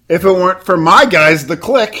if it weren't for my guys, the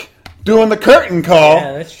Click, doing the curtain call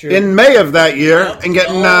Yeah, that's true. in May of that year and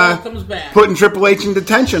getting all comes back. putting Triple H in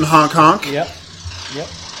detention. Honk honk. Yep.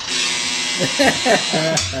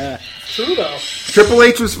 True, though. Triple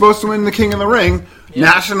H was supposed to win the King of the Ring.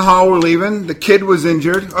 Nash and Hall were leaving. The Kid was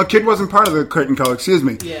injured. Oh, Kid wasn't part of the curtain call. Excuse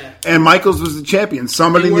me. Yeah. And Michaels was the champion.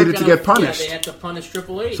 Somebody They weren't needed to gonna- get punished. Yeah, they had to punish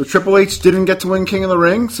Triple H. So Triple H didn't get to win King of the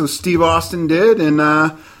Ring, so Steve Austin did, and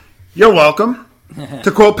you're welcome.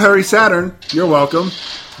 To quote Perry Saturn, you're welcome.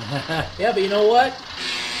 Yeah, but you know what?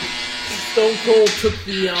 Stone Cold took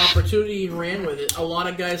the opportunity and ran with it. A lot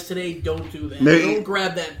of guys today don't do that. They don't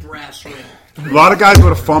grab that brass ring. A lot of guys would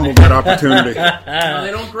have fumbled that opportunity. No,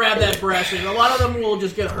 they don't grab that brass ring. A lot of them will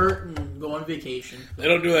just get hurt and go on vacation. They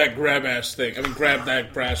don't do that grab ass thing. I mean, grab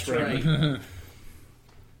that brass ring. Right.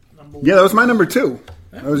 Number Yeah, that was my number two.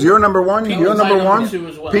 That was your number one. Pete Your was my number number one. two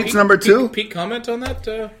as well. Pete's number two. Pete, comment on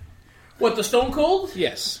that? What, the Stone Cold?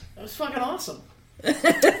 Yes. That was fucking awesome. All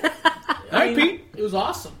right, Pete. It was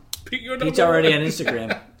awesome. Pete, you're number Pete's already one. on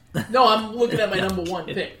Instagram. No, I'm looking at my number one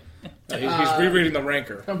pick. He's rereading the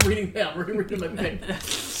ranker. I'm reading my pick.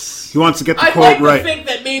 He wants to get the I'd quote like to right. think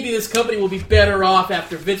that maybe this company will be better off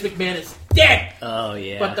after Vince McMahon is dead. Oh,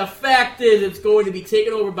 yeah. But the fact is, it's going to be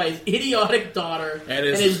taken over by his idiotic daughter And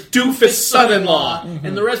his doofus son-in-law.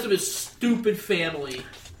 and the rest of his stupid family.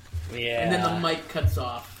 yeah. And then the mic cuts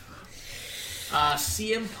off.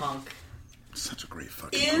 CM Punk Such a great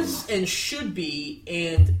fucking is and should be,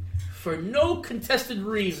 and for no contested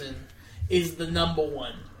reason, is the number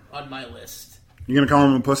one on my list. You gonna call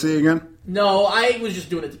him a pussy again? No, I was just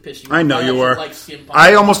doing it to piss you off. I know you actually were. Like CM Punk.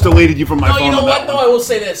 I almost deleted you from my No, phone. you know on what? that No, one. I will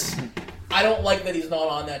say this. I don't like that he's not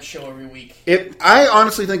on that show every week. I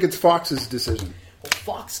honestly think it's Fox's decision. Well,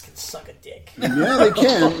 Fox can suck a dick. Yeah, they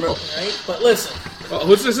can. but Right? But listen. Well,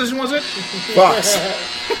 whose decision was it? Fox.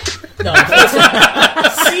 No, listen.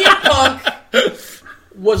 CM Punk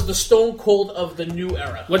was the Stone Cold of the new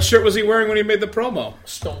era. What shirt was he wearing when he made the promo?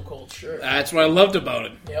 Stone Cold shirt. That's what I loved about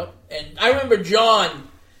it. Yep. And I remember John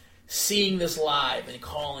seeing this live and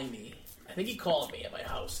calling me. I think he called me at my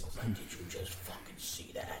house and was like, "Did you just fucking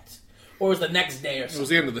see that?" Or it was the next day or It was something.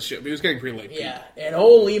 the end of the shit, but he was getting pretty late. Yeah. And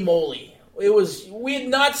holy moly. We had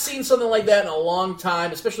not seen something like that in a long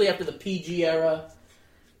time, especially after the PG era.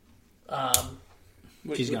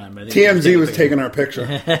 She's gone, but TMZ was taking our picture.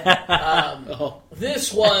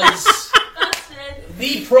 This was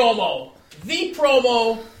the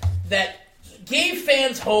promo that gave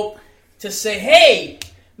fans hope to say, hey,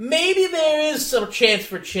 maybe there is some chance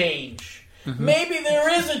for change. Maybe there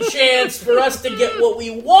is a chance for us to get what we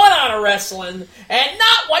want out of wrestling and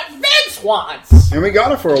not what Vince wants. And we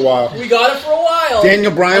got it for a while. We got it for a while.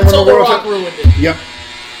 Daniel Bryan until won the The World Rock Cup. ruined it. Yep.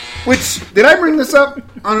 Which, did I bring this up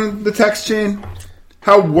on the text chain?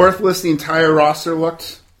 How worthless the entire roster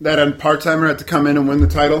looked? That a part-timer had to come in and win the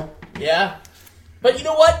title? Yeah. But you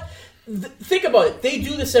know what? Think about it. They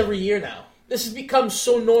do this every year now. This has become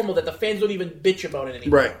so normal that the fans don't even bitch about it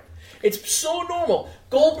anymore. Right. It's so normal.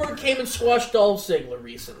 Goldberg came and squashed Dolph Ziggler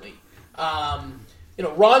recently.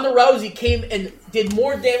 Ronda Rousey came and did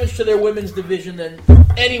more damage to their women's division than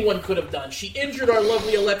anyone could have done. She injured our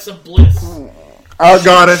lovely Alexa Bliss. Our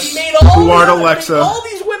goddess, She made all, who art the other- Alexa. all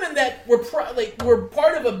these women that were were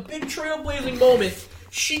part of a big trailblazing moment.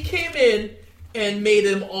 She came in and made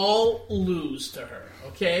them all lose to her.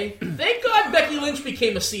 Okay? Thank God Becky Lynch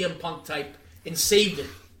became a CM Punk type and saved it,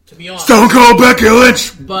 to be honest. Stone Cold Becky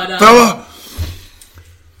Lynch, But, fella.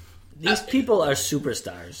 These people are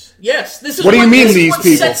superstars. yes, this is What do you mean, this is these what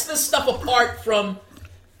people? sets this stuff apart from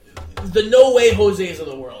the No Way Jose's of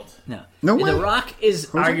the world. No. No And way. The Rock is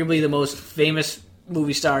arguably the most famous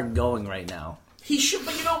movie star going right now. He should,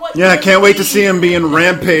 but you know what? Yeah, I can't wait to see him be in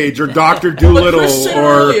Rampage or Doctor Doolittle But Chris said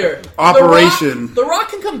or earlier, Operation. The Rock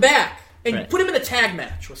can come back and Right. put him in a tag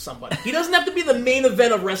match with somebody. He doesn't have to be the main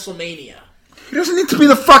event of WrestleMania. He doesn't need to be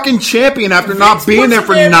the fucking champion after not Vince being puts there him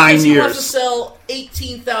for there 9 because He wants to years. sell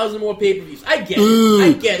 18,000 more pay-per-views. I get it. Ooh.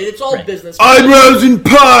 I get it. It's all business. Eyebrows and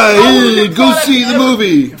pie. How would the Go product see the ever-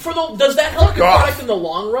 movie. Does that help your off. product in the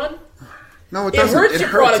long run? No, it It doesn't. hurts It your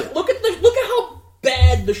hurts product. it. Look at how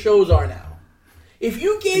bad the shows are now. If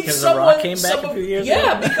you gave Because The someone Rock came back some a of- few years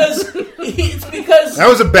yeah, ago? because it's because That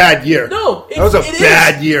was a bad year. no, that was a it is.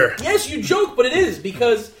 bad year. Yes, you joke, but it is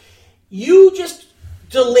because you just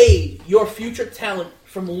delayed your future talent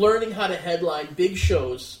from learning how to headline big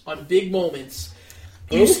shows on big moments.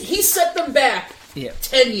 He set them back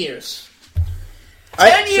 10 years.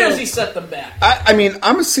 10 years he set them back. I mean,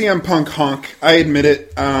 I'm a CM Punk honk. I admit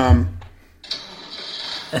it. I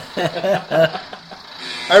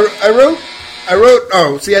wrote.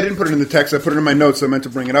 Oh, see, I didn't put it in the text. I put it in my notes. I meant to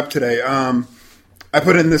bring it up today. I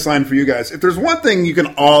put in this line for you guys. If there's one thing you can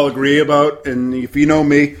all agree about, and if you know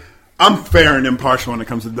me, I'm fair and impartial when it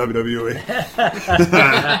comes to WWE.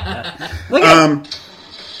 Look at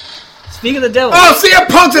Speak of the devil. Oh, CM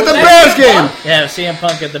Punk's at the Bears game. Yeah, CM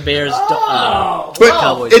Punk at the Bears. But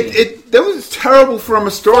Cowboys game. that was terrible from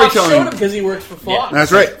a Fox showed storytelling. him because he works for Fox.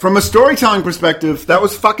 That's right. From a storytelling perspective, that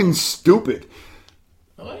was fucking stupid.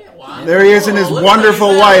 Oh, yeah, wow. There he is in his look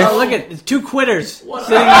wonderful at wife. that. Oh, look at it's two quitters. What?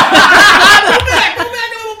 Sitting- Go back a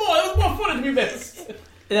little more. There was more footage we missed.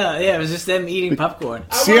 yeah, it was just them eating popcorn.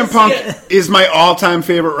 I CM wanna Punk see it. is my all-time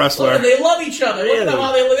favorite Look, wrestler. and they love each other. Look at Really? them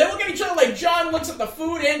how they look. They look at each other like John looks at the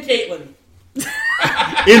food and Caitlyn.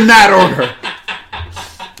 In that order.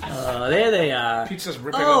 Oh, there they are. Pizza's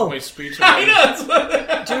ripping Oh. off my speech. I know.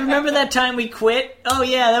 Do you remember that time we quit? Oh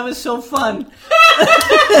yeah, that was so fun.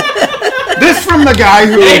 This from the guy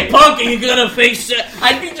who... Hey, Punk, are you gonna face?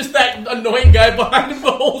 I'd be just that annoying guy behind him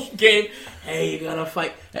the whole game. Hey, you gonna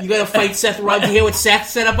fight? You gonna fight Seth Rollins? You hear what Seth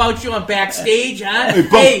said about you on backstage, huh? Hey,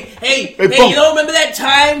 Punk. Hey, Punk. you know, remember that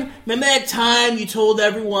time? Remember that time you told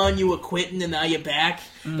everyone you were quitting and now you're back?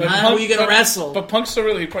 Huh? Who are you gonna wrestle? But Punk's so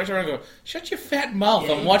really, he probably turned around and go, shut your fat mouth,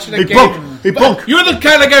 I'm watching a Hey, game. Punk. Hey, Punk. You're the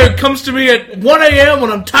kind of guy who comes to me at 1 a.m.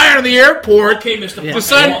 when I'm tired of the airport Okay, Mr. Yeah. to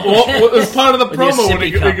sign, well, as part of the With your promo, when sippy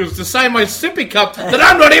he cup. goes to sign my sippy cup that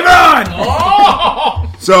I'm not even on!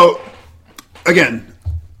 Oh! So, again,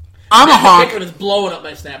 I'm a honk. Pickering is blowing up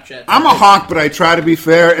my Snapchat. I'm a honk, but I try to be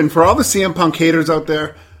fair. And for all the CM Punk haters out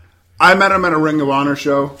there, I met him at a Ring of Honor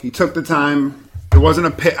show. He took the time. It wasn't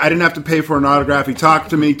I didn't have to pay for an autograph. He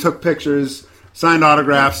talked to me, took pictures, signed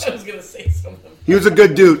autographs. I was gonna say something. He was a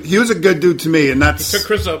good dude. He was a good dude to me, and that's... Took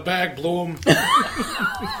Chris a bag, blew him. Hey,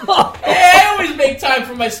 I always make time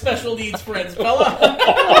for my special needs friends, fella.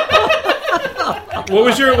 What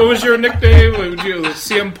was your nickname? What would you,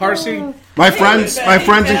 CM Parsi? My friends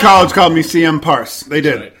in college called me CM Parse. They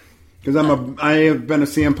did. Because I have been a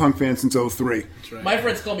CM Punk fan since 03. My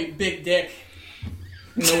friends call me Big Dick.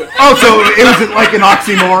 Oh, so it was like an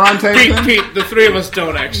oxymoron type Pete, thing? Pete, the three of us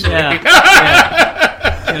don't actually. Yeah.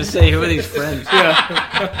 I was gonna say, who are these friends?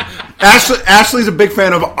 Ashley's a big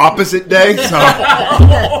fan of Opposite Day, so...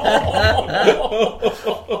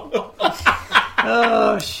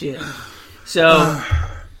 Oh shit. So,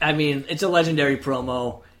 I mean, it's a legendary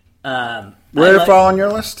promo. Where did it fall on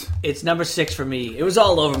your list? It's number 6 for me. It was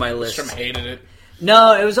all over my list. Strom hated it.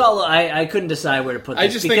 No, it was all. I couldn't decide where to put this I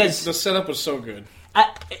just because think the setup was so good.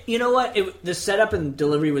 you know what? The setup and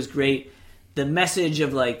delivery was great. The message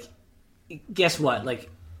of like, guess what? Like,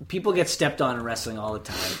 people get stepped on in wrestling all the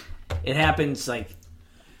time. It happens. Like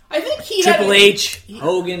I think he Triple had H,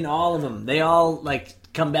 Hogan, all of them. They all like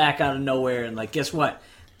come back out of nowhere and like, guess what?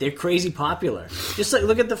 They're crazy popular. Just like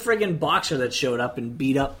look at the friggin' boxer that showed up and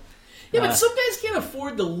beat up. Yeah, but some guys can't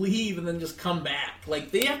afford to leave and then just come back.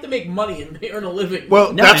 Like they have to make money and earn a living.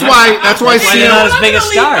 Well, No, that's man. why they're not as CM... big as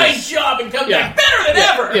I'm gonna leave my stars. job and come Yeah. back better than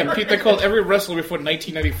ever. Yeah, Pete, they called every wrestler before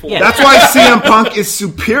 1994. Yeah. That's why CM Punk is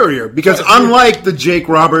superior, because unlike the Jake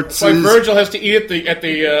Roberts, That's why Virgil has to eat at the At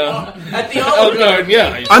the Olive Olive Garden. Garden.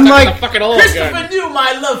 Yeah, he's Unlike- stuck in the fucking Olive Christopher Garden. knew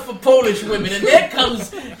my love for Polish women, and there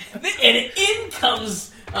comes, and in comes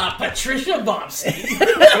Patricia Bombstein.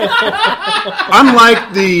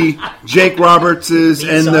 unlike the Jake Robertses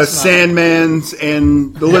and the Sandmans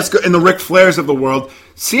and the list and the Ric Flairs of the world,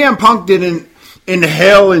 CM Punk didn't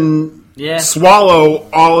inhale and swallow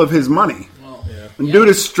all of his money. And dude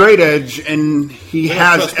is straight edge, and he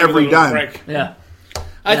has Trust me, every little dime. Frank. Yeah.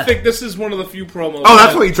 I think this is one of the few promos. Oh,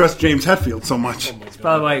 that's why you trust James Hetfield so much.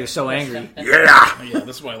 Probably why you're so angry. Yeah. Yeah,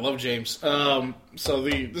 this is why I love James. This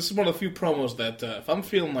is one of the few promos that if I'm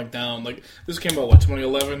feeling like down, like this came out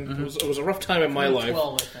 2011. Mm-hmm. It was a rough time in my life,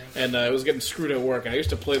 12, I think. and I was getting screwed at work. I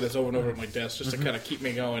used to play this over and over at my desk just to kind of keep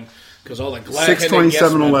me going because all the glad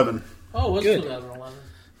 6/27/11. Oh, it was Good. 2011.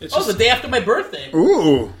 It's Oh, just, the day after my birthday.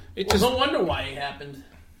 Ooh, it Well, just no wonder why it happened.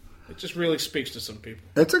 it just really speaks to some people.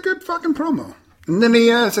 that's a good fucking promo. And then he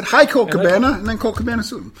said, "Hi, Colt Cabana," and then Colt Cabana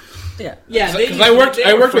sued him. Yeah. Yeah, Because I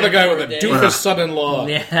worked with a guy with a doofus son-in-law.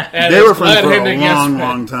 Yeah. and They his were friends for a glad-handing yes long, man.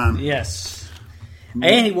 long time. Yes.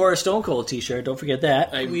 And he wore a Stone Cold t-shirt. Don't forget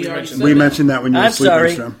that. We already mentioned said We that. mentioned that when you were I'm sleeping,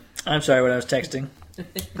 sorry. Strum. I'm sorry when I was texting.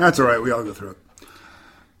 That's all right. We all go through it.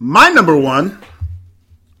 My number one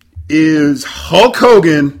is Hulk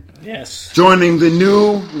Hogan Yes. joining the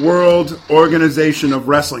New World Organization of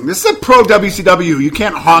Wrestling. This is a pro WCW. You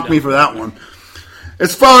can't hawk me for that one.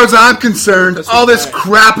 As far as I'm concerned, all this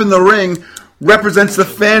crap in the ring represents the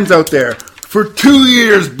fans out there. For 2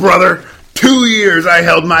 years, brother, 2 years I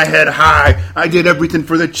held my head high. I did everything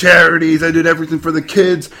for the charities. I did everything for the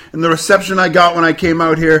kids. And the reception I got when I came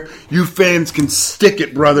out here, you fans can stick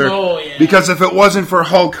it, brother. Oh, yeah. Because if it wasn't for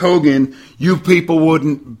Hulk Hogan, you people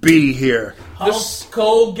wouldn't be here. Hulk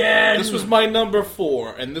Hogan. This was my number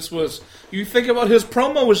 4, and this was. You think about his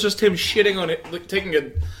promo was just him shitting on it, like, taking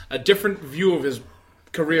a different view of his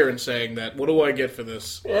career and saying that, what do I get for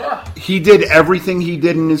this? Yeah. He did everything he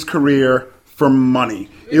did in his career for money.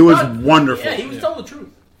 It was wonderful. Yeah, he was telling the truth.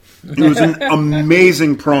 It was an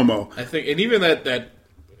amazing promo. I think, and even that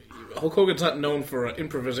Hulk Hogan's not known for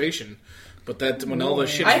improvisation, but that when all the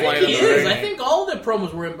shit's I flying think in he the is. ring. I think all the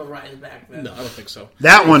promos were improvised back then. No, I don't think so.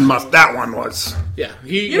 That one was. Yeah,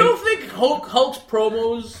 You don't think Hulk's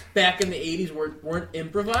promos back in the 80s weren't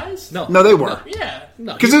improvised? No, No, they were. Yeah.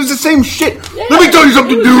 no. Because it was the same shit. Yeah, Let me tell you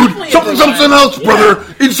something, it was dude. definitely Something, improvised. something else,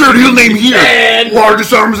 brother. Insert heel name here. Man.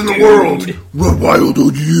 Largest arms in the world. What wild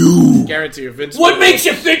are you? Guarantee you, Vince. What makes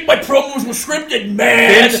you think my promos were scripted,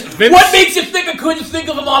 man? Vince- What makes you think I couldn't think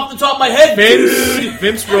of them off the top of my head, dude?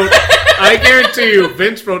 Vince wrote. I guarantee you,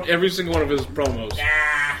 Vince wrote every single one of his promos,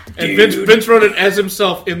 and Vince wrote it as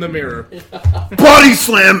himself in the mirror. Body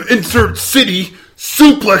slam, insert city.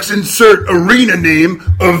 Suplex, insert arena name.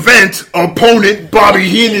 Event, opponent, Bobby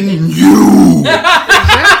Heenan, you.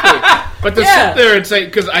 But to Yeah. sit there and say,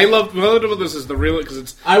 because I love this is the real because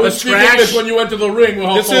it's I was the speaking trash. this when you went to the ring with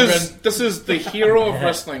Hulk Hogan. This is the hero of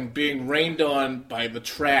wrestling being rained on by the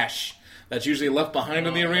trash that's usually left behind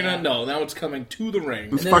in the arena. No, now it's coming to the ring.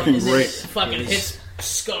 It's fucking And then great. it fucking hits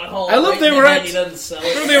Scott Hall. I love right they in were the at- head, he doesn't sell it.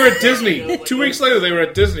 Remember they were at Disney. You know, like 2 weeks later, they were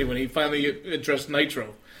at Disney when he finally addressed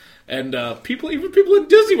Nitro, and people in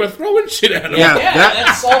Disney were throwing shit at him. Yeah. Yeah, That-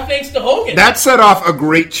 that's all thanks to Hogan. That set off a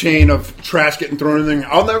great chain of trash getting thrown in the ring.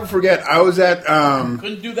 I'll never forget. I was at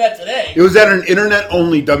Couldn't do that today. it was at an internet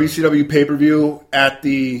only WCW pay per view at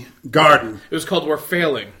the Garden. It was called "We're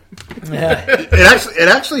Failing." It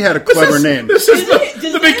actually had a clever name. This is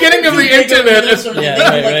the beginning of the internet.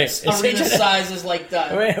 Right. Arena size is like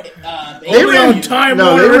the. They Only ran on Time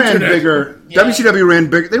No, Warner they ran Internet. bigger. Yeah. WCW ran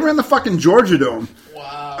bigger. They ran the fucking Georgia Dome.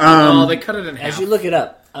 Wow. Oh, they cut it in half. As you look it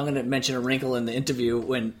up, I'm going to mention a wrinkle in the interview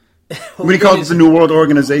when When he called it the New World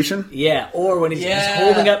Organization. Yeah, or when he's Yeah.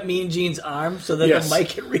 holding up Mean Gene's arm so that Yes. the mic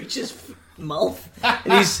can reach his mouth,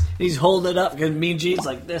 and he's holding it up because Mean Gene's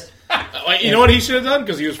like this. You know what he should have done?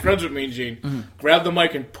 Because he was friends with Mean Gene. Grab the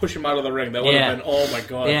mic and push him out of the ring. That would Yeah. have been, oh my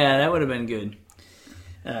god. Yeah, that would have been good.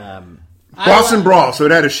 Boston Brawl, so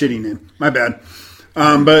it had a shitty name. My bad.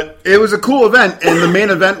 But it was a cool event, and the main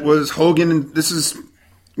event was Hogan, and this is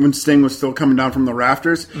when Sting was still coming down from the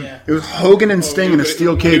rafters. Yeah. It was Hogan and Sting in a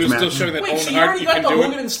steel He cage was still match. showing that Wait, Owen so you Hart, already you got can the do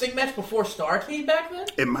Hogan it. and Sting match before Starrcade back then?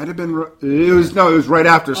 It might have been. It was right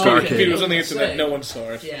after If it Starrcade. was on the internet, Say. no one saw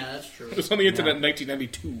it. Yeah, that's true. It was on the internet in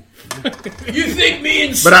 1992. You think me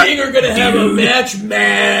and But Sting are gonna have a match,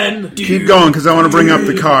 man? Keep going because I want to bring up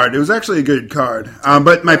the card. It was actually a good card.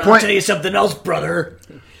 But my I'll point. tell you something else, brother.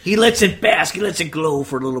 He lets it bask. He lets it glow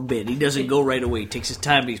for a little bit. He doesn't go right away. He takes his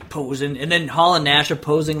time. He's posing, and then Hall and Nash are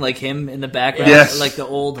posing like him in the background, Yes. like the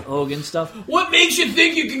old Hogan stuff. What makes you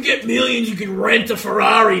think you can get millions? You can rent a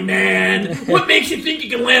Ferrari, man. What makes you think you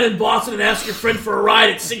can land in Boston and ask your friend for a ride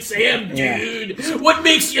at 6 a.m., dude? What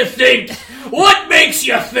makes you think? What makes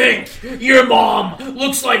you think your mom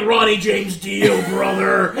looks like Ronnie James Dio,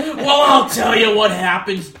 brother? Well, I'll tell you what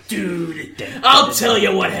happens, dude. I'll tell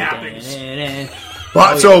you what happens.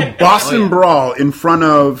 Boston Brawl in front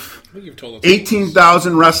of I think you've told us.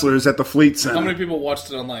 18,000 wrestlers at the Fleet How Center. many people watched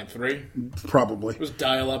it online? 3? Probably. It was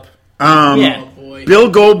dial-up. Yeah. Boy. Bill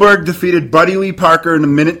Goldberg defeated Buddy Lee Parker in a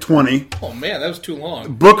minute 20. Oh man, that was too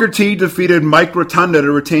long. Booker T defeated Mike Rotunda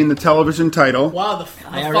to retain the television title. Wow, the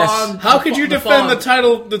IRS. fawn. How could you defend the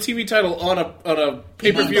fawn. TV title on a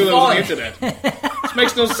pay per view The that was on the fawn. internet? This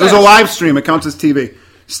makes no sense. It was a live stream. It counts as TV.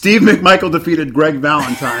 Steve McMichael defeated Greg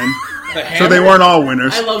Valentine. The So Hammer? they weren't all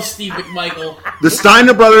winners. I love Steve McMichael. The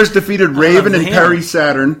Steiner brothers defeated Raven and Hammer. Perry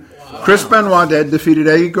Saturn. Chris Benoit defeated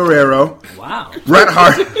Eddie Guerrero. Wow. Bret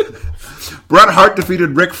Hart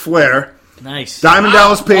defeated Ric Flair. Nice. Diamond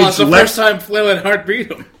Dallas Oh, Page, it's the first time Flair and Hart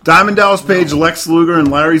beat him. Lex Luger, and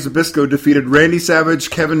Larry Zbyszko defeated Randy Savage,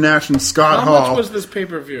 Kevin Nash, and Scott How Hall. much was this pay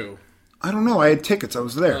per view? I don't know. I had tickets. I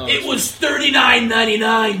was there. It was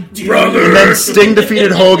 $39.99, dude. And then Sting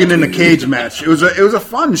defeated Hogan in a cage match. It was a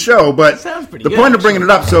fun show, but Sounds pretty the good, point of bringing it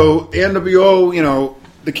up, so the NWO,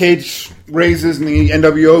 the cage raises and the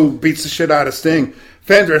NWO beats the shit out of Sting.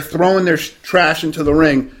 Fans are throwing their trash into the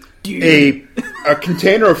ring. A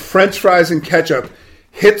container of French fries and ketchup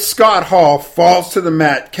hits Scott Hall, falls to the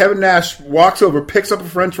mat. Kevin Nash walks over, picks up a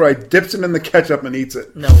French fry, dips it in the ketchup, and eats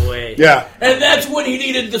it. No way. Yeah. And that's when he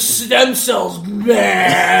needed the stem cells.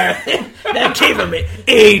 That gave him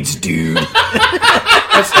AIDS, dude.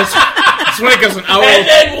 That's funny because an hour. And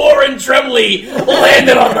then Warren Tremblay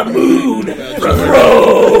landed on the moon.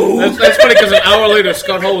 That's funny because an hour later,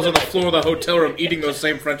 Scott Hall was on the floor of the hotel room eating those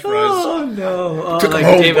same French fries. Oh, no. Oh, Took like him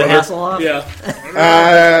home, David brother. Hasselhoff?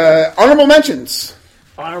 Yeah. Honorable mentions.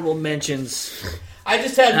 Honorable mentions. I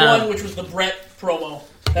just had one, which was the Brett promo.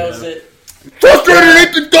 That was it. Frustrated,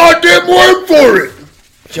 ain't the goddamn word for it.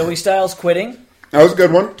 Joey Styles quitting. That was a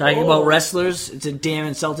good one. Talking about wrestlers. It's a damn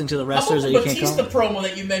insulting to the How wrestlers about that the you can't Batista call them. promo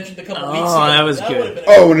that you mentioned a couple Oh, weeks ago? that was would've good. been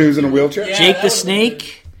Oh, when he was in a wheelchair? Yeah. Jake that the would've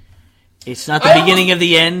Snake. It's not the I beginning almost- of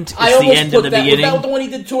the end. I It's the almost end put of the that. beginning. Was that the one he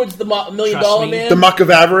did towards the $1 Million Trust me. Man? The Muck of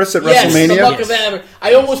Avarice at Yes, WrestleMania? the Muck of Avarice.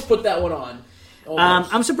 I almost put that one on.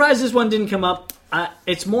 Almost. I'm surprised this one didn't come up.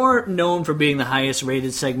 It's more known for being the highest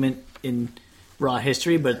rated segment in Raw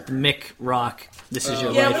history, but the Mick Rock, This Is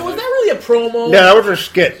Your yeah, Life. but was that really a promo? Yeah, that was a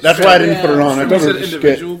skit. That's why I didn't put it on. I thought Was it it was a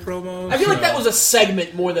skit. individual promos? I feel like that was a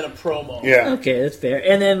segment more than a promo. Yeah. Okay, that's fair.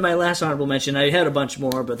 And then my last honorable mention, I had a bunch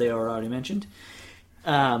more, but they were already mentioned.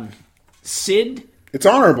 Sid. It's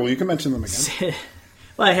honorable. You can mention them again.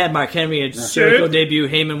 Well, I had Mark Henry, a Jericho debut,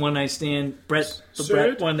 Heyman One Night Stand, Brett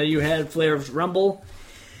one that you had, Flair's Rumble,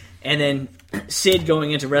 and then Sid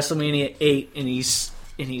going into WrestleMania 8, and he's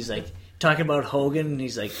like talking about Hogan, and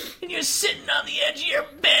he's like, and you're sitting on the edge of your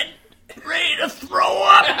bed, ready to throw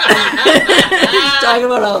up. He's talking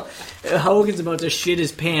about how Hogan's about to shit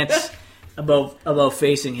his pants about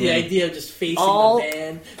facing him. The idea of just facing All- the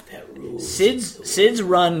man that rules. Sid's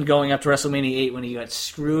run going up to WrestleMania 8 when he got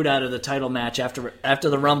screwed out of the title match after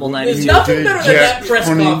the Rumble night. There's He- nothing better than Jack that press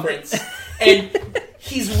 20. conference. And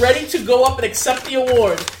he's ready to go up and accept the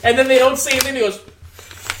award, and then they don't say anything. He goes,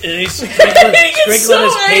 and he's he sprinkling, gets so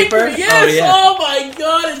his paper. angry. Yes, Oh yeah. oh my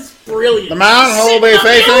god, it's brilliant. The man who will be No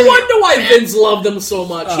facing. wonder why Vince loved him so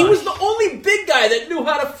much. He was the only big guy that knew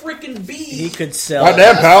how to freaking be. He could sell.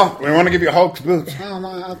 Goddamn, pal. We want to give you Hulk's boots. Oh,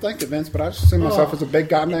 no, thank you, Vince, but I just see myself as a big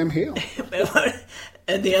goddamn heel.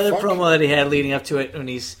 And the other Fuck. promo that he had leading up to it, when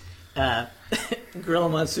he's Gorilla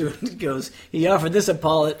Monsoon goes, he offered this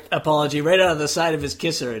apology right out of the side of his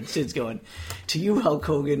kisser, and Sid's going, "To you, Hulk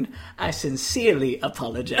Hogan, I sincerely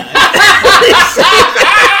apologize."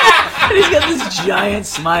 And he's got this giant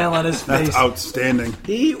smile on his face. That's outstanding.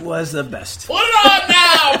 He was the best. Put it on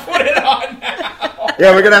now! Put it on now!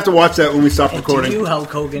 Yeah, we're going to have to watch that when we stop To recording. you, Hulk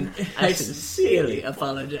Hogan, I sincerely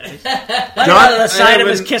apologize. Right John- out of the side I of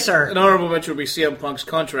his have kisser. An honorable mention would be CM Punk's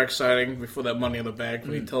contract signing before that Money in the Bank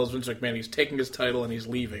when he tells Vince McMahon he's taking his title and he's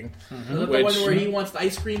leaving. Is that the one where he wants the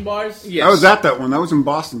ice cream bars? Yes. I was at that one. That was in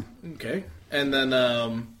Boston. Okay. And then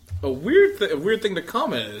a weird thing to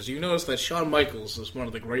comment is you notice that Shawn Michaels is one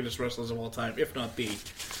of the greatest wrestlers of all time, if not the.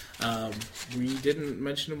 We didn't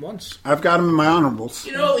mention him once. I've got him in my honorables.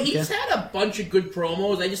 You know, he's had a bunch of good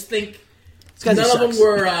promos. I just think This guy none of them sucks.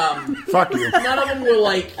 were Fuck you. none of them were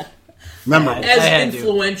like Memorable. I had as to.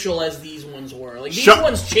 influential as these ones were. Like these Shut-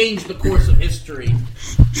 ones changed the course of history.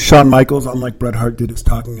 Shawn Michaels, unlike Bret Hart, did his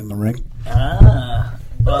talking in the ring.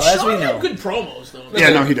 Well, as Shawn we had know. good promos though.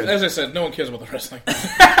 Yeah, no, he did. As I said, no one cares about the wrestling.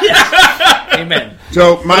 Amen.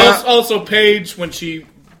 So, my... Also, Paige, when she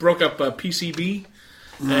broke up PCB,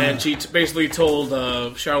 and she basically told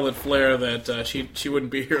Charlotte Flair that she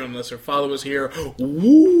wouldn't be here unless her father was here.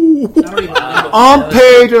 Woo! On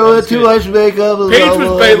Paige, too much makeup.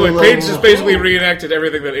 Paige just basically reenacted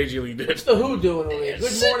everything that AJ Lee did. What's the Who doing over there?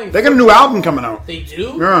 Good morning. They got a new album coming out. They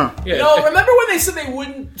do? Yeah. Yeah. No, remember when they said they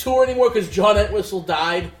wouldn't tour anymore because John Entwistle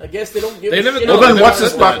died? I guess they don't give They a never, shit. no, Well, then they what's never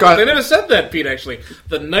his said butt that. got- They never said that, Pete, actually.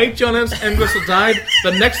 The night John Entwistle died,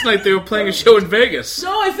 the next night they were playing a show in Vegas.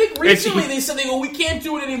 No, I think recently they said we can't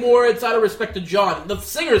do it anymore. It's out of respect to John. The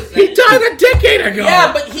singer said He it. died a decade ago!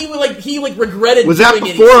 Yeah, but he regretted. Was that doing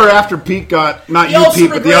it. before or after Pete got, not He you also Pete,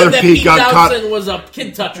 but the regretted other that Pete got caught? Townsend was a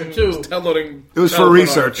kid toucher too. Downloading. It was for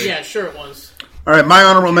research. Yeah, sure it was. All right, my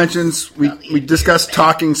honorable mentions. We discussed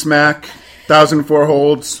Talking Smack, 1004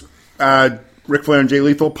 Holds, Ric Flair and Jay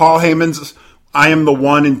Lethal. Paul Heyman's I Am the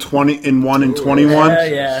One in 1 and 21. Yeah,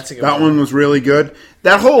 that's a good That one was really good.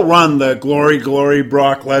 That whole run, the Glory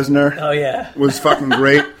Brock Lesnar, Oh, yeah. was fucking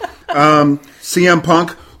great. CM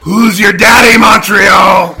Punk, who's your daddy,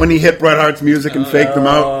 Montreal? When he hit Bret Hart's music and faked him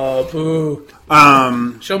out. Oh, boo.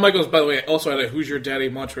 Shawn Michaels, by the way, also had a Who's Your Daddy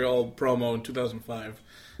Montreal promo in 2005.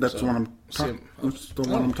 That's the one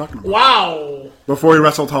I'm talking about. Wow. Before he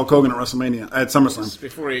wrestled Hulk Hogan at WrestleMania at SummerSlam.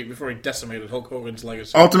 Before he decimated Hulk Hogan's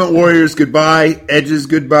legacy. Ultimate Warriors goodbye. Edge's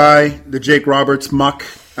goodbye. The Jake Roberts muck.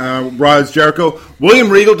 Roz Jericho. William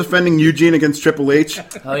Regal defending Eugene against Triple H.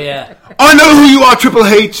 Oh, yeah. I know who you are, Triple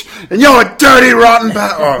H, and you're a dirty, rotten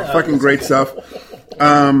Oh, fucking great stuff.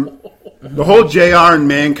 The whole JR and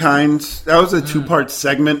Mankind, that was a 2-part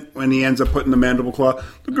segment when he ends up putting the mandible claw.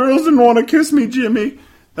 The girls didn't want to kiss me, Jimmy.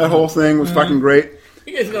 That whole thing was fucking great.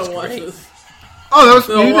 You guys gotta watch this. Oh, that was...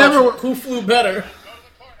 So You never... Who flew better?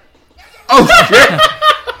 Oh, shit.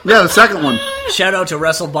 Yeah, the second one. Shout out to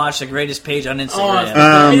WrestleBotch, the greatest page on Oh,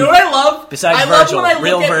 Instagram. you know what I love? Besides I love Virgil, when I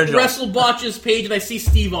real look at Virgil. WrestleBotch's page and I see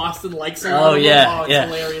Steve Austin likes a lot Oh, of yeah, them. Oh, it's yeah.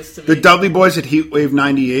 hilarious to me. The Dudley Boys at Heatwave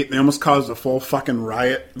 98, they almost caused a full fucking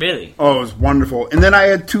riot. Really? Oh, it was wonderful. And then I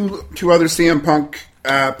had two other CM Punk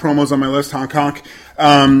promos on my list. Honk honk.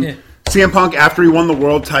 CM Punk, after he won the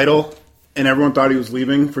world title and everyone thought he was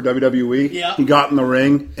leaving for WWE, Yeah. he got in the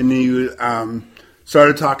ring and he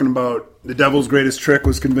started talking about the devil's greatest trick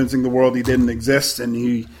was convincing the world he didn't exist. And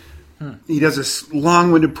he does this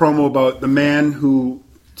long-winded promo about the man who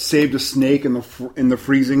saved a snake in the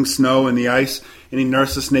freezing snow and the ice, and he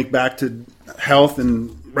nursed the snake back to health,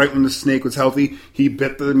 and right when the snake was healthy, he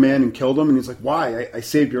bit the man and killed him, and he's like, why? I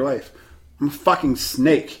saved your life. I'm a fucking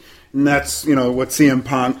snake. And that's, what CM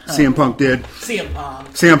Punk did. CM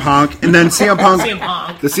Punk. And then CM Punk, CM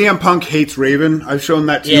Punk. the CM Punk hates Raven. I've shown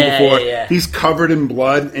that to you Yeah, before. yeah. He's covered in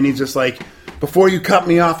blood, and he's just like, before you cut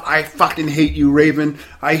me off, I fucking hate you, Raven.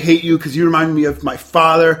 I hate you because you remind me of my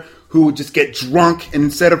father, who would just get drunk, and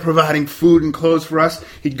instead of providing food and clothes for us,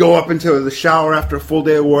 he'd go up into the shower after a full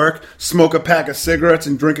day of work, smoke a pack of cigarettes,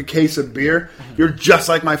 and drink a case of beer. You're just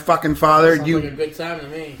like my fucking father. Sounds like a good time to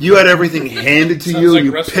me. You had everything handed to you, and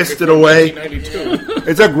you wrestling pissed it before away. 1992.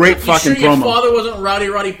 It's a great You fucking sure your promo. father wasn't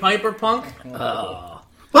Roddy Piper, Punk? Well,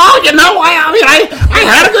 you know, I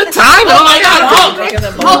had a good time. Oh my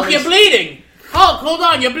God, Hulk, you're bleeding. Hulk, hold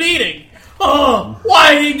on, you're bleeding. Oh,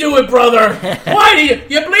 why did he do it, brother?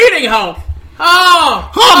 You're bleeding, Hulk. Oh,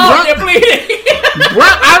 Brett. you're bleeding.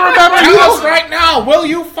 Brett, I remember Tell you. us right now, will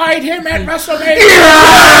you fight him at WrestleMania?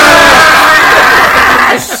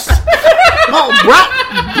 Oh, Brett,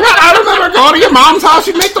 I remember going to your mom's house.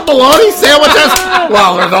 You'd make the bologna sandwiches.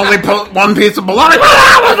 Well, there's only one piece of bologna. But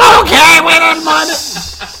that was okay. We didn't mind it.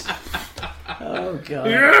 Oh,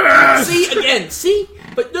 God. See?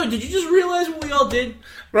 But no, did you just realize what we all did?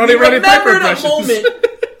 Roddy we Piper remembered a impressions. moment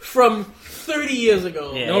from 30 years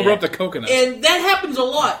ago. Yeah. No, rub the coconut. And that happens a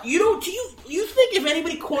lot. Do you think if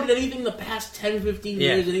anybody quoted anything in the past 10, 15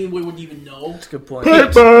 Yeah. years, anyone would even know? Good point.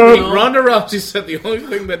 Ronda Rousey said the only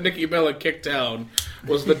thing that Nikki Bella kicked down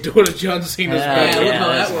was the door to John Cena's Yeah. Yeah, back. look Yeah. how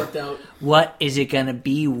that worked out. What is it going to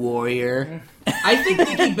be, Warrior? I think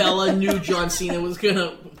Nikki Bella knew John Cena was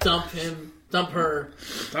gonna dump her,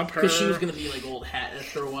 Dump her. because she was gonna be like old hat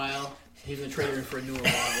after a while. He was gonna trade her for a newer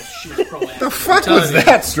model. She was proactive. The fuck was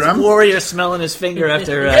that, Strum? Warrior smelling his finger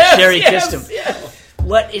after Sherry kissed him.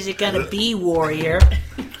 What is it going to be, Warrior?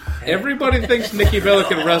 Everybody thinks Nikki Bella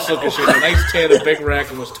can wrestle because she had a nice tan, a big rack,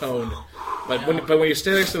 and was toned. But when you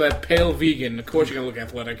stand next to that pale vegan, of course you're going to look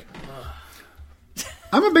athletic.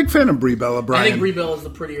 I'm a big fan of Brie Bella, Brian. I think Brie Bella is the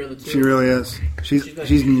prettier of the two. She really is. She's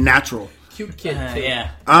natural. Cute kid too. Yeah.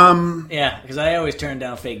 Yeah, because I always turn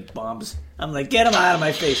down fake bombs. I'm like, get them out of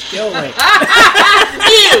my face. Go away.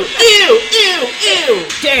 Ew!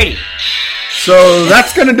 Dirty. So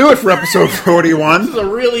that's going to do it for episode 41. This is a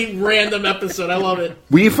really random episode. I love it.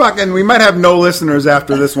 We might have no listeners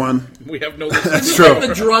after this one. We have no. That's This is true. like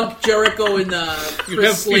the drunk Jericho and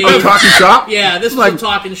Chris you Slade. have Talking shop? Yeah, this is Like like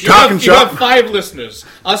talking shit. talking You shop. have 5 listeners.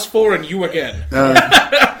 Us 4 and you again.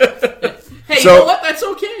 Hey, So- you know what? That's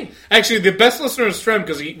okay. Actually, the best listener is Trem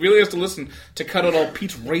because he really has to listen to cut out all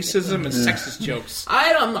Pete's racism and sexist jokes.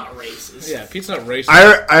 I'm not racist. Yeah, Pete's not racist.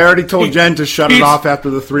 I already told Jen to shut it He's- off after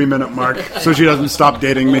the 3-minute mark so she doesn't stop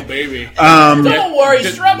dating me. Baby. Don't worry,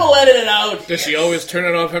 Strem will edit it out. Does she always turn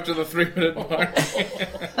it off after the 3-minute mark?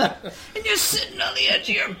 And you're sitting on the edge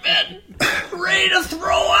of your bed, ready to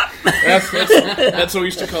throw up. That's what we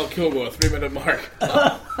used to call Kilgore, 3-minute mark.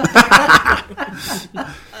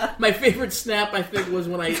 My favorite snap, I think, was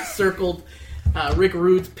when I circled Rick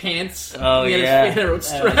Rude's pants. Oh, He had his yeah. fan, I wrote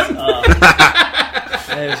Strem.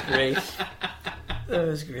 That was great. That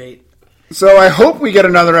was great. So I hope we get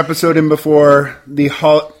another episode in before the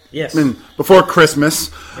Yes. before Christmas.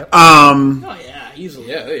 Oh, yeah, easily.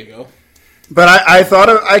 Yeah, there you go. But I thought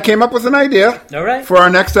I came up with an idea All right. for our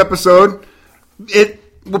next episode. It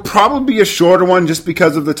will probably be a shorter one just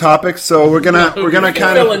because of the topic. So we're gonna kind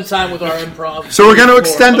Fill in of time with our improv. so we're gonna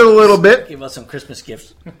extend it a little bit. Give us some Christmas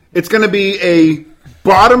gifts. It's gonna be a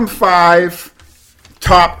bottom 5,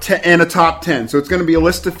 top 10, and a top 10. So it's gonna be a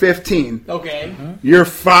list of 15. Okay. Your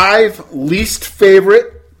 5 least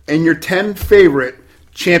favorite and your 10 favorite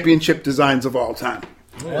championship designs of all time.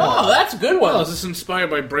 Oh, that's a good one. Oh, is this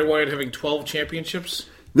inspired by Bray Wyatt having 12 championships?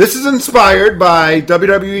 This is inspired by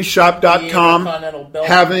WWEshop.com The Intercontinental Belt.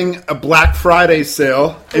 having a Black Friday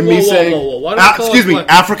sale and Whoa, me whoa, saying, whoa, whoa. Why do we call excuse it me, Black-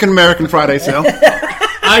 African American Friday sale.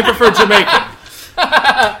 I prefer Jamaican.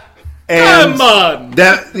 And Come on!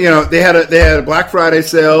 that they had a Black Friday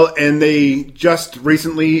sale, and they just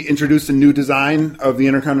recently introduced a new design of the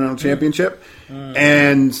Intercontinental Championship,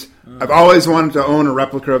 and I've always wanted to own a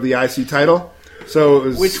replica of the IC title. So it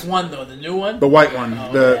was Which one, though? The new one? the white one,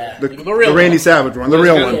 yeah. the The real Randy one. Savage one, the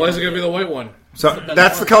real Why one. is it going to be the white one? So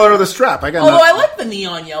that's the color of the strap. I got Although nothing. I like the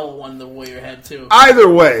neon yellow one, the Warrior head, too. Either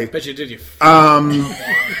way, Bet you did, you.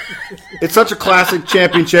 it's such a classic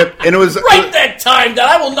championship, and it was Right that time, that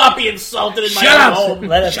I will not be insulted in my Shut own up. home.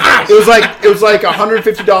 Let us It was like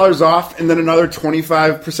 $150 off, and then another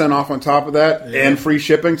 25% off on top of that, and free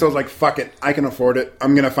shipping. So I was like, "Fuck it, I can afford it.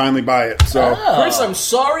 I'm gonna finally buy it." So Chris, I'm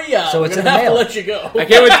sorry. So We're it's going in to the have to mail. let you go. I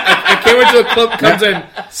can't wait till the club comes in.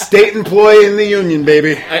 state employee in the union,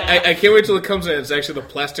 baby. I can't wait till it comes in. It's actually the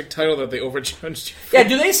plastic title that they overcharged you. Yeah,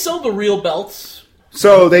 do they sell the real belts?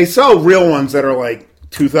 So they sell real ones that are like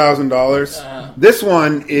 $2,000. This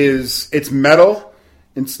one it's metal.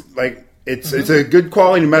 It's like it's a good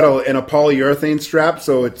quality metal in a polyurethane strap.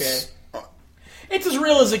 So it's It's as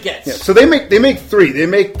real as it gets. so they make 3. They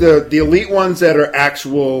make the elite ones that are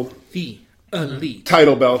actual The elite.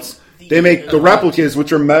 title belts. They make the replicas,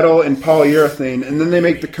 which are metal and polyurethane, and then they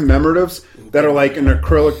make the commemoratives that are like an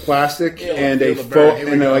acrylic plastic and a feel the faux burn. Here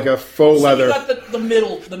we and go. like a faux You leather got the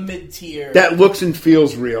mid tier. that looks and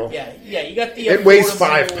feels real. Yeah, you got the. It weighs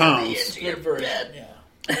affordable 5 pounds. mid version.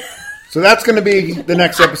 Yeah. So that's going to be the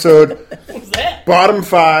next episode. What's that? Bottom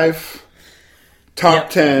 5, top Yep.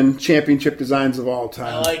 10 championship designs of all I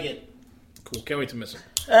time. like it. Cool. Can't wait to miss it.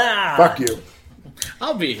 Fuck you.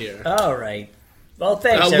 I'll be here. All right. Well,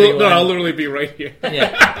 thanks, I'll everyone. I'll literally be right here.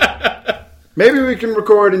 Yeah. Maybe we can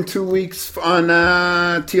record in 2 weeks on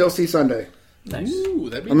TLC Sunday. Nice. Ooh,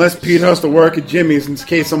 that'd be Unless Pete has to work at Jimmy's in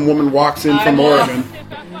case some woman walks in from Oregon.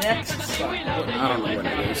 Next Sunday. I don't know when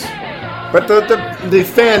it is. But the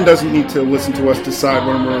fan doesn't need to listen to us decide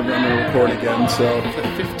when we're going to record again, so... the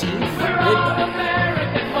 15th. Midnight.